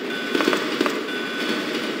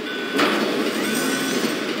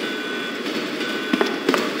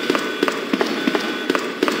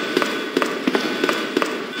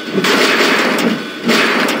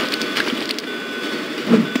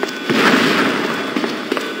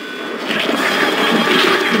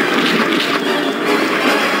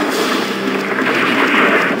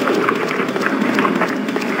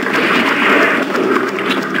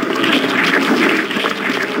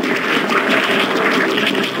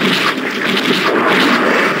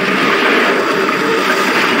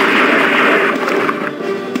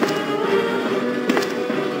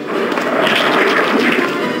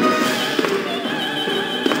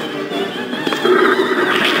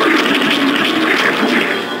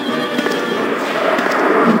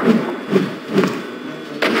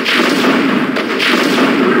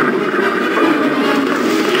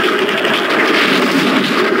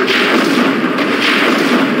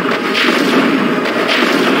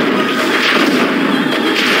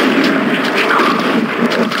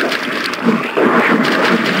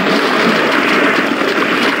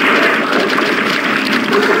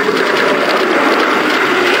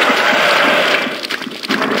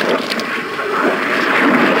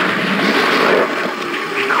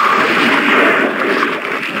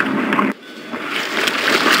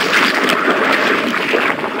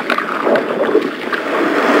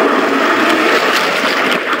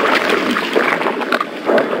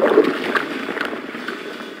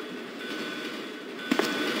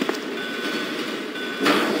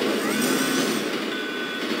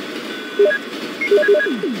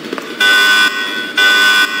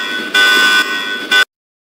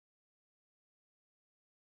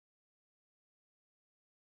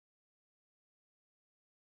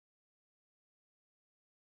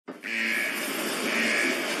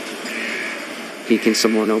 Can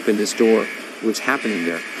someone open this door? What's happening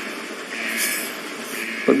there?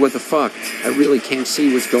 But what the fuck? I really can't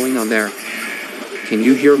see what's going on there. Can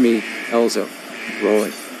you hear me, Elza?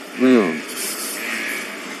 Roy. Leon.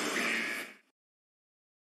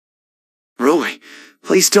 Roy,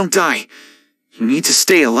 please don't die. You need to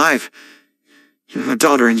stay alive. You have a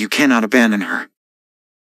daughter and you cannot abandon her.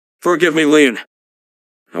 Forgive me, Leon.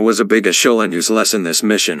 I was a big shill and useless in this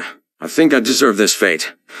mission. I think I deserve this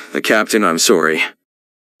fate. The captain, I'm sorry.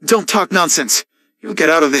 Don't talk nonsense. You'll get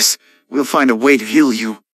out of this. We'll find a way to heal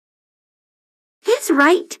you. He's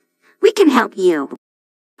right. We can help you.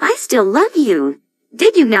 I still love you.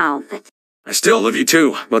 Did you know that? I still love you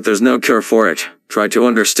too, but there's no cure for it. Try to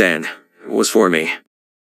understand. It was for me.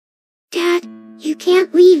 Dad, you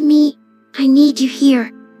can't leave me. I need you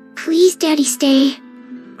here. Please, Daddy, stay.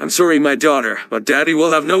 I'm sorry, my daughter, but Daddy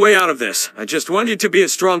will have no way out of this. I just want you to be a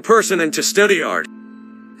strong person and to study hard.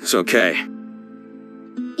 It's okay.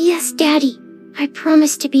 Yes, Daddy. I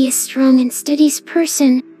promise to be a strong and studious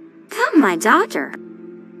person. Come, my daughter.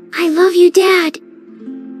 I love you, Dad.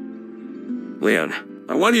 Leon,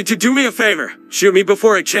 I want you to do me a favor. Shoot me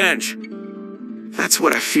before I change. That's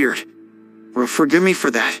what I feared. Well, forgive me for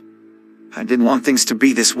that. I didn't want things to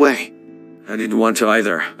be this way. I didn't want to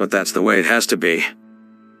either, but that's the way it has to be.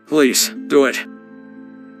 Please, do it.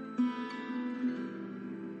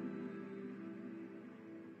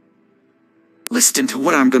 Listen to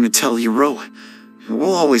what I'm going to tell you, Ro. I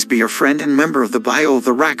will always be your friend and member of the Bio of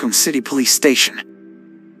the Raccoon City Police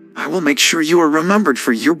Station. I will make sure you are remembered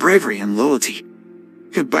for your bravery and loyalty.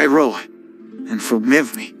 Goodbye, Ro, and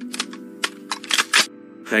forgive me.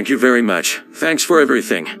 Thank you very much. Thanks for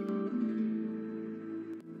everything.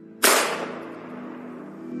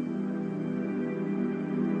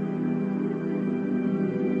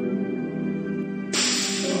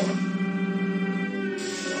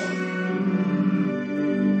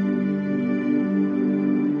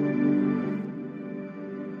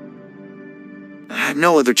 had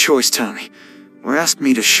no other choice, Tony. Or asked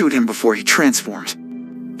me to shoot him before he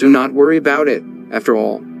transformed. Do not worry about it. After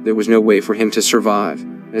all, there was no way for him to survive,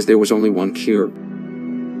 as there was only one cure.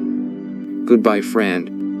 Goodbye,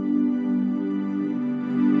 friend.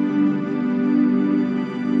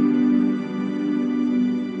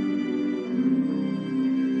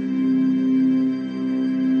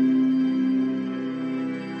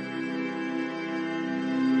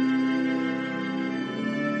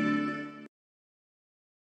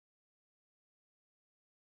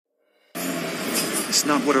 If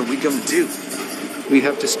not, what are we gonna do? We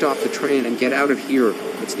have to stop the train and get out of here.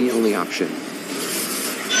 It's the only option.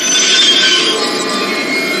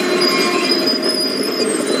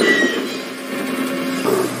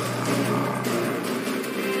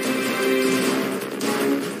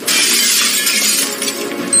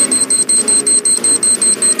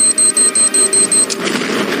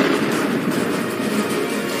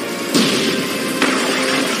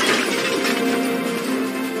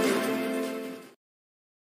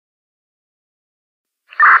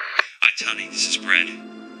 Tony, this is Brad.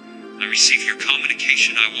 I received your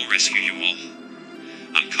communication. I will rescue you all.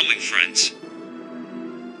 I'm coming, friends.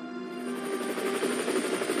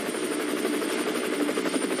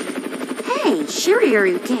 Hey, Sherry, are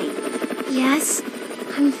you okay? Yes,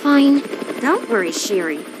 I'm fine. Don't worry,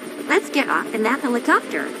 Sherry. Let's get off in that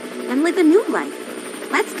helicopter and live a new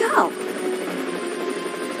life. Let's go.